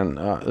 And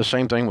the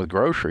same thing with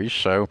groceries.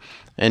 So,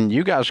 and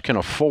you guys can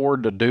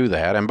afford to do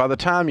that. And by the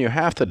time you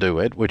have to do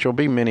it, which will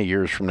be many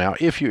years from now,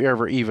 if you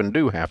ever even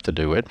do have to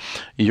do it,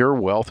 your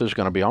wealth is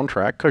going to be on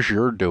track because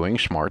you're doing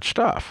smart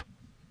stuff.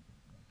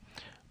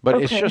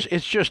 But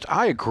it's just,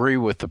 I agree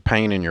with the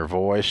pain in your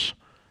voice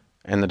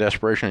and the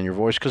desperation in your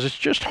voice, because it's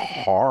just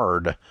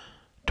hard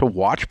to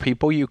watch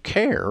people you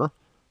care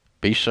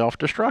be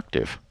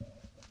self-destructive.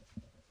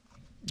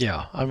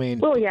 Yeah, I mean...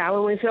 Well, yeah,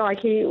 when we feel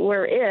like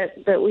we're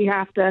it, that we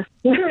have to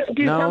do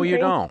something. No, you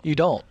don't. You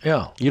don't,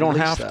 yeah. You don't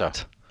have to.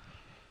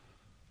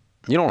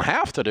 You don't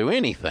have to do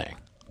anything.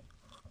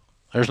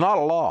 There's not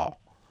a law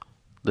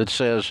that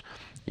says,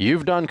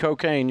 you've done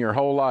cocaine your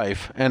whole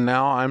life, and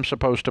now I'm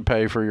supposed to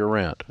pay for your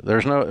rent.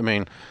 There's no... I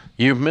mean...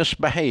 You've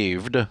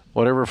misbehaved,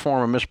 whatever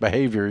form of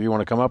misbehavior you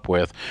want to come up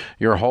with,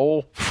 your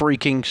whole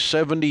freaking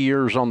 70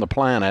 years on the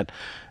planet,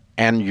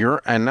 and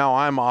now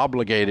I'm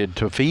obligated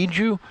to feed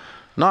you?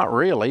 Not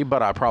really,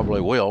 but I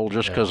probably will,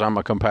 just because I'm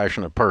a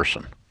compassionate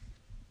person.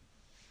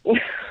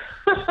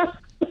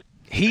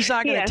 He's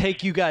not going to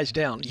take you guys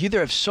down. You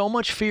either have so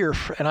much fear,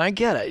 and I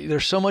get it.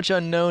 There's so much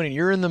unknown, and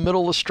you're in the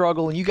middle of the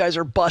struggle, and you guys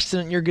are busting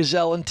it, and you're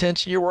gazelle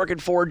intense, and you're working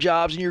 4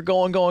 jobs, and you're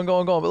going.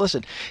 But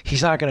listen,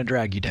 he's not going to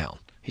drag you down.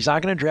 He's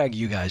not going to drag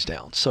you guys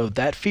down. So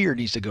that fear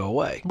needs to go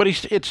away. But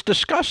it's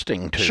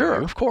disgusting to Sure,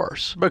 you. of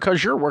course.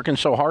 Because you're working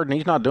so hard and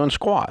he's not doing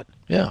squat.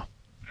 Yeah.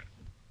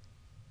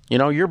 You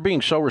know, you're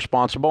being so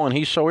responsible and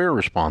he's so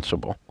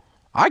irresponsible.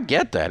 I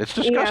get that. It's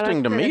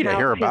disgusting to me to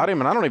hear about him,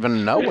 and I don't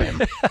even know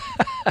him.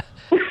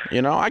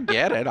 You know, I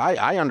get it.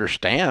 I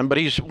understand. But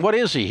what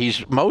is he?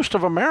 He's most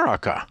of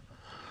America,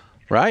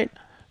 right?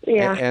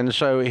 Yeah. And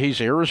so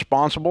he's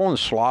irresponsible and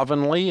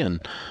slovenly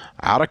and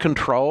out of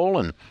control,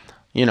 and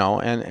you know,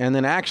 and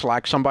then acts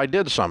like somebody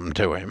did something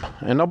to him.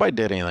 And nobody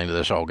did anything to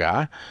this old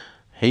guy.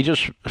 He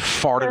just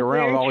farted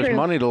around with all his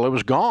money till it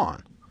was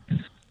gone.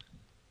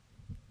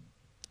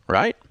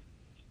 Right?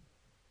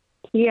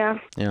 Yeah.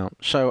 Yeah.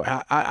 So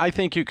I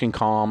think you can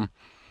calm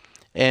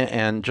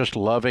and just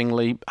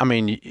lovingly, I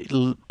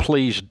mean,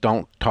 please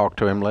don't talk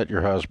to him. Let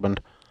your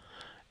husband,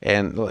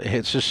 and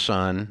it's his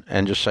son,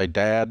 and just say,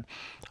 Dad,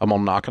 I'm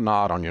going to knock a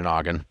knot on your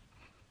noggin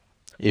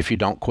if you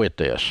don't quit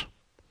this.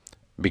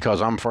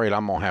 Because I'm afraid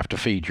I'm going to have to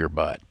feed your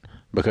butt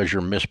because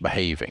you're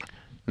misbehaving.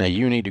 Now,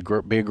 you need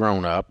to be a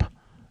grown-up,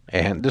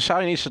 and this is how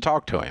he needs to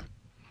talk to him.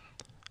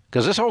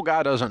 Because this old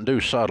guy doesn't do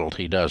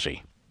subtlety, does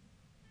he?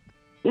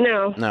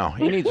 No. No,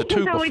 he needs a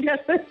two. No, he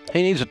doesn't.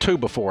 He needs a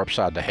 2-before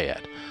upside the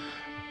head.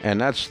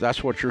 And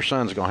that's what your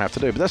son's going to have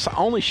to do. But that's the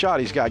only shot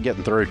he's got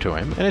getting through to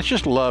him. And it's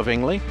just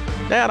lovingly,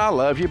 Dad, I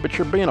love you, but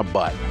you're being a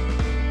butt.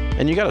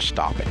 And you got to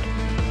stop it.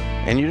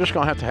 And you're just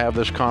going to have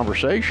this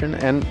conversation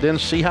and then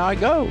see how it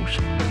goes.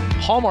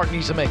 Hallmark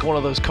needs to make one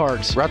of those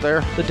cards. Right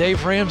there. The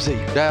Dave Ramsey.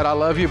 Dad, I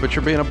love you, but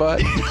you're being a butt.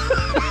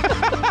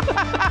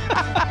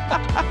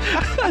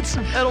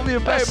 That'll be a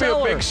bestseller.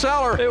 It'll be a big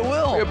seller. It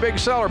will. Be a big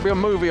seller. Be a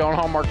movie on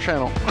Hallmark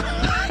Channel.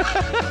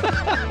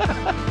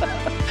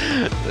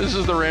 This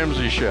is The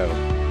Ramsey Show.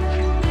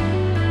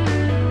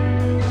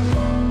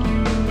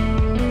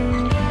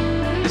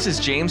 This is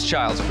James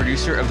Childs,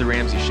 producer of The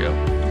Ramsey Show.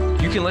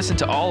 You can listen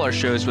to all our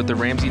shows with the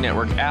Ramsey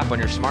Network app on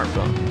your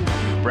smartphone.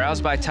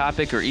 Browse by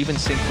topic or even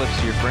sync clips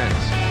to your friends.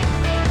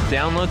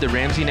 Download the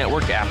Ramsey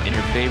Network app in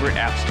your favorite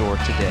app store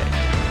today.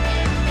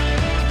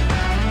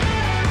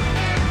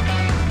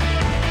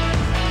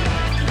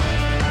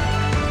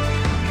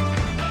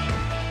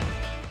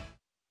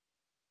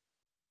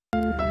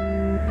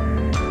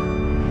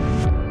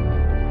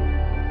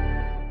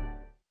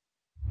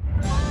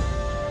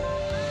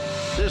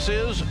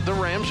 is The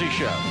Ramsey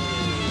Show.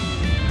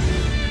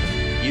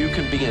 You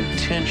can be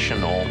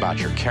intentional about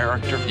your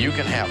character. You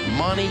can have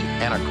money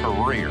and a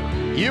career.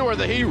 You are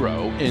the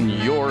hero in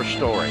your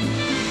story.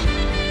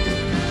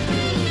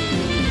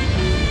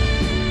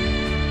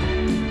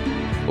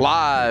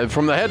 Live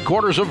from the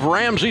headquarters of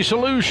Ramsey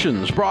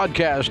Solutions,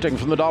 broadcasting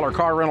from the Dollar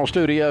Car Rental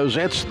Studios,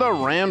 it's The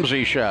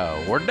Ramsey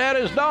Show, where debt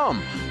is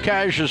dumb,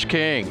 cash is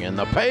king, and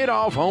the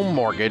paid-off home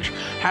mortgage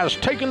has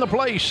taken the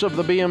place of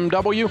the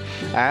BMW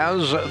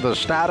as the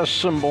status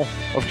symbol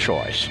of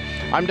choice.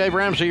 I'm Dave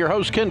Ramsey, your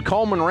host. Ken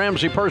Coleman,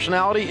 Ramsey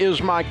Personality,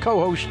 is my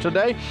co-host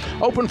today.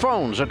 Open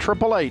phones at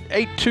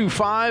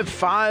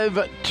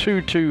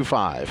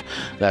 888-825-5225.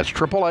 That's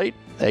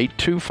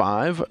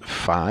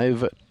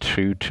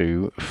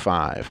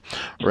 888-825-5225.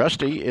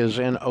 Rusty is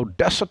in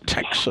Odessa,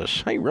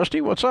 Texas. Hey,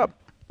 Rusty, what's up?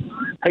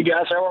 Hey,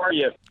 guys, how are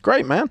you?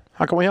 Great, man.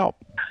 How can we help?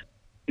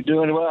 You're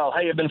doing well.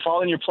 Hey, I've been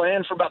following your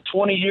plan for about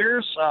 20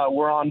 years.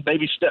 We're on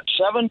baby step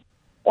 7.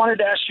 Wanted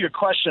to ask you a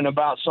question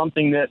about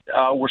something that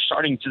we're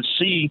starting to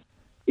see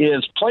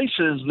is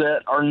places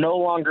that are no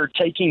longer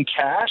taking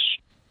cash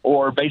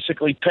or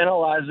basically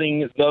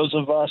penalizing those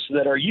of us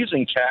that are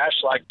using cash,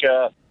 like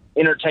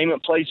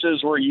entertainment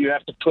places where you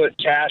have to put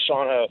cash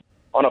on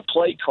a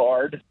plate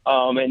card,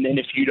 and then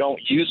if you don't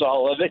use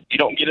all of it, you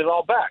don't get it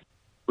all back.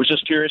 Was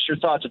just curious your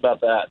thoughts about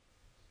that.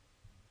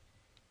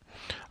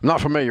 I'm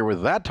not familiar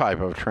with that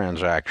type of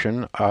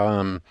transaction.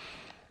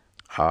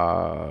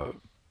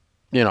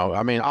 You know,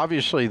 I mean,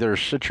 obviously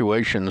there's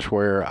situations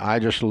where I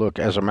just look,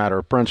 as a matter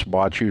of principle,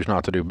 I choose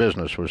not to do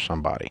business with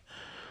somebody.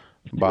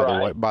 By the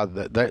way,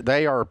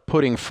 they are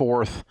putting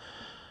forth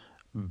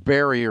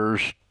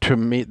barriers to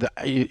me.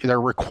 They're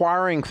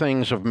requiring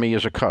things of me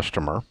as a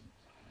customer,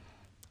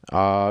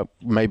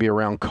 maybe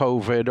around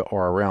COVID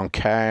or around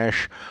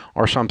cash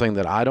or something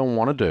that I don't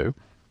want to do,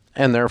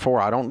 and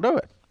therefore I don't do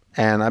it.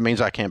 And that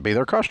means I can't be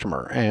their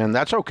customer. And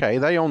that's okay.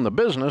 They own the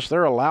business.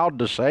 They're allowed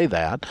to say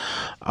that.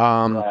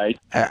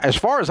 As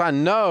far as I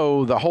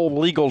know, the whole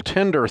legal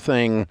tender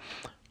thing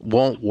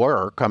won't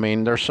work. I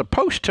mean, they're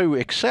supposed to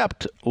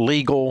accept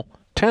legal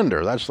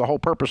tender. That's the whole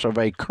purpose of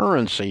a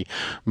currency.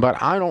 But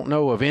I don't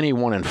know of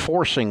anyone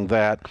enforcing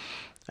that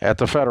at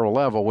the federal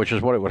level, which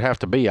is what it would have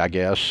to be, I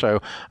guess.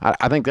 So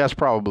I think that's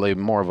probably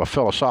more of a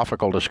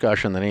philosophical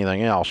discussion than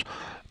anything else.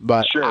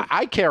 But sure.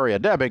 I carry a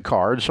debit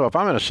card, so if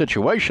I'm in a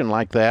situation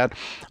like that,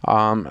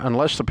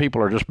 unless the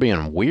people are just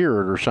being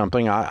weird or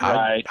something,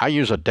 I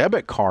use a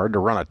debit card to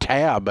run a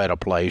tab at a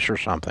place or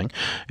something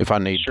if I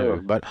need to.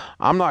 But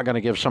I'm not going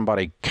to give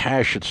somebody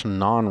cash that's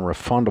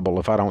non-refundable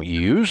if I don't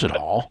use it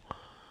all.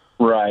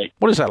 Right.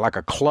 What is that, like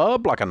a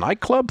club, like a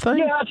nightclub thing?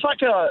 Yeah, it's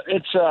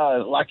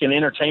like an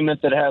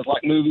entertainment that has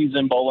like movies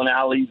and bowling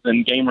alleys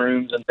and game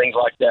rooms and things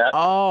like that.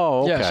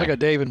 Oh, okay. Yeah, it's like a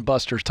Dave and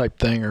Buster's type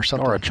thing or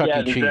something. Or a Chuck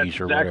E. Cheese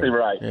or whatever. Exactly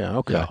right. Yeah,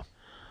 okay. Yeah.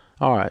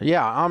 All right.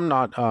 Yeah, I'm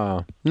not,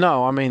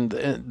 no, I mean,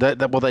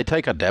 will they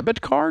take a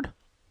debit card?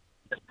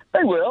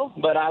 They will,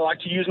 but I like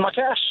to use my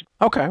cash.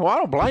 Okay, well, I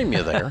don't blame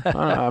you there.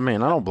 I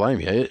mean, I don't blame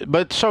you.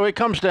 But so it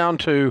comes down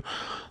to,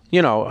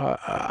 you know,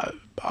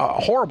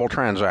 a horrible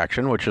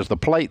transaction, which is the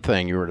plate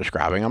thing you were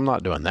describing. I'm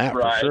not doing that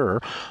for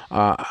sure.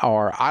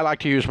 Or I like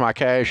to use my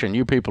cash, and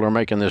you people are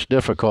making this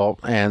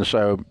difficult. And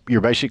so you're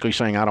basically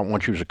saying, I don't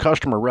want you as a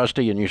customer,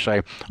 Rusty. And you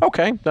say,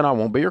 okay, then I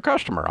won't be your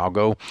customer. I'll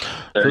go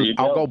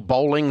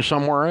bowling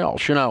somewhere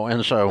else, you know.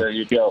 And so there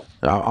you go.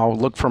 I'll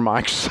look for my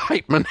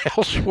excitement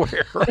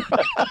elsewhere.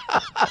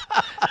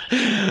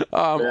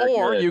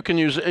 Or you can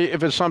use,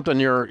 if it's something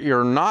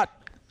you're not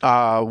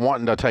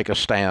wanting to take a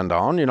stand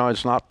on, you know,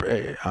 it's not,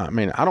 I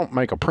mean, I don't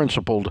make a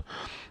principled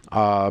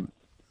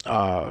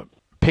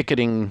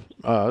picketing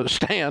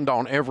stand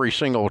on every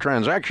single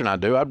transaction I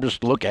do. I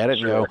just look at it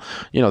and go,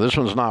 you know, this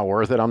one's not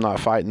worth it. I'm not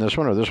fighting this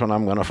one, or this one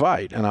I'm going to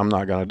fight, and I'm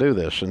not going to do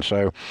this. And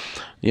so,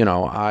 you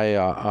know,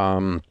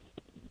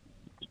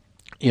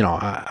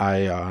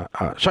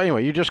 so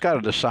anyway, you just got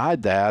to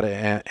decide that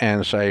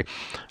and say,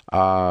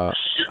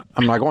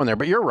 I'm not going there.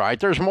 But you're right.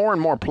 There's more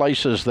and more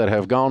places that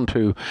have gone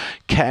to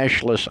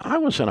cashless. I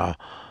was in a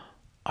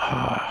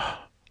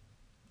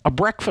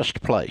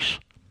breakfast place,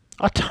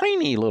 a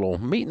tiny little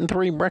meat and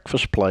three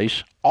breakfast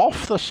place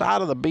off the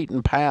side of the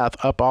beaten path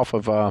up off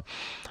of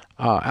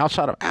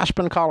outside of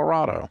Aspen,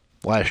 Colorado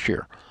last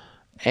year.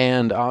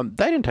 And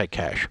they didn't take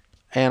cash.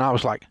 And I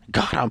was like,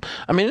 God,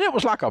 I mean, it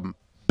was like a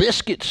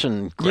biscuits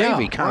and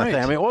gravy kind of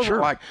thing. I mean, it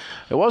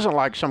wasn't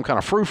like some kind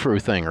of frou-frou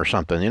thing or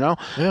something, you know?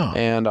 Yeah.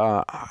 And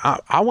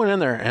I went in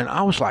there and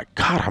I was like,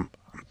 God,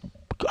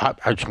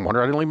 I just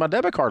wonder I didn't leave my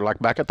debit card like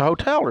back at the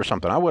hotel or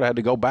something. I would have had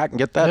to go back and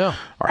get that,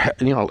 or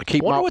you know,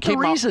 keep wonder my. What the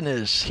reason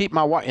is? Keep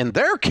my wife. In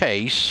their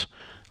case,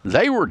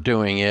 they were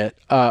doing it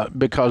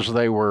because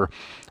they were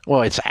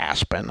Well, it's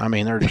Aspen. I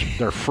mean,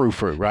 they're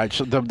frou-frou, right?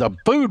 So the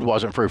food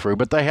wasn't frou-frou,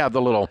 but they have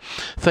the little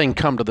thing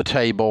come to the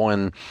table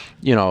and,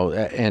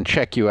 and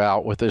check you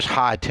out with this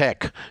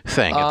high-tech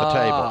thing at the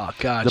table.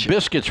 Gotcha. The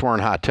biscuits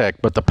weren't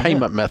high-tech, but the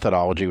payment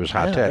methodology was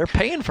high-tech. They're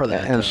paying for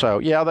that. And so,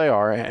 yeah, they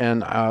are.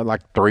 And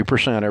like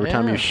 3% every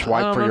time you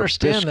swipe for your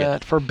biscuit. I don't understand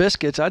that. For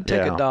biscuits, I'd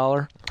take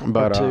 $1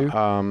 but, or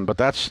 $2. But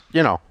that's,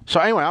 So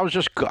anyway,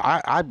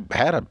 I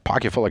had a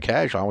pocket full of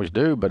cash. I always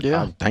do. But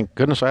thank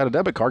goodness I had a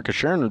debit card because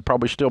Sharon would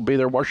probably still be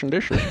there washing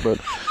dishes. But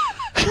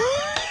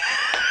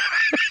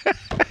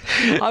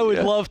I would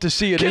love to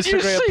see an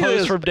Instagram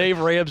post from Dave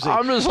Ramsey.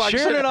 I'm just like,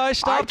 Sharon and I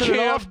stopped at an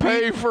can't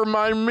pay for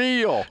my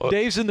meal.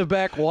 Dave's in the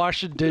back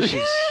washing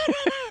dishes.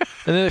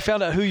 And then they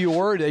found out who you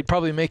were. They'd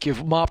probably make you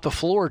mop the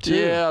floor, too.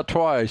 Yeah,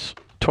 twice,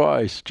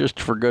 just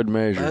for good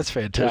measure. That's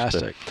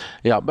fantastic.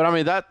 But I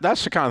mean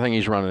that's the kind of thing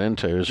he's running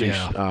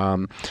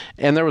into.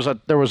 And there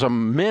was a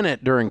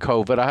minute during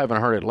COVID, I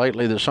haven't heard it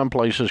lately, that some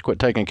places quit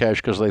taking cash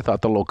because they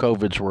thought the little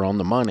COVIDs were on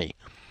the money.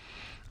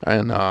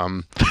 And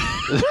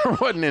there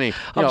wasn't any.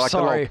 I'm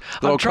sorry.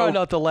 I'm trying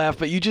not to laugh,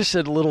 but you just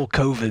said little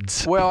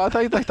COVIDs. Well, I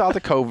think they thought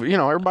the COVID.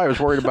 Everybody was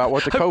worried about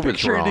what the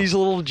COVIDs were on. These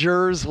little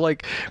germs,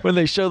 like when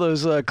they show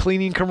those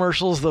cleaning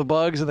commercials, the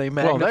bugs, and they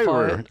magnify.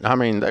 Well,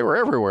 they were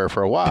everywhere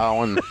for a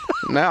while, and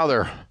now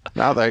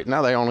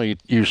they only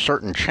use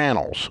certain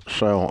channels.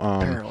 So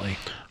apparently.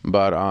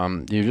 But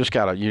you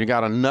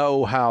gotta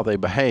know how they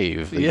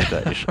behave these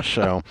days.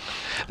 So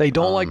they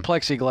don't like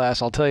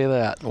plexiglass, I'll tell you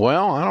that.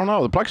 Well, I don't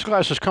know. The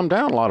plexiglass has come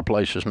down a lot of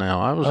places now.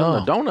 I was in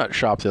the donut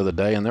shop the other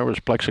day, and there was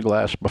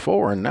plexiglass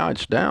before, and now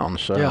it's down.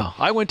 So yeah,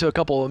 I went to a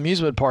couple of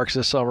amusement parks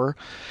this summer.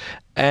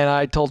 And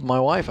I told my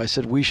wife, I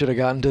said, we should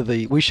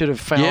have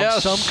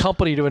found some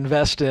company to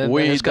invest in.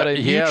 It's got a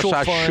mutual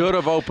fund. I should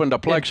have opened a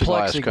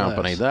plexiglass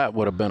company. That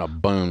would have been a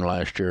boon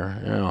last year.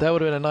 Yeah. That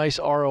would have been a nice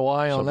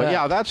ROI on that. But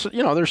yeah, that's,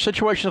 there's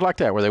situations like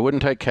that where they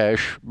wouldn't take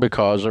cash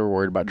because they were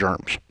worried about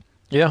germs.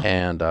 Yeah.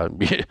 And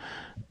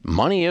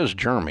money is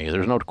germy.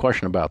 There's no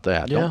question about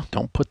that. Yeah.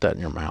 Don't put that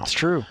in your mouth. It's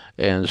true.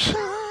 And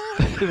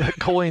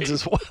coins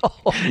as well.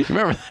 You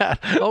remember that?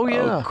 Oh,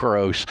 yeah. Oh,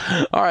 gross.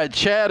 All right,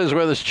 Chad is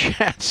with us.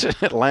 Chad's in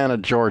Atlanta,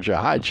 Georgia.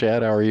 Hi,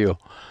 Chad. How are you?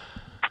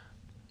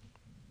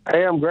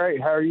 Hey, I'm great.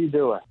 How are you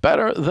doing?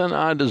 Better than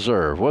I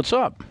deserve. What's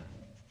up?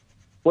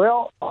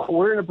 Well,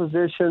 we're in a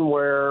position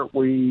where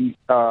we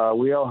owe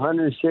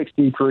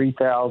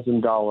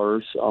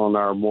 $163,000 on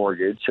our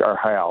mortgage, our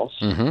house,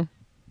 and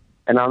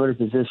I'm in a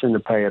position to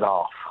pay it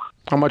off.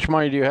 How much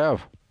money do you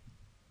have?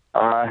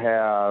 I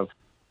have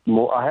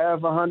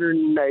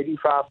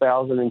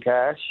 $185,000 in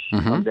cash.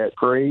 I'm debt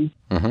free.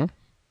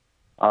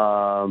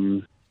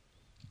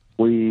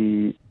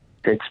 We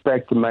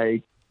expect to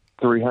make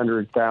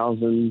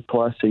 $300,000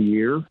 plus a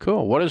year.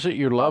 Cool. What is it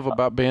you love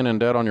about being in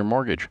debt on your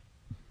mortgage?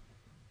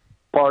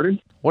 Pardon?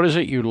 What is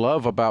it you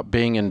love about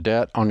being in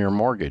debt on your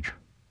mortgage?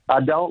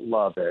 I don't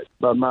love it,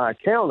 but my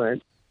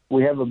accountant,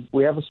 we have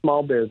a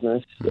small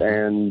business,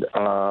 and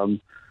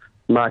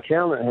my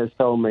accountant has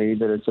told me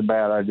that it's a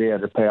bad idea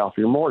to pay off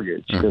your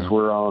mortgage because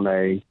we're on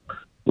a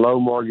low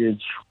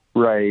mortgage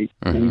rate.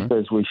 He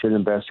says we should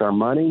invest our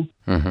money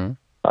and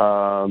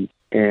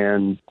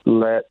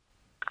let.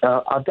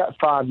 I've got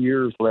 5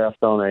 years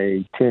left on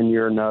a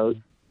 10-year note.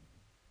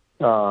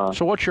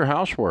 So what's your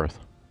house worth?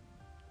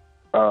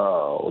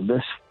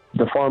 The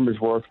farm is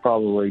worth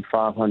probably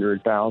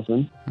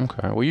 $500,000.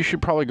 Okay. Well, you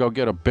should probably go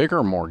get a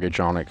bigger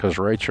mortgage on it because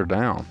rates are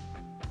down.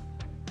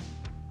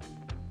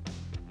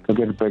 Go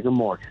get a bigger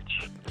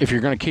mortgage. If you're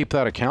going to keep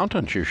that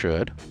accountant, you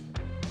should,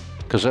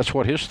 because that's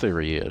what his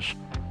theory is.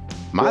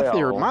 My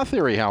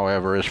theory,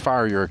 however, is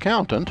fire your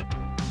accountant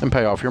and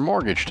pay off your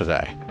mortgage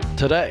today.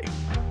 Today.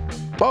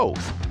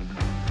 Both.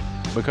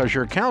 Because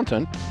your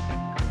accountant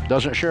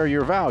doesn't share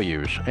your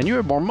values, and you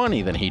have more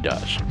money than he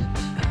does.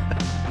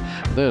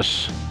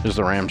 This is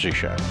The Ramsey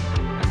Show.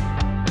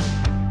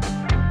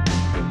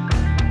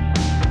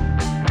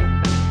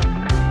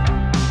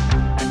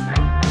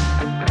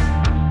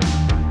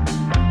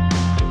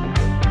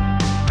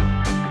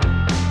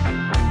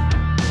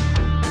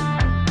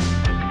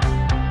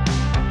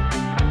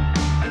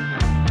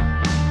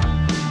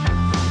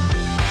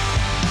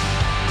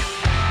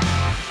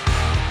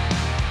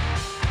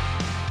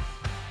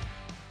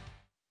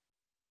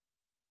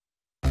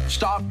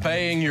 Stop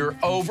paying your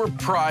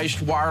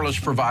overpriced wireless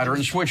provider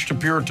and switch to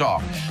Pure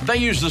Talk. They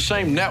use the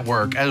same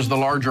network as the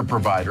larger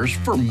providers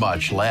for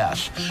much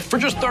less. For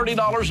just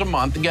 $30 a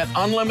month, get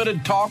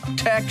unlimited talk,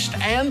 text,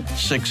 and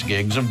 6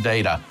 gigs of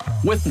data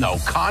with no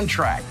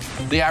contract.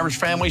 The average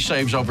family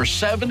saves over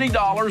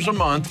 $70 a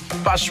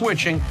month by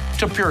switching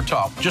to Pure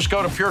Talk. Just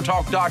go to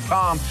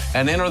puretalk.com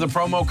and enter the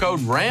promo code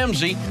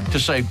Ramsey to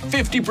save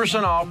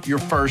 50% off your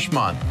first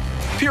month.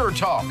 Pure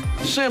Talk,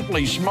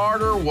 simply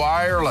smarter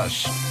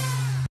wireless.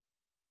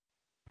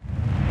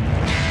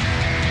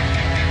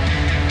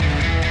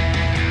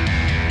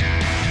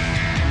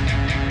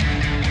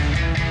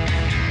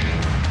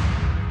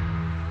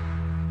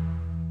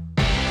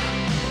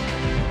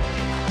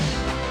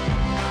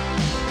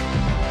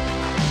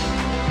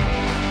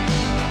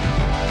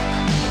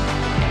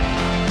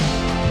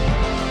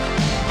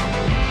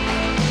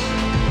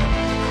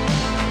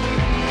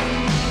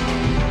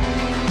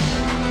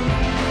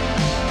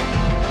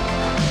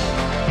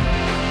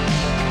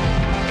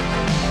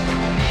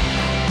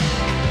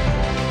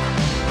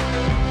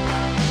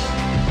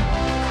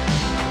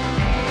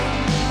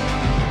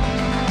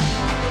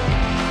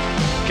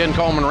 Ken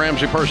Coleman,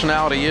 Ramsey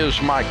Personality,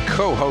 is my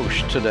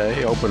co-host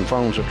today. Open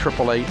phones at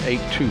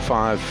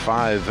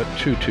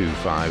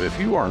 888-825-5225. If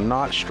you are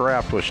not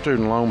strapped with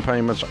student loan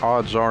payments,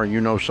 odds are you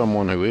know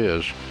someone who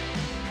is.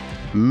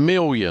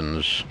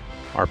 Millions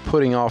are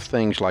putting off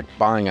things like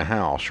buying a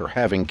house or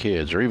having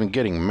kids or even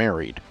getting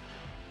married.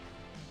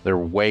 They're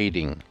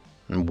waiting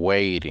and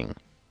waiting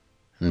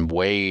and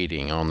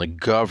waiting on the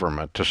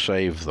government to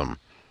save them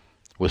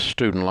with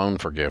student loan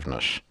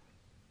forgiveness.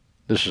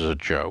 This is a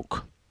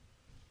joke.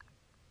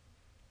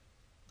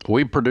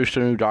 We produced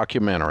a new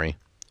documentary,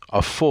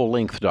 a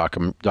full-length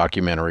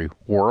documentary,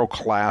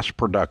 world-class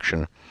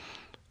production,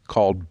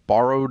 called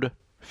Borrowed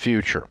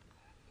Future.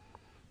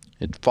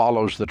 It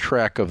follows the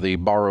track of the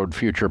Borrowed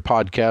Future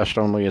podcast,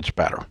 only it's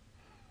better.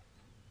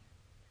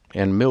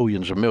 And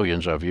millions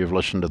of you have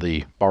listened to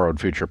the Borrowed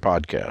Future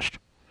podcast.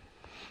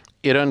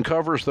 It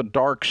uncovers the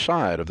dark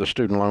side of the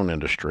student loan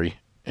industry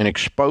and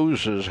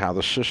exposes how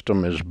the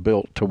system is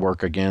built to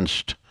work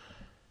against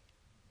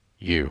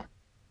you.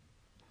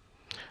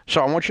 So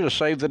I want you to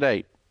save the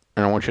date,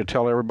 and I want you to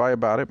tell everybody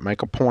about it.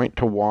 Make a point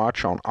to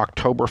watch on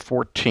October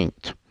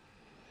 14th.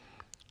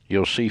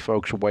 You'll see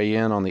folks weigh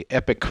in on the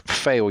epic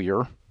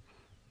failure,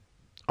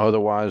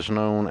 otherwise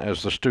known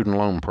as the student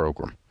loan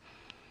program,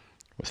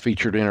 with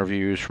featured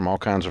interviews from all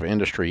kinds of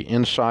industry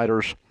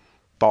insiders,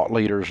 thought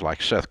leaders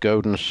like Seth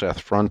Godin,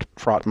 Seth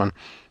Frotman,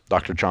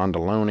 Dr. John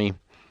Deloney,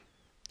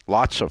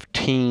 lots of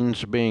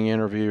teens being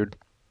interviewed.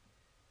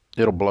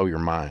 It'll blow your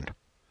mind.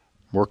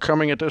 We're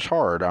coming at this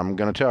hard, I'm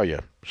going to tell you.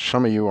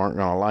 Some of you aren't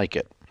going to like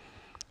it,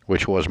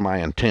 which was my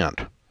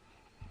intent.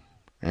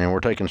 And we're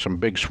taking some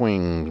big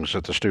swings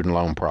at the student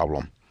loan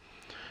problem.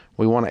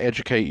 We want to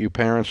educate you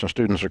parents and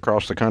students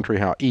across the country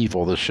how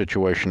evil this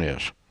situation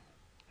is.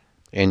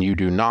 And you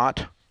do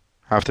not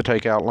have to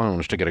take out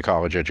loans to get a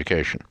college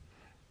education.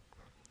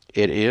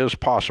 It is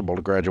possible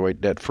to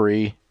graduate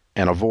debt-free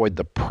and avoid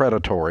the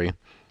predatory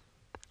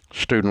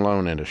student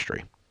loan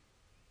industry.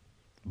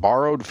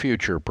 Borrowed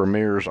Future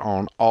premieres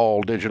on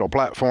all digital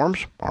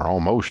platforms, or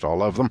almost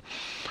all of them,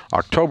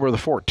 October the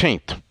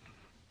 14th.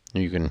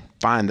 You can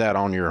find that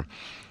on your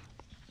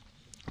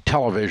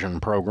television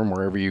program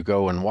wherever you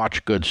go and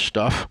watch good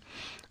stuff.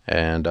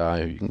 And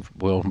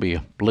we'll be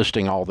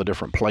listing all the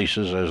different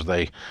places as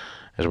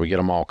we get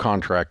them all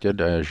contracted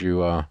as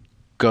you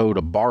go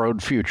to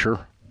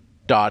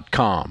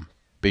borrowedfuture.com.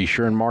 Be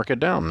sure and mark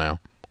it down now.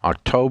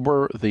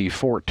 October the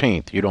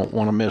 14th. You don't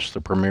want to miss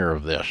the premiere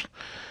of this.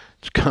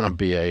 It's going to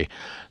be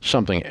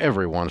something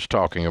everyone's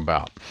talking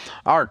about.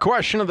 Our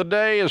question of the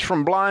day is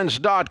from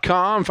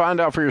Blinds.com. Find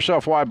out for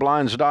yourself why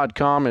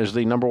Blinds.com is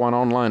the #1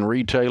 online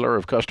retailer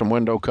of custom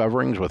window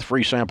coverings with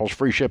free samples,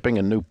 free shipping,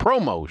 and new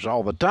promos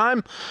all the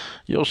time.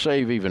 You'll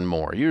save even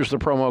more. Use the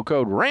promo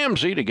code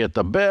Ramsey to get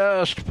the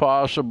best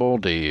possible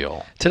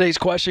deal. Today's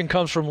question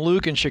comes from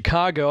Luke in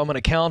Chicago. I'm an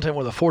accountant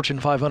with a Fortune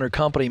 500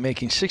 company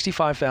making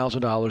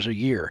 $65,000 a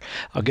year.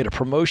 I'll get a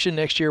promotion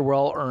next year where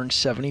I'll earn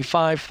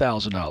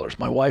 $75,000.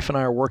 My wife and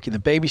I are working the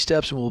baby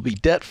steps and will be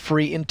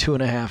debt-free in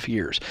 2.5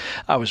 years.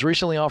 I was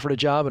recently offered a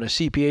job in a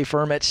CPA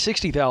firm at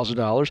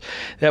 $60,000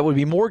 that would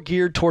be more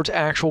geared towards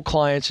actual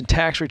clients and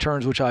tax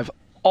returns, which I've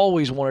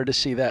always wanted to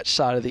see that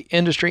side of the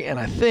industry, and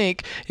I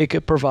think it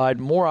could provide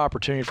more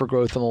opportunity for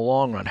growth in the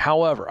long run.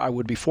 However, I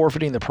would be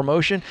forfeiting the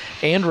promotion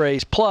and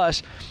raise,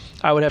 plus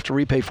I would have to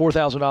repay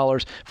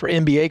 $4,000 for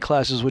MBA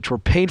classes, which were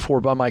paid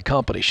for by my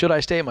company. Should I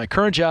stay at my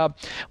current job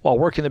while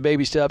working the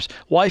baby steps,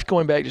 wife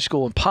going back to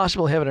school, and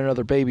possibly having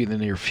another baby in the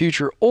near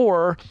future,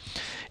 or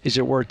is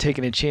it worth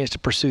taking a chance to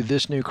pursue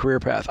this new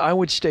career path? I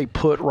would stay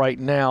put right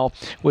now,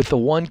 with the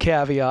one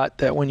caveat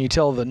that when you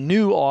tell the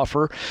new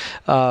offer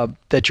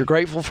that you're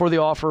grateful for the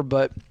offer,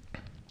 but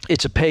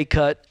it's a pay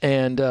cut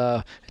and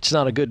it's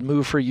not a good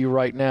move for you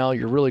right now.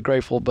 You're really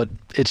grateful, but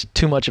it's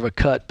too much of a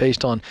cut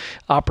based on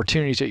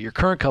opportunities at your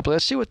current company.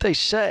 Let's see what they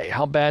say.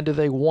 How bad do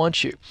they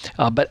want you?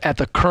 But at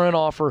the current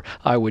offer,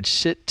 I would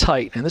sit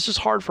tight. And this is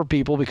hard for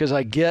people because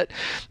I get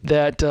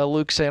that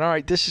Luke's saying, all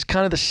right, this is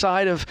kind of the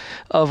side of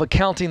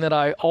accounting that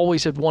I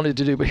always have wanted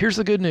to do. But here's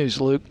the good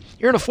news, Luke.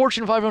 You're in a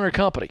Fortune 500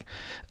 company.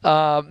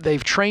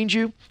 They've trained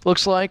you,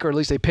 looks like, or at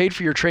least they paid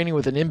for your training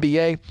with an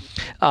MBA.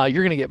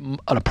 You're going to get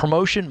a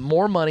promotion,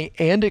 more money,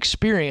 and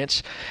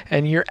experience,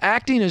 and you're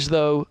acting as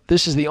though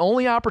this is the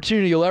only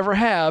opportunity you'll ever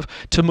have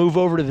to move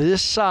over to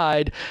this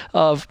side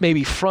of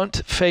maybe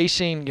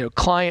front-facing,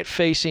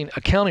 client-facing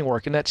accounting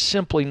work, and that's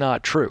simply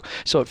not true.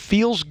 So it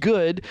feels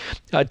good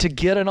to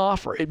get an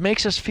offer. It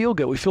makes us feel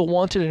good. We feel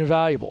wanted and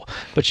valuable,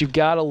 but you've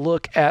got to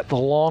look at the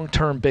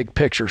long-term big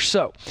picture.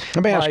 So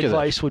my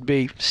advice would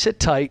be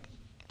sit tight,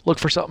 look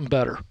for something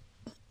better.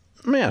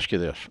 Let me ask you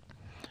this.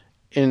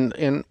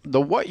 In the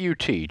what you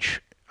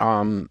teach,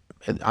 I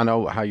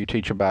know how you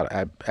teach about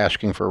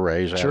asking for a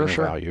raise, adding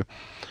value.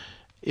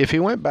 If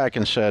you went back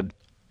and said,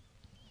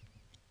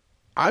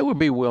 I would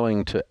be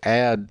willing to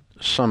add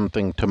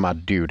something to my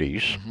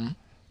duties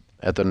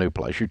at the new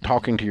place. You're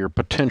talking to your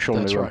potential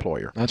new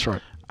employer. That's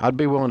right. I'd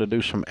be willing to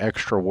do some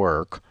extra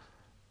work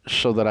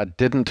so that I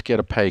didn't get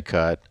a pay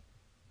cut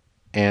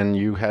and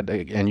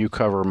you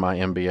cover my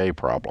MBA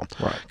problem.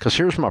 Right. Because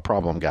here's my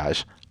problem,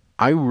 guys.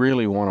 I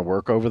really want to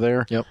work over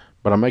there. Yep.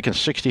 But I'm making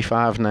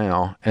 65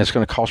 now, and it's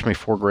going to cost me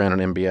 $4,000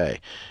 an MBA.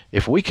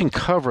 If we can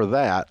cover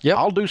that,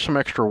 I'll do some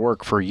extra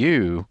work for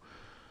you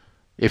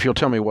if you'll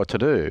tell me what to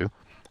do.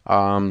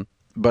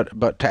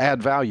 But to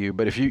add value.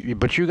 But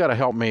you got to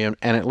help me and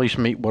at least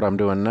meet what I'm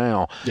doing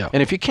now. Yeah.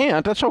 And if you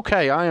can't, that's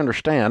okay. I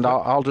understand.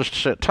 I'll just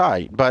sit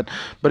tight. But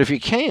if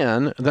you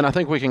can, then I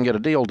think we can get a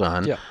deal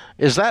done. Yeah.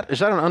 Is that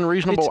an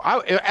unreasonable?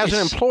 As an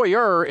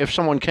employer, if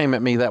someone came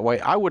at me that way,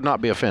 I would not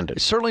be offended.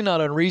 It's certainly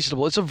not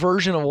unreasonable. It's a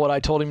version of what I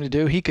told him to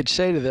do. He could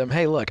say to them,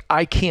 "Hey, look,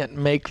 I can't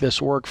make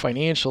this work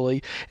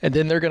financially," and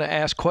then they're going to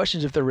ask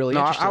questions if they're really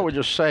interested. I would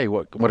just say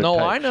what it takes. No,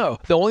 I know.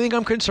 The only thing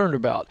I'm concerned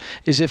about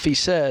is if he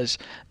says,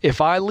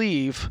 "If I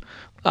leave,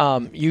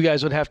 you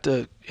guys would have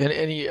to," and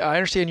I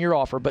understand your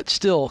offer, but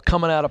still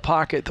coming out of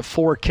pocket the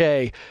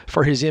 $4,000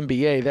 for his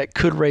MBA, that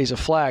could raise a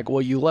flag.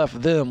 Well, you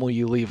left them, will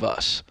you leave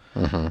us?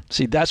 Mm-hmm.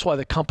 See, that's why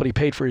the company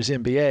paid for his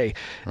MBA.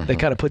 Mm-hmm. They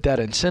kind of put that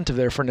incentive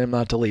there for him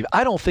not to leave.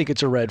 I don't think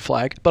it's a red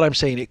flag, but I'm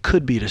saying it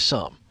could be to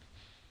some.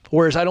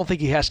 Whereas I don't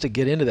think he has to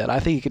get into that. I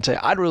think he can say,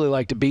 I'd really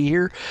like to be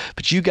here,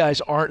 but you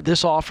guys aren't,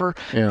 this offer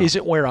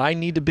isn't where I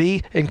need to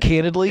be. And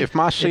candidly, if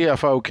my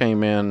CFO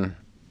came in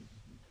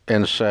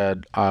and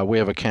said, we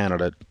have a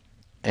candidate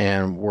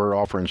and we're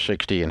offering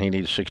 60 and he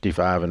needs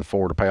 65 and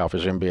 4 to pay off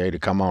his MBA to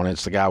come on,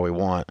 it's the guy we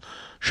want,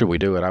 should we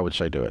do it? I would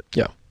say do it.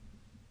 Yeah.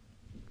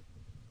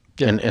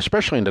 And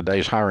especially in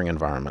today's hiring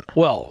environment.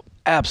 Well,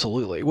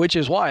 absolutely, which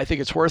is why I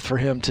think it's worth for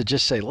him to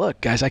just say,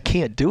 look, guys, I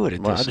can't do it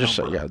at this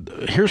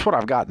number. Here's what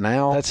I've got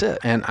now. That's it.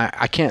 And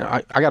I can't,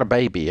 I got a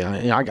baby.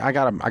 I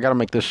got to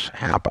make this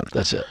happen.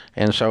 That's it.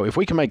 And so if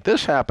we can make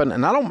this happen,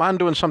 and I don't mind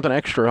doing something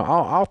extra,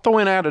 I'll throw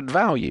in added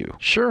value.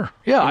 Sure.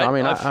 Yeah.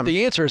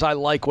 The answer is I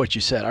like what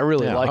you said. I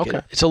really like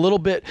it. It's a little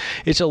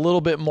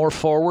bit more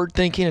forward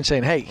thinking and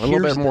saying, hey, a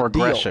little bit more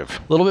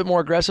aggressive. A little bit more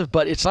aggressive,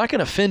 but it's not going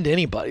to offend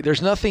anybody.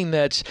 There's nothing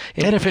that's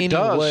in and if any it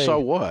does, way, so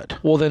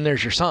what? Well, then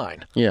there's your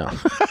sign. Yeah.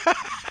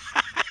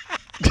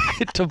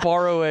 To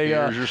borrow a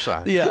here's your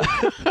sign. Yeah.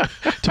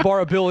 To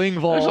borrow Bill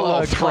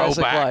Engvall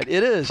classic line.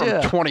 It is,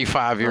 from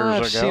 25 years ago.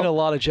 I've seen a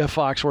lot of Jeff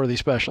Foxworthy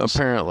specials.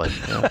 Apparently.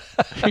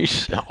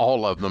 He's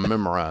all of them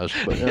memorized.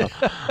 But,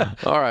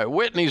 all right.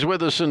 Whitney's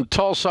with us in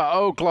Tulsa,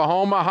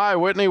 Oklahoma. Hi,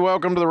 Whitney.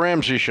 Welcome to the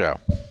Ramsey Show.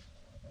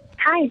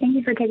 Hi. Thank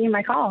you for taking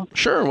my call.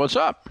 Sure. What's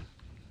up?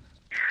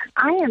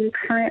 I am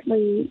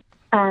currently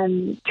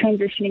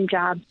transitioning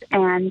jobs,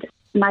 and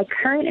my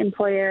current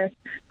employer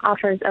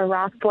offers a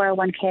Roth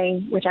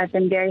 401k, which I've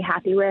been very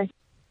happy with,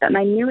 but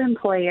my new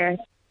employer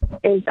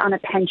is on a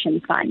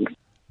pension fund.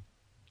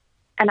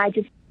 And I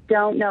just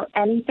don't know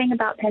anything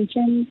about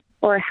pensions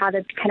or how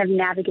to kind of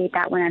navigate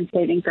that when I'm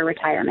saving for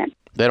retirement.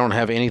 They don't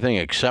have anything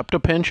except a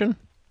pension?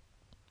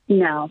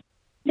 No.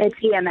 It's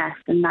EMS,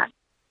 and that's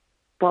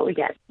what we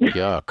get.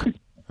 Yuck.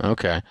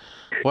 Okay.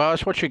 Well,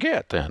 that's what you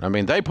get then. I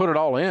mean, they put it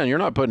all in. You're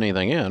not putting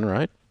anything in,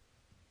 right?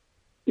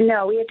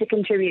 No, we have to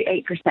contribute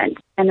 8%,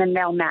 and then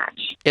they'll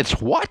match.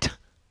 It's what?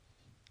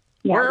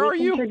 Yeah, where are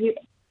you?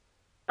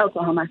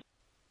 Oklahoma.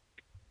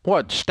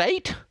 What,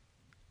 state?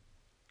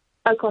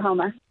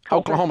 Oklahoma.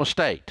 Oklahoma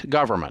State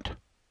government.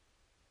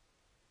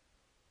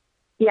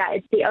 Yeah,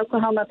 it's the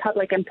Oklahoma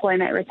Public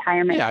Employment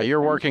Retirement. Yeah,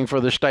 you're working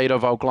for the state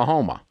of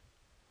Oklahoma.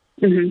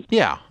 Mm-hmm.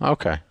 Yeah,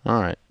 okay, all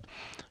right.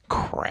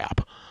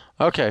 Crap.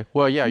 Okay,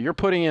 well, yeah, you're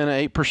putting in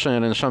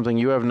 8% in something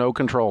you have no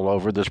control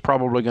over that's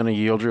probably going to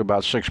yield you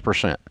about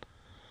 6%.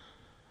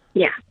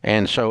 Yeah.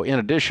 And so in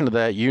addition to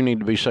that, you need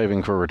to be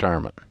saving for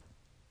retirement.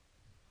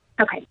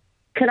 Okay.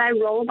 Could I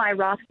roll my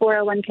Roth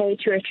 401k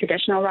to a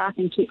traditional Roth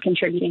and keep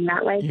contributing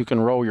that way? You can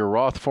roll your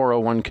Roth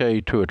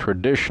 401k to a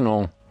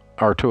traditional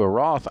or to a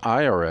Roth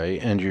IRA,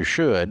 and you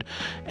should,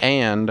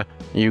 and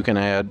you can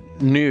add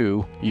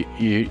new.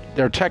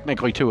 There are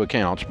technically two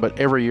accounts, but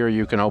every year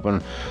you can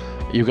open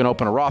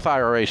a Roth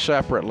IRA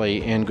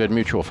separately in Good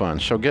Mutual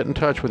Funds. So get in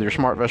touch with your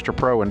SmartVestor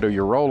Pro and do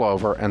your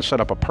rollover and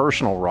set up a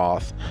personal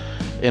Roth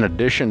in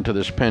addition to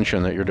this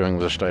pension that you're doing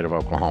with the state of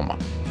Oklahoma.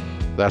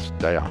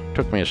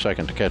 Took me a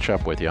second to catch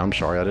up with you. I'm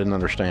sorry, I didn't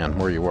understand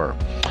where you were.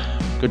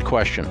 Good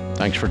question.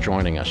 Thanks for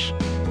joining us.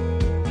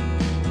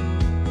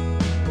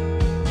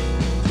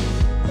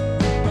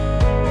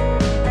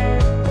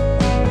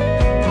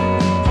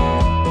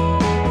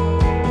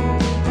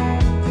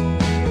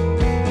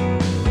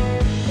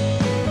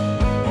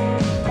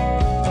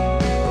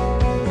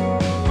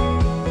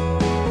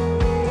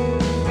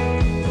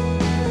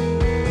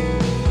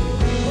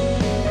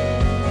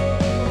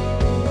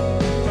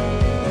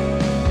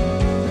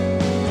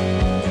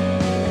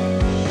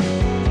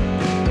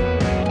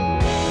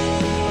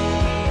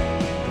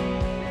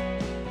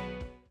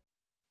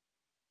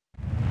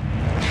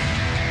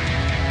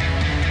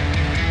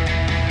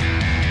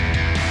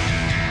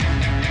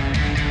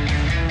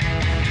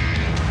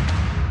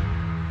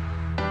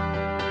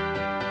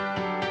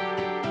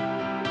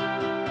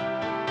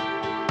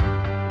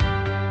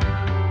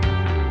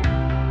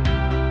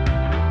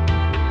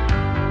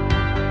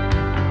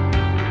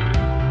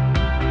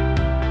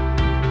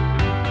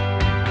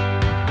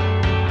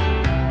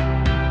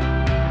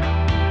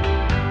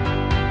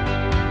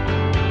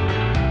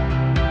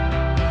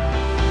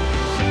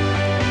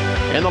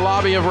 In the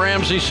lobby of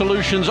Ramsey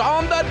Solutions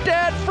on the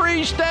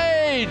debt-free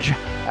stage,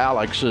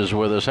 Alex is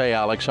with us. Hey,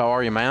 Alex, how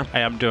are you, man?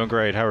 Hey, I'm doing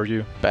great. How are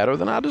you? Better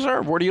than I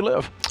deserve. Where do you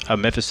live?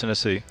 Memphis,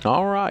 Tennessee.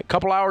 All right.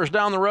 Couple hours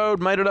down the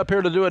road, made it up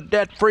here to do a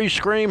debt-free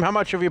scream. How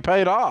much have you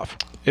paid off?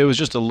 It was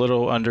just a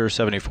little under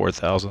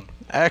 $74,000.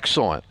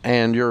 Excellent.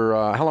 And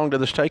how long did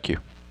this take you?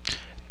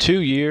 2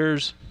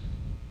 years.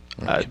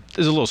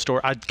 There's a little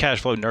story. I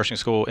cash flowed nursing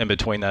school in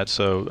between that,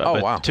 so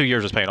wow. 2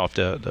 years was paying off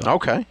debt. Though.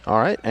 Okay. All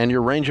right. And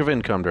your range of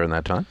income during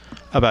that time?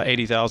 About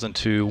 $80,000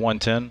 to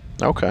 $110,000.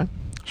 Okay.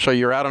 So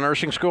you're out of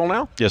nursing school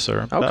now? Yes,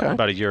 sir. Okay.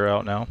 About a year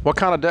out now. What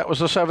kind of debt was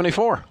the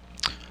 74?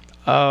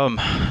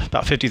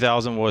 About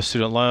 $50,000 was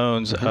student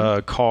loans.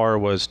 Car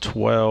was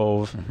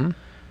 $12,000.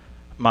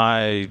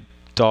 My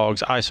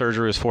dog's eye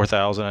surgery was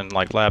 $4,000, and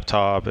like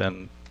laptop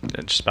and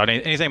just about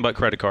anything but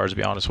credit cards, to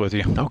be honest with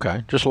you.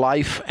 Okay. Just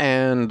life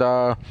and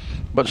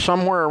but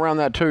somewhere around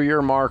that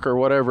 2-year mark or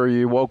whatever,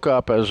 you woke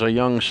up as a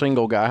young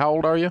single guy. How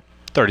old are you?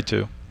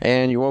 32.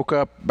 And you woke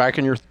up back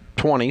in your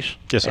 20s.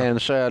 Yes, sir.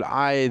 And said,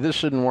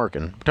 this isn't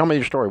working. Tell me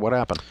your story. What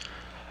happened?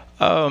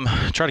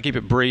 Try to keep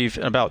it brief.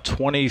 In about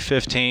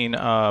 2015,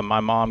 my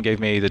mom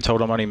gave me the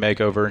Total Money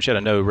Makeover, and she had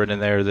a note written in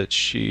there that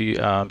she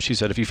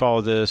said, if you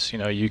follow this,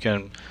 you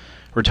can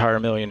retire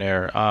a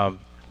millionaire.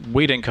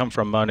 We didn't come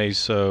from money,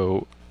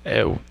 so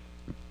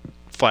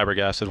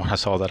flabbergasted when I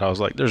saw that. I was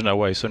like, there's no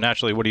way. So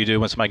naturally, what do you do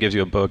when somebody gives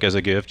you a book as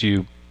a gift?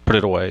 You put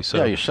it away. So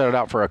yeah, you set it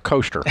out for a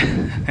coaster.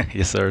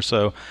 Yes, sir.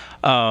 So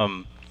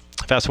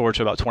fast forward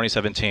to about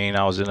 2017,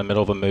 I was in the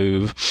middle of a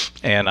move,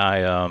 and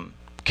I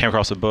came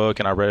across the book,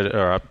 and I read it,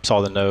 or I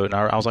saw the note, and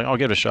I was like, I'll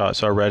give it a shot.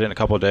 So I read it in a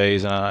couple of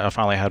days, and I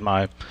finally had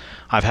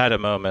I've had a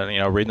moment.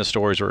 Reading the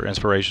stories were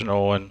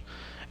inspirational, and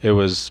it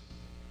was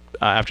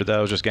after that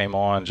it was just game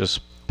on,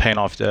 just paying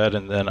off debt,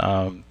 and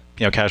then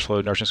cash flow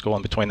nursing school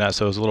in between that.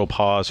 So it was a little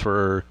pause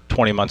for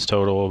 20 months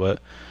total,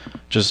 but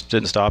just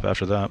didn't stop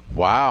after that.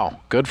 Wow,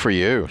 good for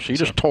you. So you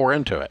just tore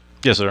into it.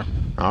 Yes, sir.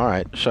 All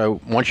right.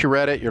 So once you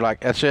read it, you're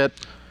like, that's it.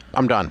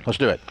 I'm done. Let's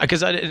do it.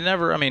 Because in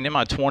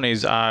my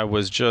 20s, I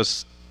was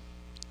just,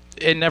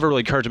 it never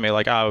really occurred to me,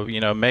 like I,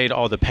 made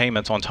all the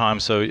payments on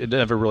time, so it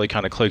never really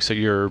kind of clicks that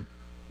you're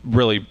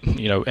really,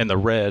 in the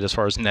red as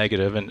far as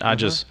negative. And I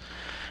just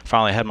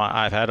finally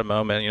I've had a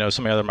moment.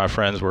 Some of my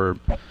friends were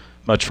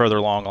much further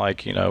along,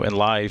 like, in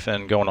life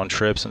and going on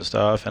trips and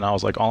stuff. And I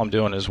was like, all I'm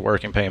doing is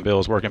working, paying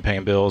bills.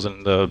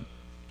 And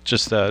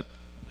just that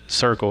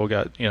circle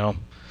got, a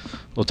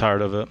little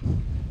tired of it.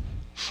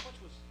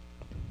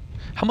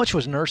 How much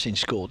was nursing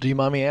school? Do you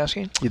mind me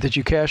asking? That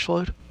you cash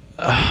flowed?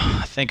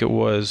 I think it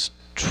was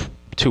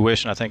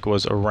tuition. I think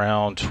was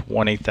around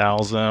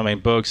 $20,000. I mean,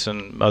 books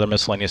and other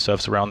miscellaneous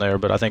stuff's around there,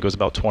 but I think it was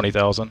about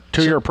 $20,000.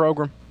 2-year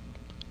program?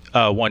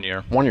 1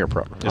 year. 1 year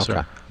program. Yes,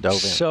 okay. sir.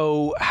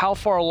 So how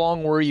far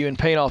along were you in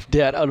paying off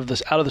debt out of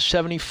the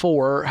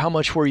 74? How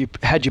much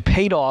had you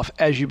paid off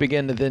as you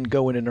began to then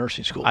go into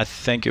nursing school? I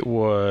think it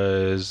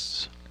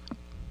was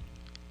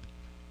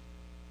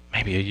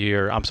maybe a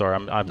year. I'm sorry.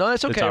 No,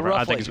 that's okay.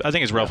 I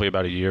think it's roughly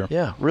about a year.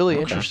 Yeah, really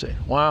interesting.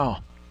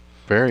 Wow.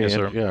 Very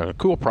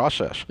cool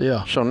process.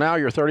 Yeah. So now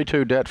you're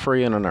 32,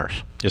 debt-free, and a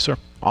nurse. Yes, sir.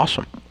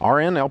 Awesome.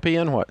 RN,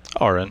 LPN, what?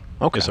 RN.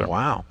 Okay. Yes, sir.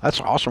 Wow. That's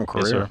an awesome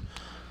career. Yes, sir.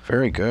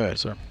 Very good.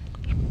 Yes, sir.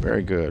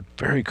 Very good.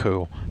 Very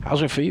cool.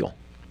 How's it feel?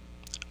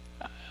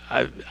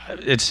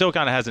 It still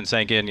kind of hasn't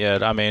sank in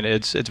yet. I mean,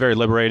 it's very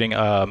liberating.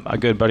 A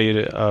good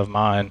buddy of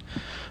mine,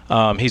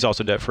 he's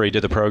also debt-free,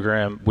 did the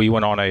program. We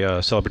went on a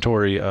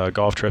celebratory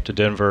golf trip to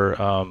Denver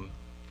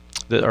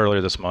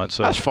earlier this month.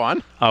 So that's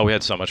fun. Oh, we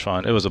had so much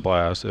fun. It was a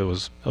blast. It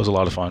was a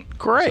lot of fun.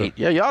 Great.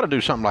 Yeah, you ought to do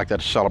something like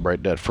that to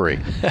celebrate debt-free.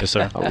 Yes,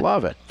 sir. I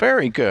love it.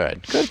 Very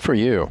good. Good for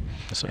you.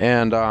 Yes, sir.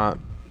 And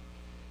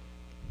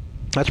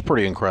that's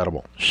pretty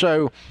incredible.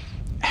 So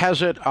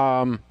has it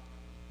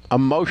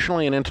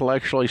emotionally and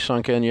intellectually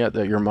sunk in yet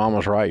that your mom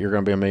was right, you're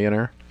going to be a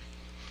millionaire?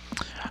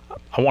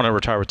 I want to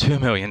retire with $2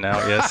 million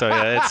now. Yeah, so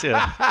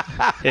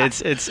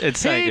it's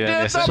sank in.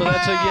 Yes, so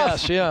that's a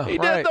yes. Yeah, he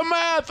did the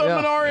math. I'm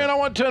an RN. I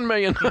want $10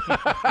 million.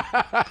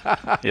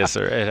 Yes,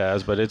 sir. It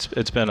has, but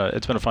it's been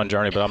a fun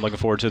journey. But I'm looking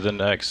forward to the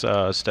next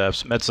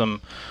steps. Met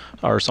some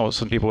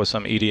people with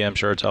some EDM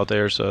shirts out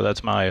there. So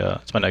that's my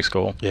next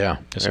goal. Yeah,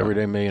 yes,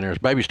 everyday millionaires,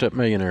 baby step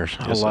millionaires.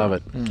 Yes, I love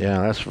sir. it.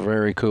 Yeah, that's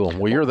very cool.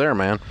 Well, you're there,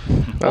 man.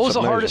 What was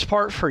the hardest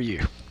part for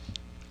you?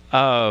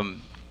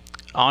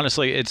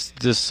 Honestly, it's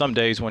just some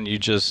days when you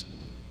just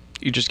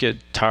get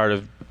tired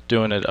of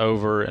doing it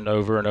over and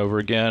over and over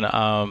again. It's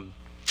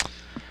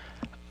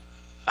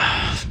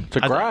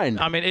a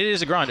grind. I mean, it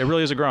is a grind. It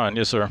really is a grind.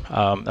 Yes, sir.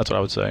 That's what I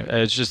would say.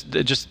 It's just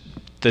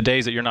the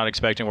days that you're not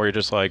expecting, where you're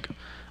just like,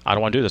 I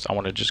don't want to do this. I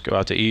want to just go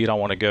out to eat. I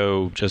want to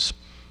go just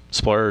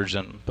splurge,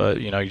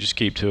 but you just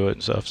keep to it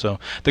and stuff. So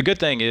the good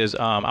thing is,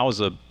 I was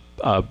a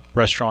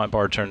restaurant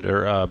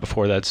bartender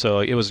before that, so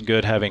it was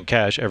good having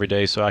cash every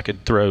day, so I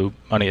could throw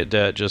money at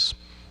debt just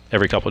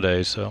every couple of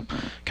days. So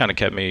kind of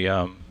kept me,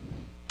 on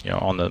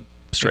the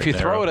straight. If you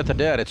throw it at the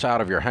debt, it's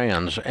out of your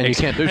hands, and you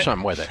can't do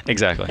something with it.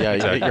 Exactly. Yeah,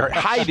 exactly. You're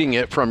hiding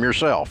it from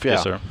yourself. Yeah.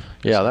 Yes, sir.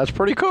 Yeah, that's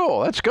pretty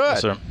cool. That's good.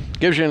 Yes, sir.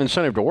 Gives you an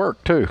incentive to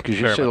work, too, because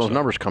you see those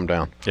numbers come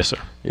down. Yes, sir.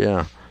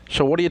 Yeah.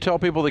 So what do you tell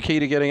people the key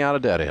to getting out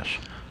of debt is?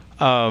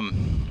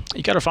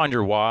 You got to find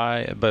your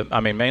why, but I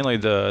mean, mainly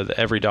the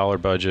every dollar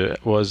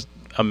budget was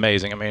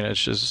amazing. I mean,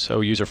 it's just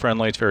so user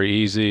friendly. It's very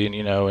easy, and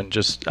and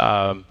just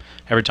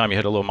every time you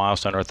hit a little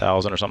milestone or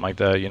 1,000 or something like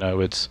that,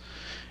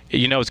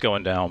 it's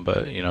going down.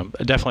 But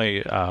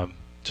definitely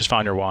just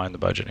find your why in the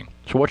budgeting.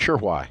 So what's your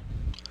why?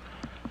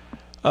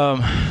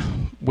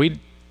 My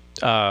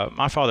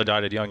father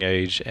died at a young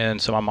age,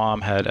 and so my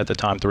mom had at the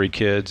time 3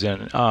 kids,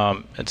 and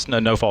it's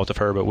no fault of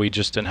her, but we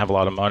just didn't have a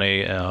lot of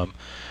money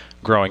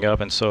growing up,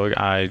 and so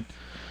I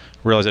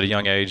realized at a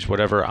young age,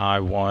 whatever I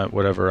want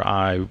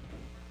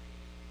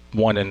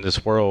in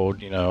this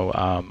world,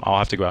 I'll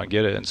have to go out and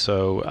get it. And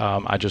so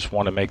I just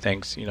want to make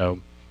things,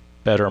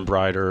 better and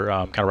brighter,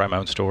 kind of write my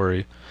own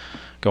story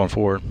going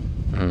forward.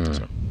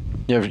 So.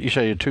 You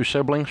say you had 2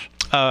 siblings?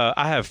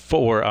 I have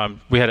 4.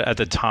 We had at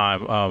the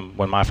time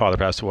when my father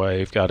passed away.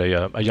 We've got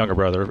a younger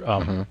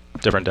brother,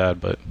 different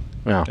dad, but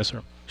yes,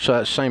 sir. So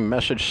that same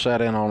message set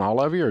in on all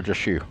of you, or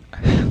just you?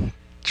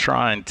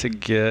 Trying to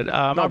get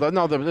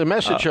the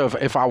message of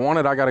if I want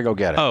it, I got to go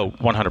get it. Oh,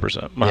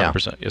 100%,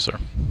 100%, yes, sir.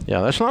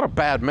 Yeah, that's not a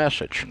bad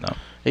message. No,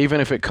 even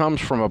if it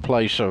comes from a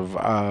place of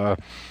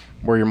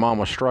where your mom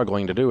was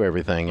struggling to do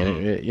everything,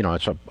 and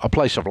it's a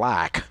place of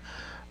lack.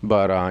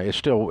 But it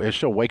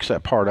still wakes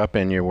that part up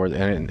in you,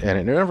 and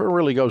it never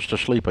really goes to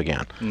sleep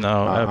again.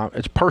 No,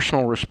 it's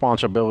personal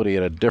responsibility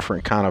at a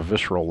different kind of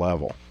visceral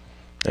level.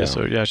 Yeah.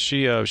 So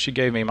she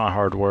gave me my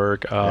hard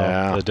work,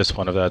 the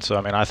discipline of that. So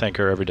I mean, I thank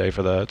her every day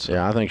for that. So.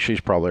 Yeah, I think she's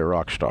probably a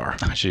rock star.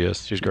 She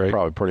is. She's great.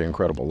 Probably a pretty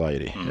incredible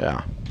lady.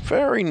 Yeah,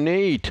 very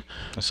neat.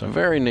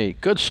 Very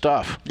neat. Good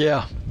stuff.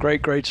 Yeah,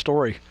 great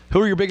story.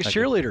 Who are your biggest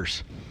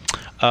cheerleaders?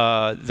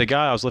 The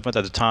guy I was living with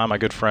at the time, my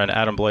good friend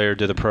Adam Blair,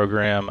 did the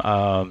program.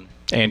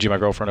 Angie, my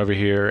girlfriend over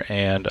here,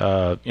 and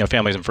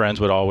families and friends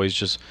would always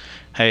just,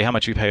 hey, how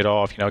much you paid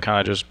off?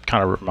 Kind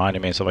of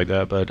reminding me and stuff like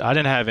that. But I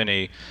didn't have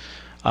any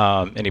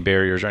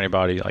barriers or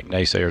anybody like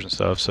naysayers and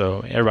stuff.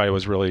 So everybody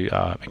was really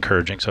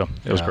encouraging. So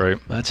it was great.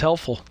 That's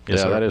helpful.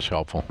 Yes, that is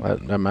helpful.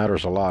 That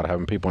matters a lot,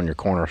 having people in your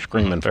corner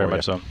screaming for you. Very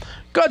much so.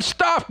 Good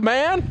stuff,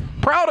 man.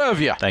 Proud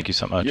of you. Thank you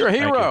so much. You're a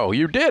hero.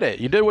 You did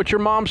it. You did what your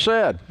mom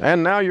said.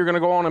 And now you're going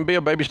to go on and be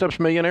a Baby Steps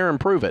millionaire and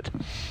prove it.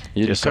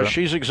 Because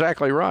she's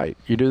exactly right.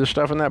 You do the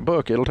stuff in that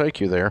book, it'll take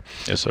you there.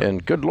 Yes, sir.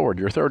 And good Lord,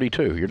 you're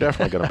 32. You're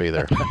definitely going to be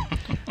there.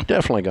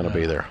 Definitely going to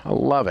be there. I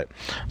love it.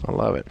 I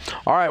love it.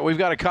 All right, we've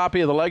got a copy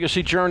of The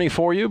Legacy Journey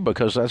for you,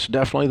 because that's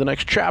definitely the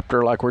next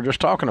chapter like we're just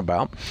talking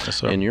about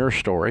in your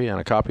story, and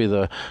a copy of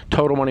the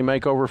Total Money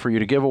Makeover for you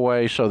to give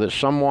away so that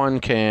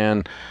someone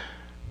can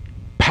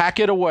pack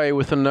it away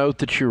with a note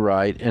that you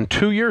write, and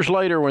 2 years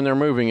later when they're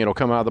moving, it'll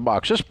come out of the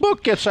box. This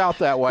book gets out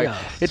that way. Yeah.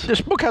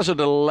 This book has a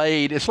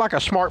delayed, it's like a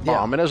smart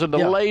bomb. It has a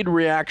delayed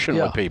reaction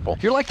with people.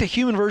 You're like the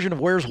human version of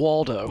Where's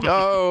Waldo?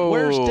 Oh.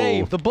 Where's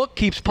Dave? The book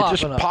keeps popping up.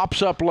 It just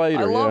pops up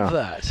later. I love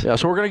that. Yeah,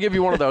 so we're going to give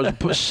you one of those.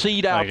 Put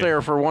seed out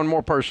there for one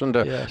more person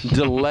to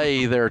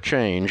delay their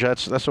change.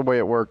 That's the way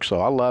it works,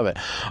 so I love it.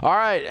 All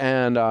right,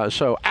 and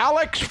so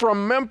Alex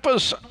from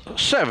Memphis,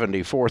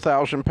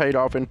 $74,000 paid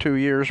off in 2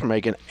 years,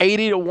 making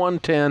 $80 to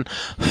 $110.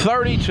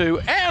 32,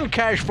 and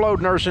cash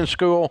flowed nursing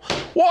school.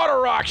 What a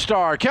rock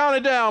star. Count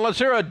it down. Let's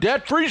hear a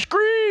debt-free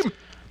scream.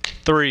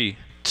 3,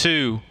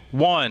 2,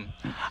 1.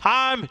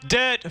 I'm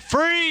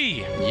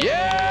debt-free.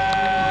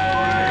 Yeah!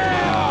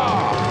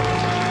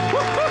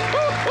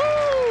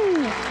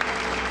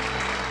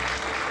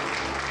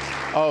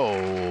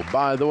 Oh,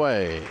 by the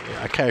way,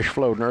 a cash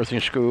flowed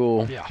nursing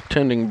school,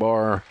 tending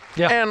bar,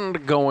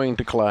 and going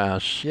to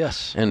class.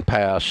 Yes. And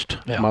passed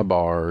my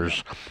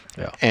bars.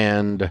 Yeah.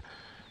 And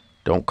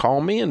don't call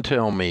me and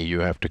tell me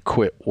you have to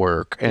quit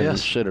work and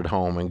sit at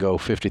home and go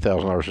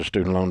 $50,000 of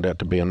student loan debt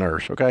to be a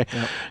nurse, okay?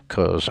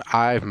 Because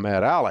I've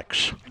met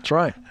Alex. That's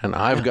right. And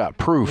I've got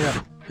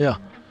proof. Yeah,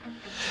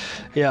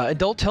 and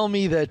don't tell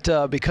me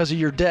that because of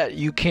your debt,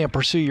 you can't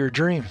pursue your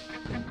dream.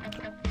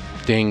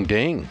 Ding,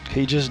 ding.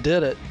 He just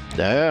did it.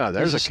 Yeah,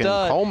 there's a Ken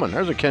Coleman.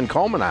 There's a Ken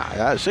Coleman.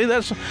 See,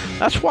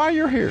 that's why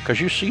you're here,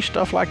 because you see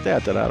stuff like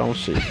that I don't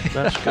see.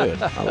 That's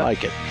good. I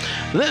like it.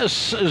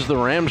 This is The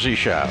Ramsey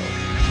Show.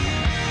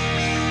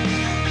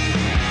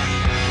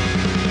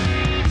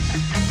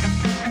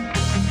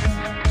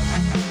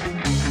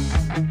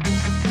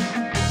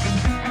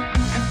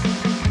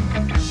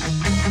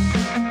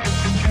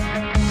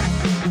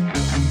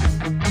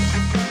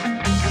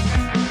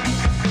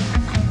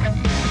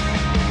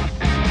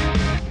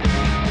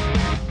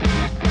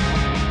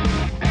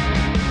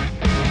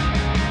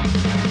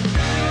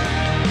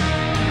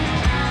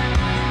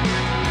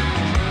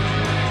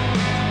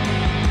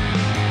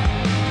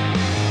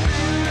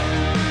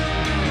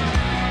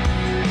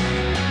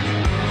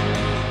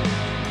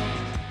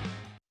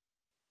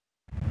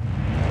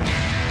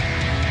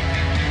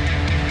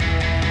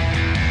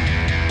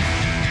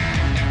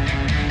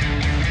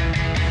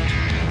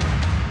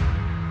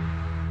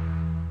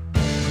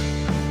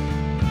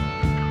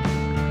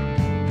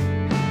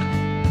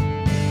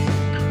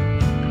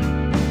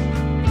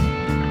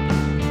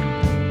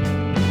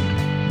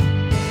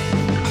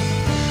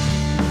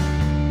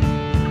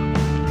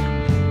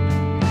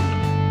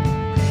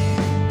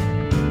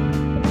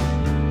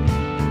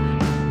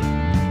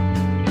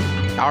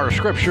 Our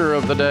scripture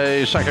of the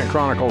day, 2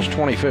 Chronicles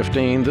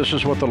 20:15. This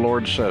is what the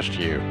Lord says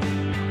to you.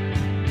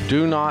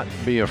 Do not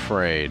be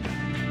afraid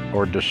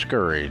or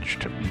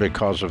discouraged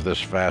because of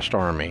this vast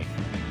army,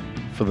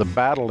 for the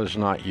battle is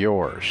not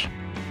yours,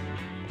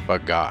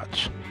 but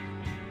God's.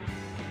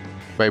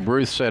 Babe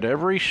Ruth said,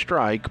 every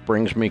strike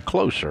brings me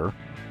closer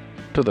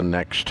to the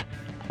next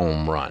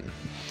home run.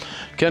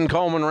 Ken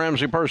Coleman,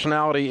 Ramsey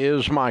Personality,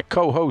 is my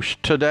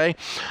co-host today.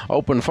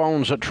 Open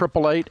phones at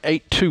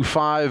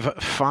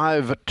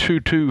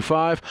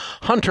 888-825-5225.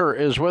 Hunter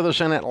is with us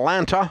in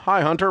Atlanta.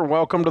 Hi, Hunter.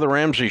 Welcome to the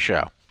Ramsey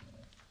Show.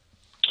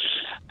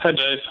 Hey,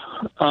 Dave.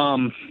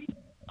 I'm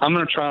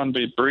going to try and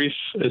be brief.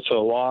 It's a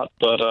lot,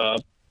 but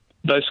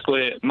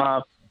basically,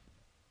 my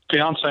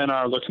fiance and I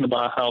are looking to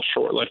buy a house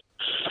shortly,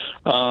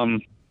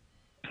 and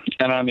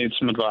I need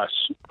some advice.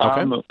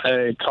 Okay. I'm a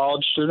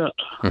college student.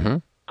 Mm-hmm.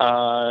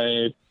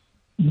 I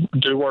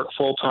do work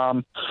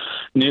full-time.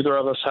 Neither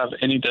of us have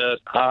any debt.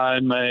 I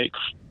make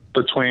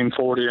between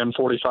 $40,000 and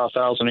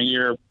 $45,000 a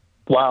year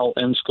while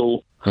in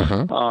school.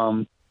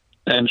 Mm-hmm.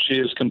 And she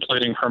is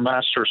completing her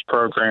master's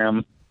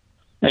program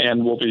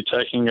and will be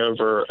taking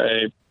over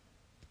a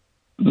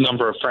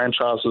number of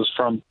franchises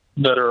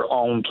that are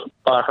owned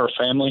by her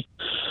family.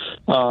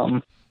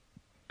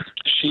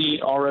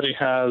 She already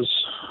has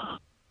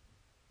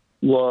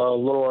a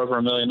little over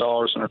 $1 million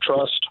in her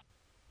trust.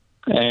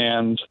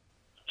 And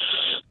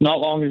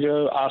not long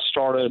ago, I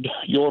started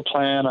your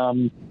plan.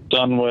 I'm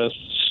done with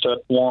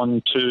step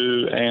 1,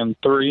 2, and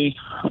 3.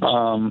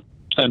 And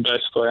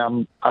basically,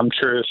 I'm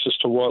curious as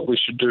to what we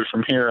should do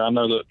from here. I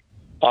know that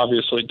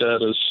obviously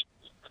debt is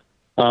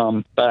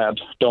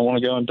bad. Don't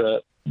want to go in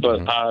debt,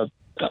 but mm-hmm.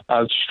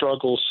 I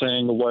struggle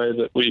seeing a way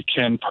that we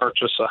can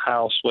purchase a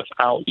house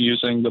without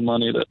using the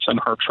money that's in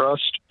her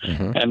trust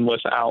mm-hmm. and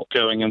without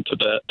going into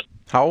debt.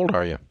 How old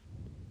are you?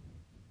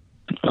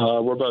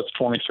 We're both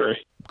 23.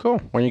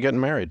 Cool. When are you getting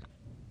married?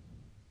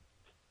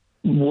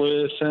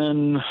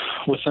 Within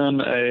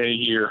a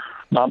year.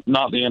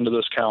 Not the end of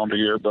this calendar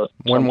year, but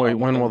when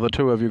will the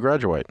two of you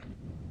graduate?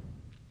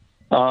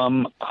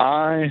 I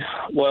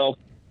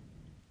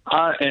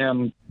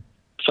am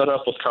fed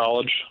up with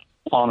college,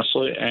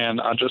 honestly, and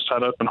I just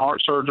had open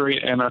heart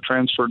surgery, and I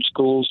transferred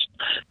schools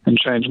and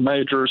changed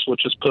majors,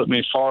 which has put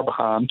me far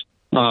behind.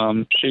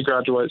 She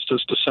graduates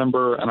this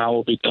December, and I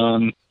will be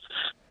done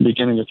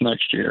beginning of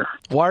next year.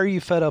 Why are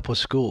you fed up with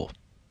school?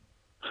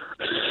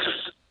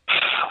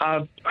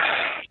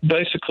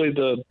 Basically,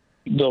 the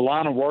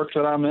line of work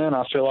that I'm in,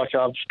 I feel like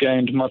I've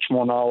gained much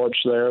more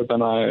knowledge there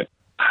than I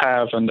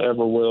have and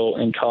ever will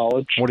in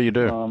college. What do you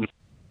do?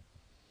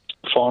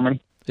 Farming.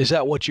 Is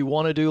that what you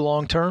want to do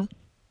long term?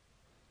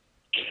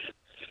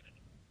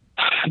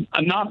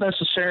 Not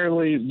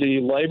necessarily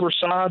the labor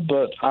side,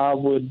 but I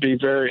would be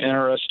very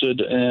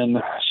interested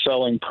in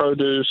selling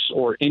produce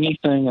or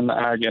anything in the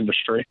ag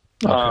industry.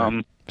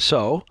 Okay.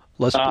 So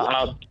let's.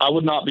 I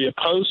would not be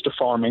opposed to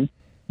farming,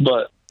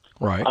 but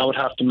right. I would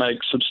have to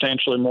make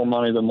substantially more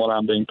money than what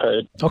I'm being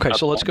paid. Okay,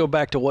 so let's go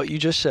back to what you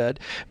just said.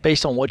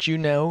 Based on what you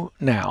know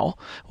now,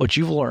 what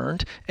you've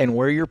learned, and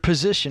where you're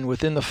positioned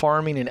within the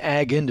farming and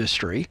ag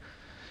industry,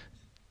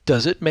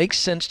 does it make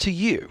sense to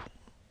you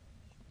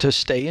to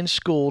stay in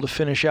school to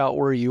finish out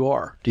where you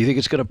are? Do you think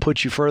it's going to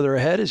put you further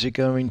ahead? Is it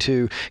going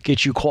to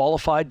get you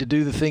qualified to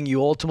do the thing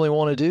you ultimately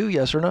want to do?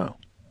 Yes or no?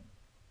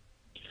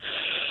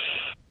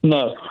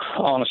 No,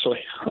 honestly.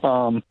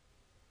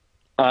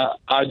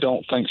 I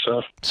don't think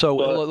so. So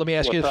let me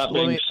ask you.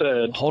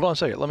 Hold on a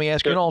second. Let me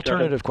ask you an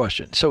alternative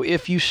question. So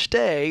if you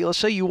stay, let's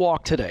say you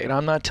walk today, and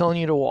I'm not telling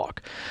you to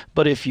walk,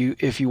 but if you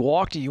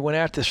walked and you went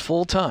at this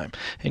full time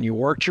and you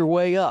worked your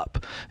way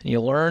up and you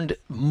learned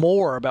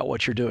more about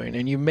what you're doing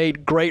and you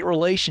made great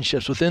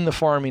relationships within the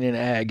farming and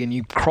ag and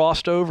you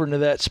crossed over into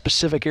that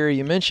specific area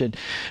you mentioned,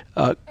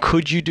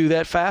 could you do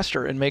that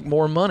faster and make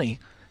more money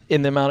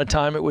in the amount of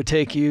time it would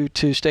take you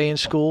to stay in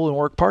school and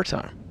work part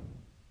time?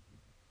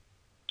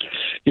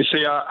 You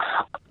see, I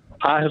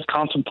have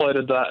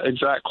contemplated that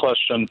exact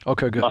question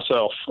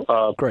myself.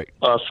 Great.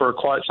 For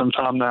quite some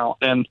time now.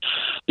 And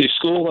the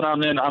school that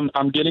I'm in,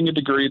 I'm getting a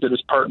degree that is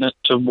pertinent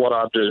to what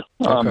I do.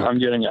 I'm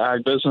getting an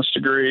ag business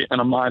degree and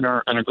a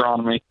minor in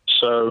agronomy.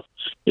 So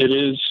it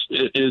is,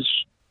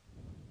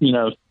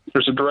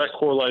 there's a direct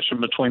correlation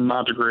between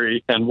my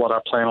degree and what I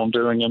plan on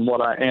doing and what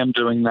I am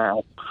doing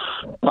now.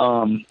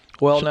 Now,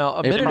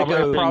 a minute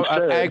ago,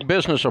 ag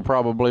business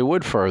probably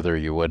would further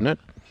you, wouldn't it?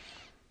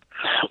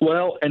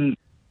 Well, and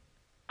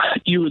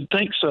you would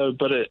think so,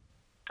 but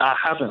I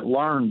haven't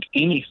learned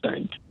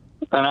anything.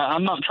 And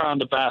I'm not trying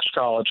to bash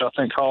college. I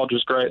think college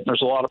is great, and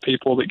there's a lot of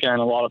people that gain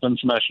a lot of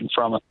information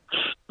from it.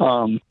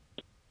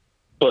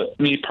 But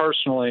me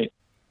personally,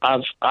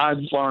 I've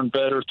learned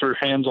better through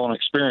hands-on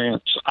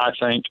experience, I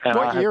think. And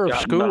what year of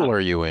school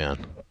are you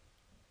in?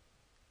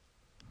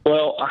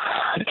 Well,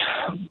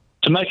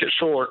 to make it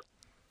short,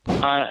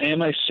 I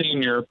am a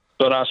senior,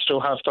 but I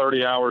still have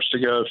 30 hours to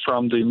go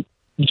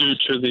due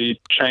to the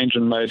change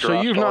in major.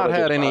 So you've not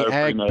had any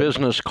ag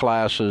business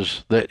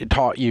classes that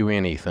taught you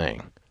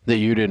anything that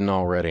you didn't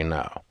already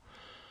know?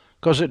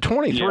 Because at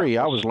 23,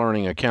 I was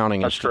learning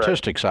accounting and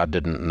statistics I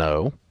didn't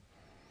know.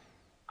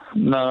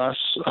 No,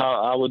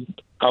 I would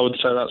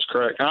say that's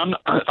correct. I'm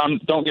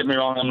don't get me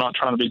wrong. I'm not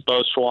trying to be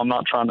boastful. I'm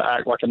not trying to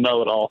act like a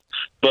know-it-all.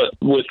 But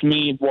with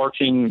me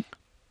working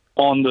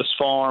on this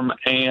farm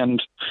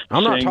and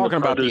I'm not talking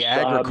about the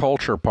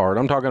agriculture part.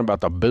 I'm talking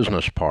about the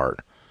business part.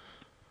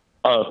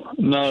 Oh,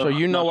 no. So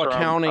you know no,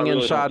 accounting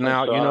really inside and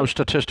out. so. You know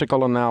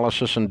statistical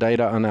analysis and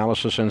data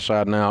analysis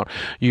inside and out.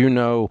 You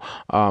know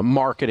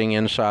marketing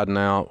inside and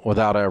out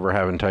without ever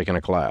having taken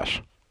a class.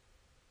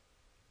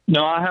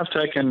 No, I have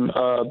taken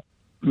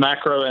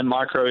macro and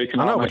microeconomics.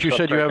 I know, but you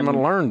said you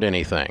haven't learned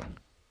anything.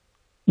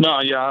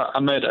 No, yeah, I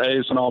made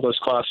A's in all those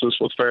classes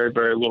with very,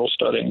 very little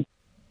studying.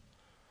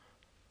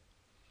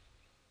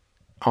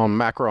 On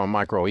macro and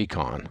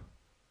microecon.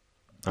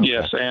 Okay.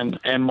 Yes, and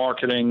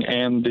marketing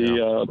and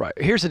the right.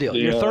 Here's the deal.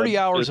 You're 30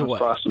 hours away.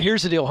 Classes.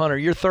 Here's the deal, Hunter.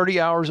 You're 30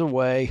 hours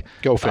away.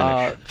 Go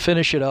finish.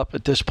 Finish it up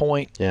at this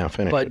point. Yeah,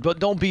 finish it. But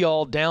don't be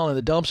all down in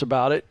the dumps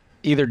about it.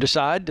 Either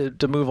decide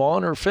to move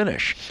on or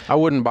finish. I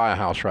wouldn't buy a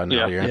house right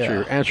now.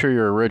 Answer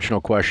your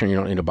original question. You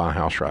don't need to buy a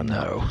house right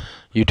now. No.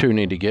 You two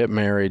need to get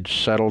married,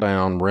 settle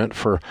down, rent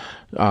for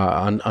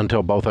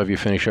until both of you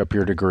finish up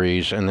your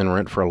degrees, and then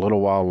rent for a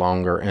little while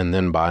longer, and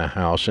then buy a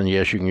house. And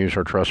yes, you can use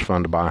her trust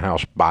fund to buy a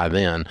house by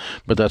then,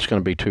 but that's going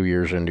to be 2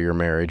 years into your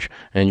marriage,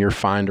 and you're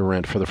fine to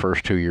rent for the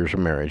first 2 years of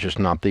marriage. It's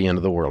not the end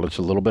of the world. It's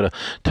a little bit of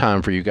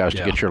time for you guys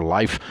to get your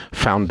life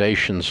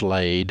foundations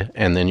laid,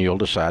 and then you'll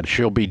decide.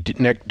 She'll be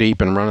neck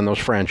deep in running those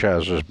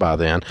franchises by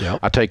then. Yep.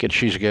 I take it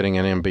she's getting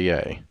an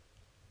MBA.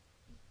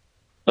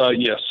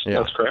 Yes,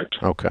 that's correct.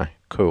 Okay,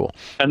 cool.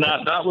 And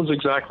that was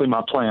exactly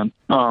my plan.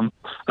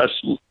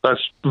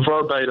 That's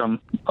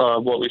verbatim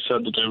what we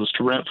said to do, was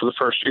to rent for the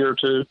first year or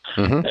two,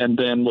 and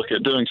then look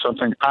at doing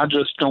something. I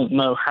just don't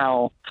know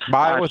how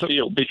I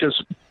feel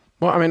because.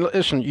 Well, I mean,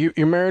 listen,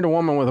 you married a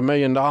woman with $1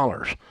 million,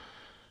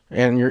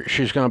 and you're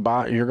going to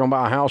buy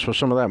a house with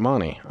some of that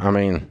money. I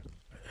mean,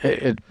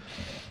 it's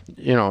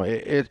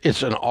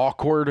an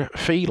awkward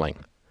feeling.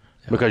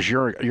 Because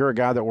you're a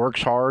guy that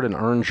works hard and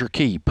earns your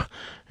keep,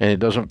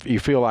 and you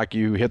feel like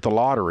you hit the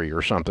lottery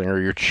or something,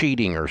 or you're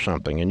cheating or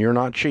something, and you're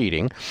not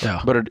cheating.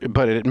 Yeah.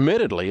 But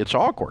admittedly, it's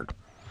awkward.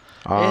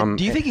 And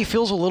do you think he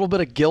feels a little bit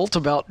of guilt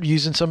about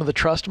using some of the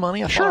trust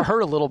money? I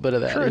heard a little bit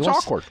of that. Sure, it's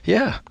awkward.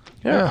 Yeah.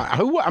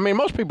 I mean,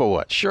 most people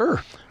would.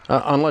 Sure.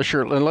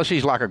 Unless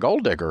he's like a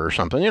gold digger or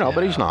something,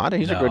 but he's not.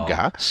 He's a good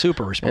guy.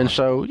 Super responsible.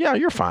 And so,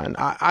 you're fine.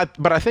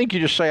 But I think you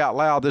just say out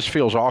loud, this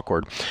feels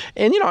awkward.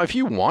 And, if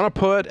you want to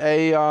put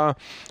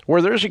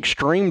where there's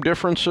extreme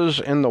differences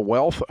in the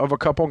wealth of a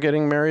couple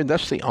getting married,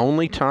 that's the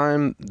only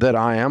time that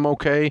I am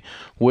okay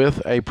with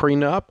a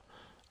prenup.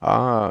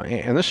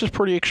 And this is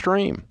pretty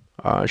extreme.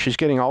 She's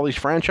getting all these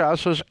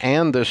franchises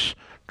and this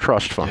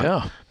trust fund.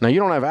 Yeah. Now, you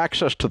don't have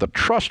access to the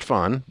trust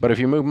fund, but if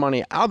you move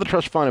money out of the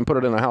trust fund and put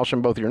it in a house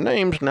in both your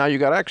names, now you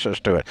got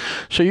access to it.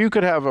 So you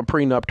could have a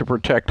prenup to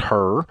protect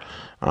her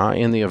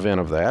in the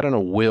event of that, and a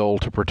will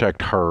to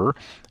protect her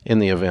in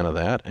the event of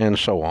that, and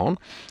so on.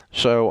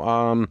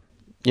 So,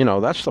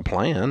 that's the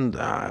plan.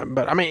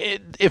 But, I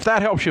mean, if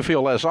that helps you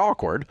feel less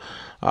awkward,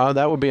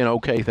 that would be an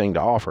okay thing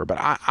to offer. But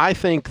I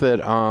think that...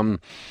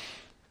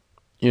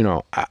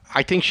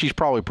 I think she's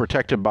probably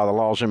protected by the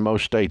laws in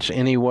most states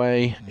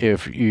anyway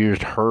if you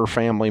used her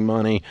family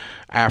money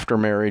after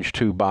marriage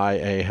to buy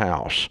a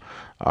house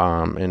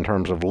in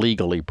terms of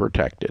legally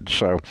protected.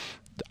 So,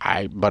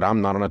 but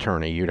I'm not an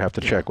attorney. You'd have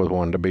to check with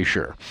one to be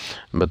sure.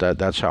 But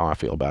that's how I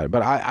feel about it.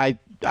 But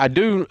I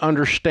do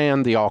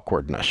understand the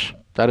awkwardness.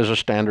 That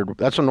is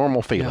that's a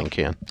normal feeling,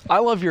 Ken. I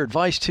love your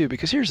advice, too,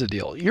 because here's the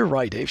deal. You're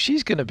right, Dave.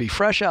 She's going to be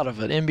fresh out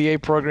of an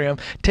MBA program,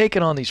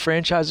 taking on these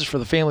franchises for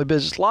the family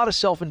business. A lot of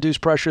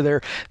self-induced pressure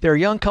there. They're a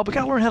young couple.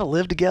 Got to learn how to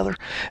live together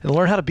and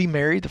learn how to be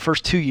married. The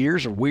first 2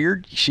 years are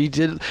weird. She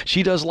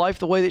does life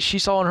the way that she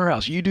saw in her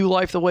house. You do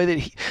life the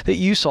way that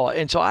you saw it.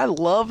 And so I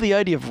love the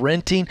idea of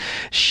renting,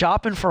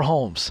 shopping for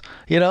homes,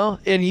 and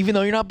even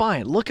though you're not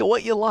buying, look at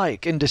what you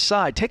like and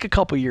decide. Take a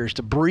couple years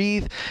to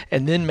breathe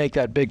and then make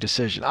that big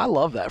decision. I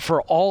love that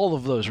for all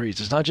of those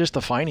reasons, not just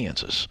the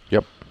finances.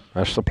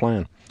 That's the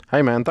plan.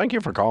 Hey, man, thank you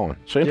for calling.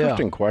 It's an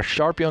interesting question.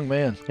 Sharp young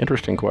man.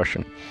 Interesting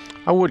question.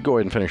 I would go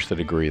ahead and finish the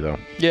degree, though.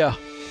 Yeah.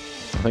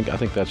 I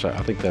think that's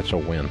a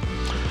win.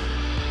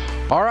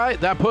 All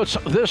right, that puts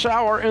this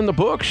hour in the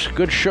books.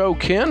 Good show,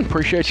 Ken.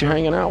 Appreciate you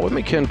hanging out with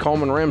me. Ken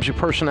Coleman, Ramsey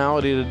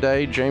personality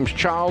today. James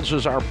Childs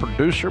is our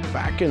producer,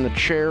 back in the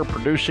chair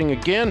producing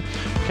again.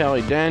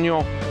 Kelly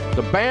Daniel.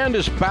 The band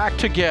is back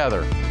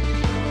together.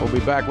 We'll be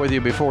back with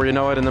you before you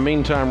know it. In the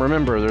meantime,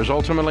 remember, there's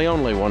ultimately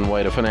only one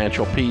way to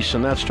financial peace,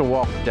 and that's to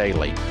walk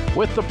daily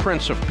with the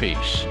Prince of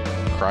Peace,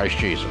 Christ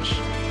Jesus.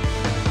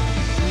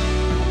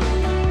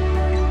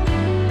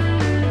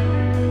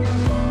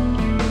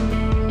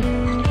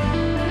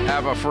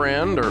 Have a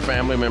friend or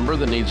family member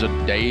that needs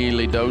a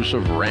daily dose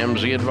of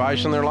Ramsey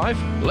advice in their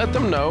life? Let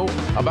them know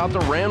about the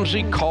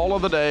Ramsey Call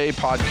of the Day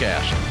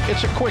podcast.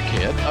 It's a quick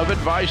hit of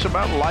advice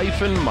about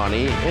life and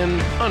money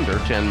in under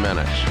 10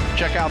 minutes.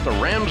 Check out the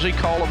Ramsey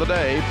Call of the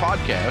Day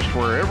podcast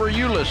wherever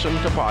you listen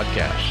to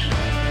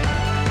podcasts.